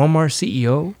 Okay, Walmart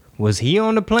CEO, was he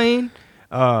on the plane?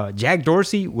 Jack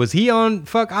Dorsey, was he on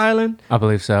Fuck Island? I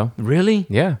believe so. Really?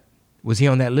 Yeah. Was he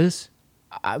on that list?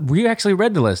 We actually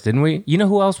read the list, didn't we? You know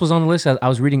who else was on the list? I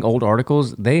was reading old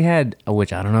articles. They had,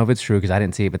 which I don't know if it's true because I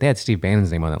didn't see it, but they had Steve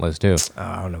Bannon's name on that list too.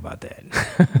 I don't know about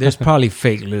that. There's probably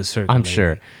fake lists circulating. I'm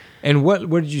sure. And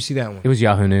where did you see that one? It was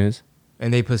Yahoo News.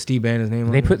 And they put Steve Bannon's name on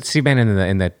it? They put Steve Bannon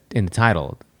in the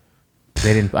title.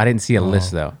 They didn't. I didn't see a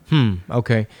list though.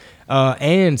 Okay.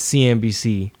 And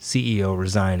CNBC CEO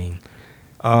resigning.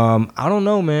 I don't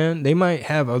know, man. They might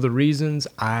have other reasons.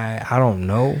 I don't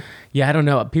know. Yeah, I don't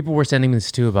know. People were sending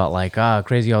this too about like,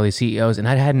 crazy all these CEOs, and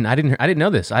I didn't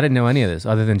know this. I didn't know any of this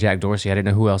other than Jack Dorsey. I didn't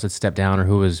know who else had stepped down or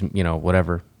who was,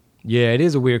 whatever. Yeah, it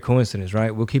is a weird coincidence,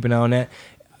 right? We'll keep an eye on that.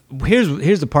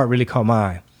 Here's the part really caught my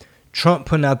eye. Trump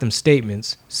putting out them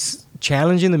statements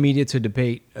challenging the media to a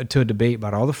debate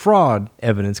about all the fraud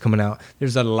evidence coming out.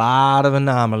 There's a lot of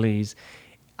anomalies.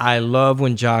 I love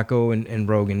when Jocko and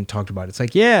Rogan talked about it. It's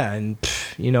like, people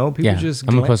just...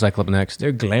 I'm going to post that clip next.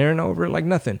 They're glaring over it like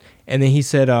nothing. And then he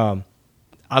said, I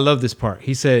love this part.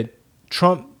 He said,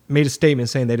 Trump made a statement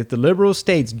saying that if the liberal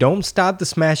states don't stop the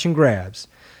smash and grabs,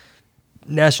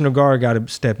 National Guard got to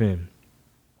step in.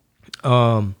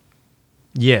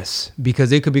 Yes,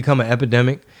 because it could become an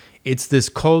epidemic. It's this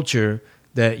culture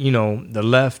that, the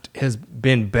left has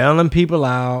been bailing people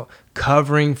out,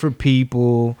 covering for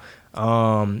people,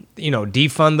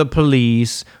 defund the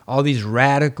police, all these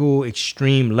radical,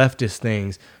 extreme leftist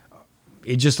things.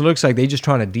 It just looks like they're just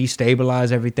trying to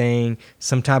destabilize everything,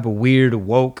 some type of weird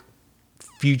woke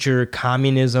future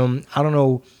communism. I don't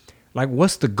know, like,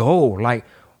 what's the goal? Like,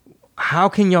 how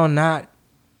can y'all not?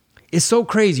 It's so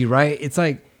crazy, right? It's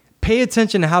like, pay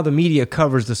attention to how the media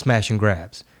covers the smash and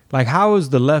grabs. Like, how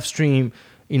is the left stream,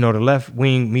 the left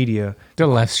wing media? The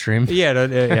left stream. Yeah,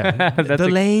 the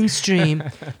lane stream.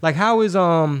 Like, how is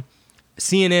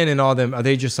CNN and all them? Are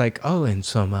they just like, and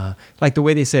some like the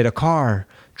way they said a car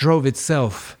drove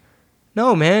itself?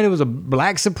 No, man, it was a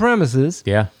black supremacist.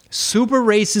 Yeah. Super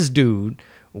racist dude.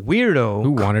 Weirdo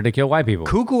who wanted to kill white people.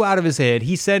 Cuckoo out of his head.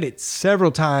 He said it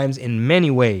several times in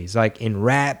many ways, like in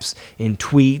raps, in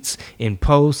tweets, in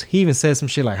posts. He even said some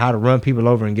shit like how to run people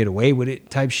over and get away with it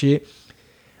type shit.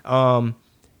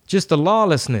 Just the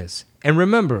lawlessness. And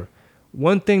remember,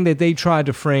 one thing that they tried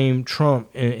to frame Trump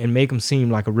and make him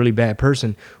seem like a really bad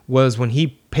person was when he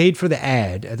paid for the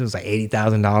ad. It was like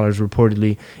 $80,000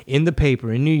 reportedly in the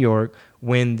paper in New York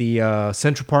when the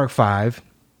Central Park 5...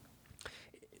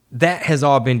 That has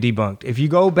all been debunked. If you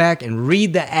go back and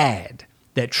read the ad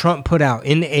that Trump put out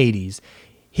in the 80s,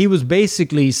 he was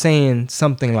basically saying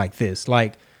something like this,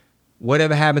 like,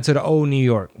 whatever happened to the old New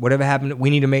York, whatever happened, we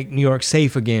need to make New York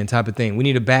safe again type of thing. We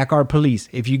need to back our police.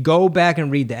 If you go back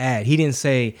and read the ad, he didn't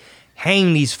say,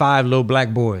 hang these 5 little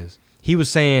black boys. He was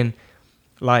saying,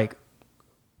 like,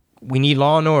 we need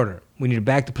law and order. We need to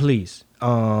back the police.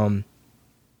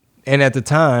 And at the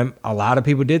time, a lot of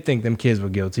people did think them kids were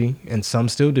guilty, and some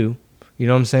still do. You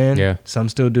know what I'm saying? Yeah. Some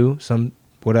still do, some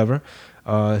whatever.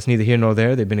 It's neither here nor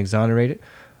there. They've been exonerated.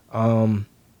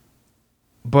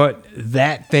 But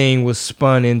that thing was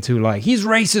spun into like, he's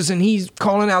racist and he's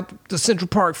calling out the Central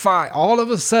Park 5. All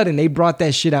of a sudden, they brought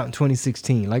that shit out in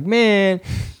 2016. Like, man,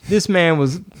 this man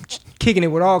was kicking it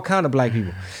with all kind of black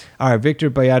people. All right, Victor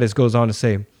Bayades goes on to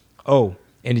say, and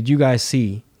did you guys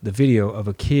see the video of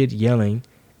a kid yelling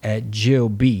at Jill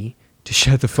B to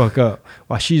shut the fuck up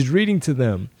while she's reading to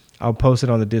them? I'll post it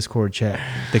on the Discord chat.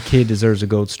 The kid deserves a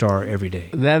gold star every day.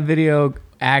 That video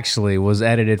actually was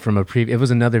edited from it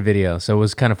was another video, so it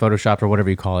was kind of photoshopped or whatever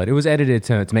you call it. It was edited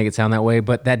to make it sound that way,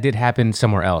 but that did happen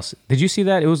somewhere else. Did you see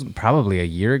that? It was probably a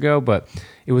year ago, but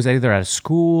it was either at a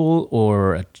school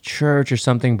or a church or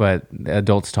something, but the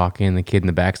adults talking, the kid in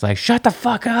the back's like, shut the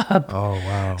fuck up. Oh,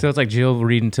 wow. So it's like Jill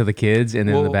reading to the kids, and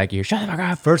then in the back you hear, shut the fuck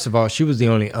up. First of all, she was the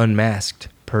only unmasked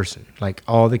person. Like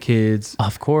all the kids.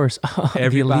 Of course.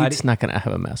 The elite's not going to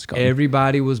have a mask on.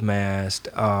 Everybody was masked.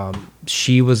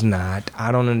 She was not.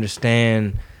 I don't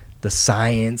understand the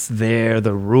science there,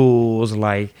 the rules.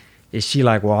 Like, is she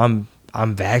like, well,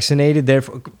 I'm vaccinated,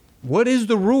 therefore, what is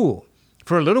the rule?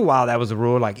 For a little while, that was the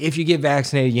rule. Like, if you get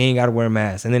vaccinated, you ain't got to wear a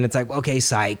mask. And then it's like, okay,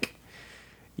 psych.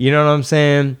 You know what I'm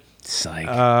saying? Psych.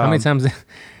 How many times?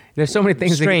 There's so many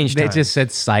things they just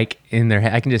said psych in their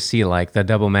head. I can just see like the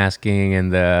double masking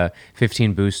and the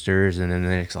 15 boosters. And then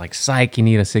it's like, psych, you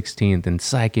need a 16th. And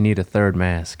psych, you need a third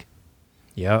mask.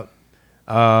 Yep.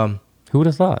 Who would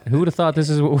have thought? Who would have thought this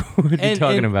is what we would be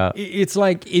talking about? It's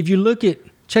like, if you look at,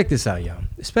 check this out, y'all.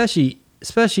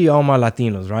 Especially all my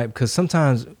Latinos, right? Because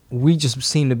sometimes we just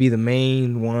seem to be the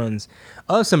main ones.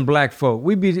 Us and black folk,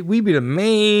 we be the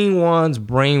main ones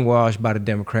brainwashed by the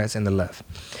Democrats and the left.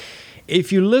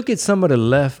 If you look at some of the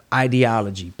left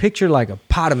ideology, picture like a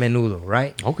pot of menudo,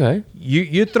 right? Okay.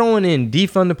 You're throwing in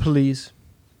defund the police,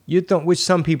 which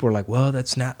some people are like, well,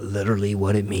 that's not literally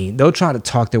what it means. They'll try to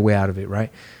talk their way out of it,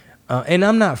 right? And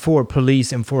I'm not for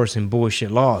police enforcing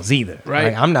bullshit laws either.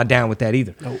 Right. I'm not down with that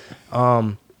either.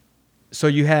 Nope. So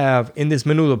you have in this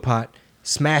menudo pot,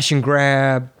 smash and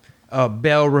grab,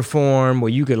 bail reform,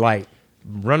 where you could like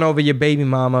run over your baby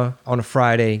mama on a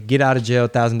Friday, get out of jail,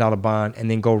 $1,000 bond, and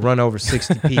then go run over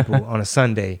 60 people on a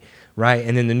Sunday, right?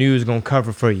 And then the news is gonna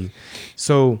cover for you.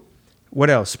 So what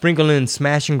else? Sprinkle in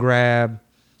smash and grab,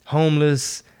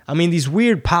 homeless. I mean, these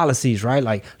weird policies, right?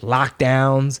 Like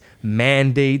lockdowns,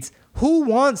 mandates. Who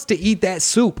wants to eat that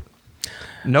soup?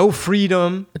 No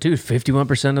freedom. Dude,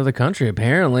 51% of the country,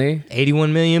 apparently.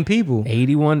 81 million people.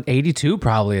 82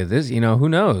 probably. This, who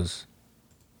knows?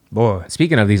 Boy.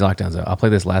 Speaking of these lockdowns, I'll play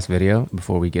this last video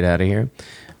before we get out of here.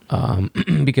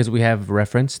 Because we have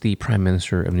referenced the Prime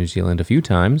Minister of New Zealand a few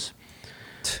times.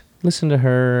 Listen to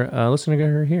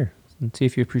her here. And see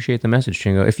if you appreciate the message,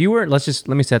 Chingo. If you were, let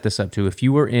me set this up too. If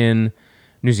you were in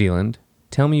New Zealand,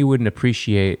 tell me you wouldn't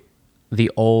appreciate the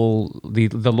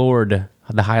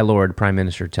High Lord Prime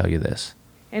Minister tell you this.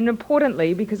 And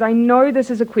importantly, because I know this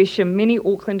is a question many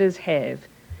Aucklanders have,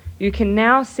 you can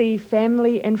now see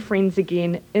family and friends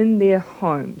again in their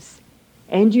homes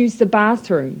and use the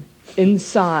bathroom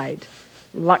inside.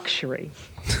 Luxury.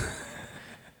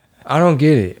 I don't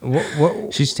get it.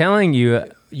 What? She's telling you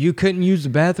you couldn't use the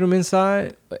bathroom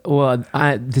inside? Well,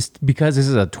 because this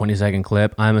is a 20-second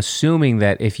clip, I'm assuming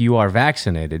that if you are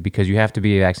vaccinated, because you have to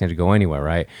be vaccinated to go anywhere,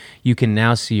 right? You can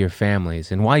now see your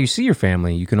families. And while you see your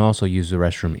family, you can also use the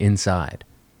restroom inside.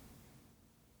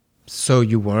 So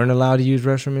you weren't allowed to use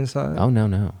restroom inside? Oh,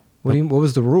 no. What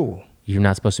was the rule? You're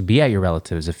not supposed to be at your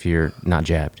relatives if you're not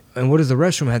jabbed. And what does the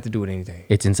restroom have to do with anything?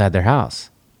 It's inside their house.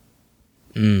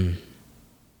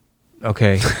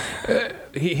 Okay.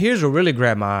 Here's what really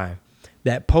grabbed my eye.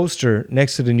 That poster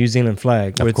next to the New Zealand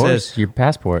flag. Where of course, says, your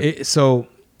passport. So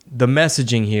the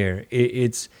messaging here,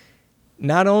 it's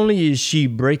not only is she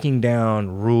breaking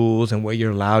down rules and what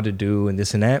you're allowed to do and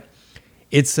this and that,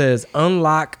 it says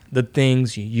unlock the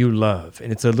things you love.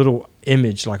 And it's a little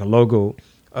image, like a logo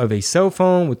of a cell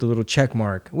phone with a little check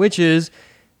mark, which is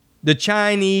the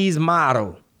Chinese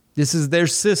model. This is their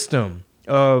system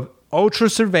of ultra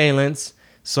surveillance,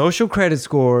 social credit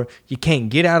score. You can't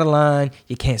get out of line.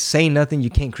 You can't say nothing. You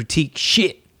can't critique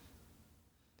shit.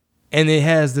 And it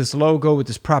has this logo with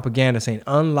this propaganda saying,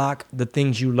 unlock the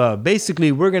things you love.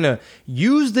 Basically, we're going to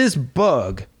use this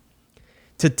bug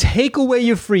to take away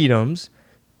your freedoms,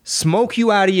 smoke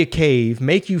you out of your cave,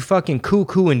 make you fucking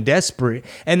cuckoo and desperate,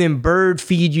 and then bird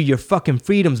feed you your fucking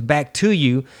freedoms back to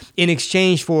you in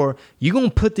exchange for, you going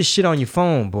to put this shit on your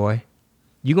phone, boy.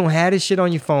 You're going to have this shit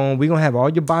on your phone. We're going to have all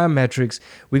your biometrics.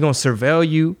 We're going to surveil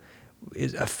you.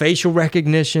 A facial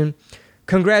recognition.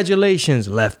 Congratulations,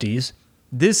 lefties.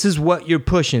 This is what you're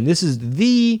pushing. This is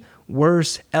the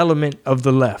worst element of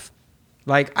the left.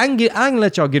 Like, I can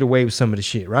let y'all get away with some of the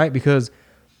shit, right? Because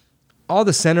all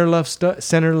the center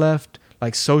left,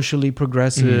 like socially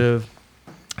progressive,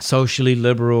 socially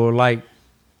liberal, like,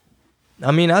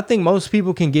 I mean, I think most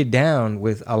people can get down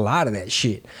with a lot of that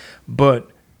shit. But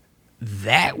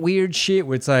that weird shit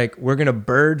where it's like, we're going to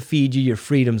bird feed you your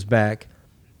freedoms back,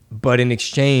 but in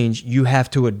exchange, you have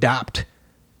to adopt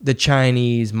the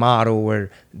Chinese model where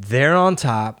they're on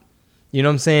top, you know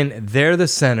what I'm saying? They're the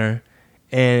center,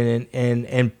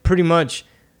 and pretty much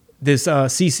this the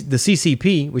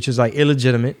CCP, which is like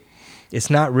illegitimate. It's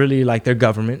not really like their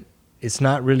government. It's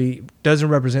not really, doesn't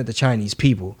represent the Chinese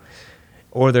people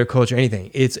or their culture or anything.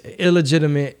 It's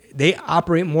illegitimate. They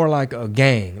operate more like a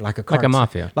gang, like a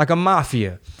cartel, like a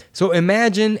mafia. So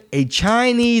imagine a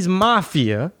Chinese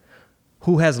mafia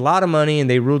who has a lot of money and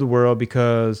they rule the world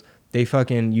because They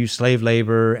fucking use slave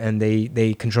labor, and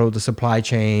they control the supply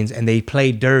chains, and they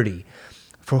play dirty.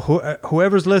 For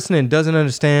whoever's listening doesn't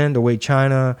understand the way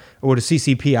China or the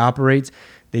CCP operates,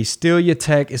 they steal your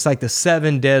tech. It's like the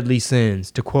 7 deadly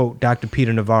sins, to quote Dr.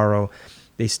 Peter Navarro.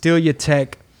 They steal your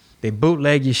tech. They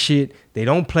bootleg your shit. They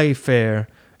don't play fair.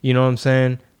 You know what I'm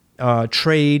saying?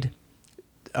 Trade.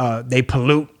 They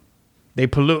pollute. They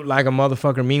pollute like a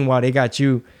motherfucker. Meanwhile, they got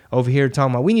you over here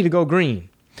talking about, we need to go green.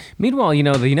 Meanwhile,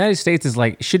 the United States is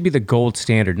should be the gold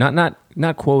standard.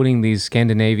 Not quoting these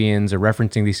Scandinavians or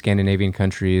referencing these Scandinavian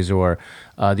countries or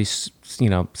these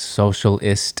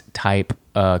socialist type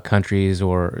countries,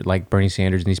 or like Bernie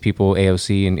Sanders and these people,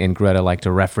 AOC and Greta like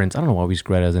to reference. I don't know why we use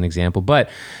Greta as an example, but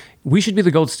we should be the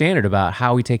gold standard about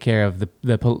how we take care of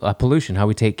the pollution, how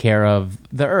we take care of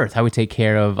the earth, how we take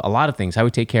care of a lot of things, how we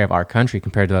take care of our country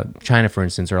compared to China, for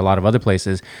instance, or a lot of other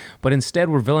places. But instead,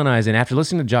 we're villainizing. After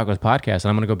listening to Jocko's podcast, and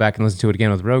I'm going to go back and listen to it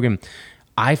again with Rogan,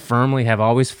 I firmly have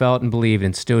always felt and believed,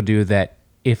 and still do, that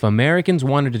if Americans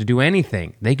wanted to do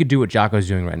anything, they could do what Jocko's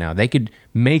doing right now. They could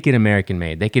make it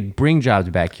American-made. They could bring jobs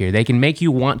back here. They can make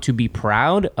you want to be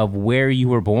proud of where you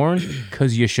were born,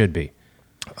 because you should be.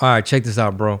 All right, check this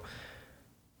out, bro.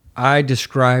 I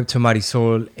described to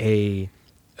Marisol a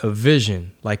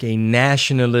vision, like a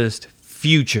nationalist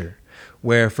future,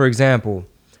 where, for example,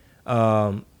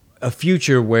 a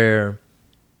future where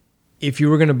if you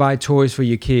were going to buy toys for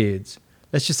your kids,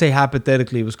 let's just say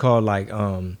hypothetically it was called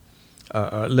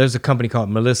there's a company called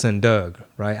Melissa and Doug,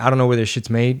 right? I don't know where their shit's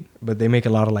made, but they make a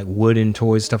lot of wooden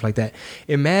toys, stuff like that.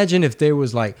 Imagine if there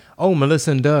was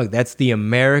Melissa and Doug, that's the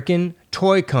American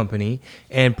toy company,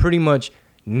 and pretty much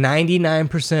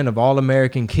 99% of all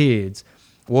American kids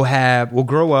will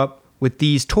grow up with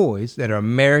these toys that are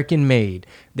American made.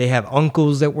 They have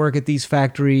uncles that work at these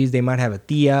factories. They might have a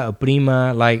tia, a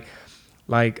prima,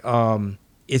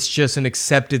 it's just an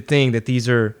accepted thing that these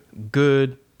are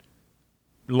good,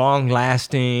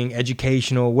 long-lasting,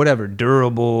 educational, whatever,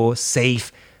 durable,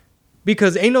 safe.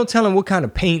 Because ain't no telling what kind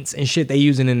of paints and shit they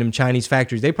using in them Chinese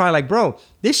factories. They probably bro,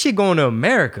 this shit going to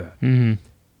America. Mm-hmm.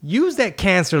 Use that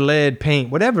cancer lead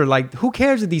paint, whatever. Who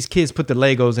cares if these kids put the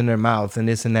Legos in their mouths and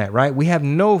this and that, right? We have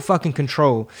no fucking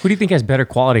control. Who do you think has better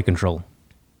quality control?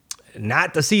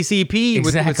 Not the CCP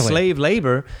Exactly. with slave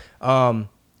labor.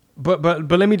 But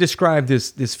let me describe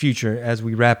this future as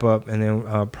we wrap up, and then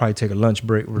probably take a lunch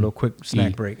break, a little quick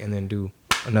snack break, and then do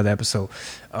another episode.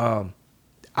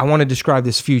 I want to describe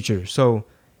this future. So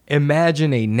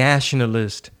imagine a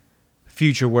nationalist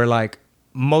future where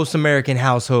most American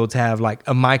households have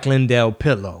a Mike Lindell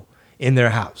pillow in their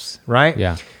house, right?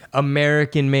 Yeah.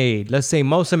 American made. Let's say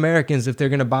most Americans, if they're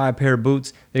going to buy a pair of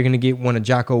boots, they're going to get one of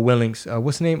Jocko Willink's,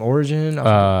 what's the name? Origin?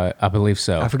 I believe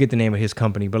so. I forget the name of his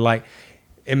company, but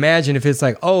imagine if it's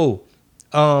Adidas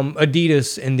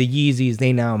and the Yeezys,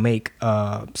 they now make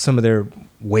some of their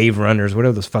Wave Runners,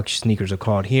 whatever those fuck sneakers are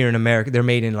called, here in America. They're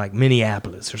made in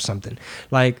Minneapolis or something.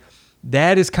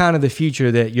 That is kind of the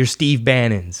future that your Steve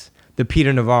Bannons, the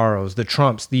Peter Navarros, the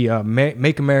Trumps, the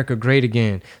Make America Great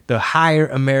Again, the Hire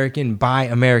American, Buy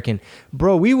American.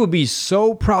 Bro, we would be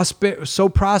so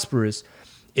prosperous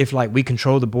if we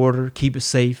control the border, keep it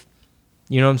safe.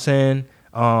 You know what I'm saying?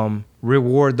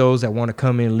 Reward those that want to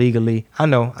come in legally. I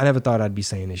know, I never thought I'd be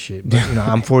saying this shit, but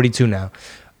I'm 42 now.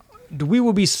 We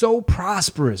will be so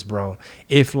prosperous, bro,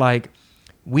 if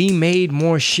we made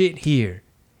more shit here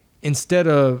instead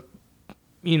of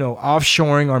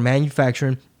offshoring our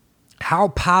manufacturing. How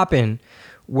poppin'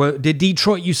 did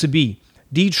Detroit used to be?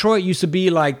 Detroit used to be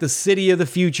the city of the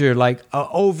future,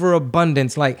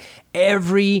 overabundance.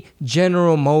 Every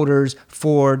General Motors,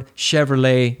 Ford,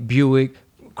 Chevrolet, Buick,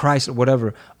 Chrysler,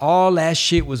 whatever, all that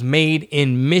shit was made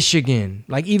in Michigan.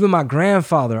 Even my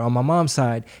grandfather on my mom's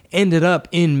side ended up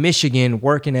in Michigan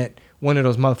working at one of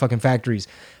those motherfucking factories.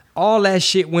 All that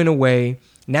shit went away.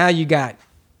 Now you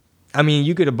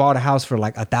could have bought a house for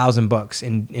 $1,000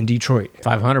 in Detroit.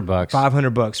 $500.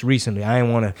 $500 recently. I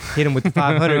didn't want to hit him with the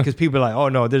 500 because people are oh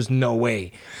no, there's no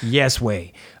way. Yes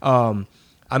way.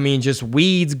 Just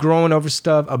weeds growing over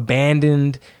stuff,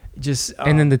 abandoned.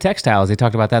 And then the textiles, they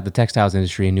talked about that, the textiles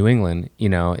industry in New England,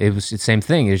 it was the same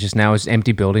thing. It's just now it's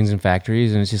empty buildings and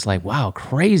factories, and it's just wow,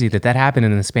 crazy that happened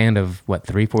in the span of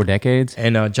 3-4 decades.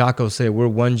 And Jocko said we're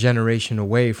one generation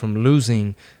away from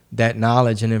losing that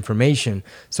knowledge and information.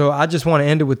 So I just want to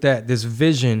end it with this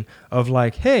vision of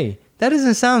hey, that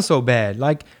doesn't sound so bad.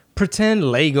 Pretend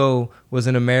Lego was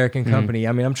an American company.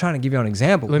 I'm trying to give you an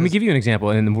example. Let me give you an example,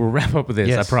 and then we'll wrap up with this.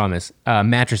 Yes. I promise.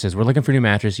 Mattresses. We're looking for a new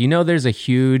mattress. There's a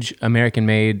huge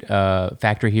American-made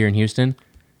factory here in Houston.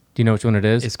 Do you know which one it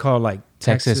is? It's called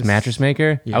Texas mattress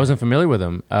maker. Yeah. I wasn't familiar with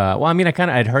them. Well, I mean,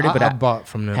 I'd heard it, but I bought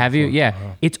from them. Have you? before.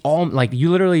 Yeah. It's all like you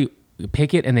literally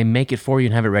pick it and they make it for you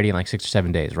and have it ready in like 6 or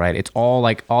 7 days, right? It's all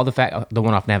like all the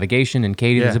one off Navigation and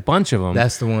Katie. Yeah. There's a bunch of them.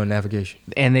 That's the one, Navigation.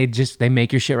 And they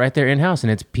make your shit right there in house,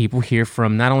 and it's people here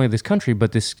from not only this country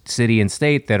but this city and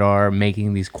state that are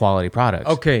making these quality products.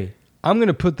 Okay, I'm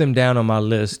gonna put them down on my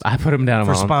list. I put them down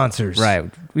for on sponsors. Right.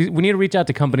 We need to reach out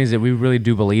to companies that we really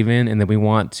do believe in, and that we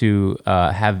want to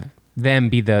have them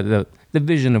be the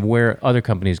vision of where other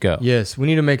companies go. Yes, we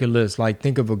need to make a list. Like,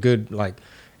 think of a good, like,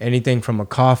 anything from a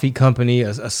coffee company,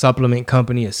 a supplement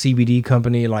company, a CBD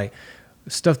company, like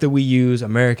stuff that we use,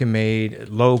 American made,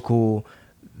 local.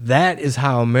 That is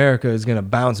how America is gonna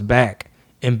bounce back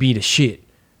and be the shit.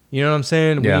 You know what I'm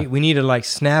saying? Yeah. We need to like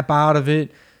snap out of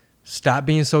it, stop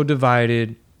being so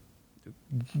divided,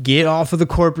 get off of the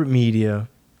corporate media.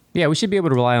 Yeah, we should be able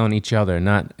to rely on each other,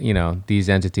 not, these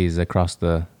entities across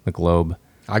the globe.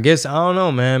 I guess, I don't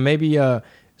know, man. Maybe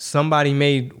somebody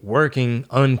made working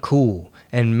uncool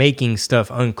and making stuff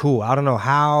uncool. I don't know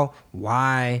how,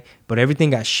 why, but everything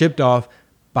got shipped off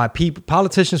by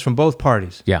politicians from both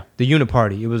parties. Yeah. The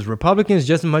uniparty. It was Republicans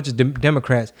just as much as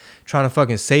Democrats trying to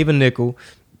fucking save a nickel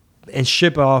and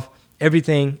ship off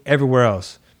everything everywhere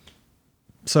else.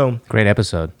 So, great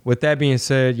episode. With that being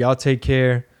said, y'all take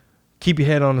care. Keep your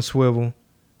head on the swivel.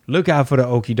 Look out for the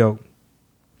okie doke.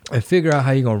 And figure out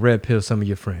how you're going to red pill some of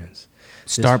your friends.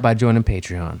 Start by joining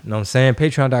Patreon. You know what I'm saying?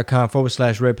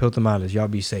 Patreon.com/Red Pill Tamales. Y'all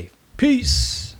be safe. Peace.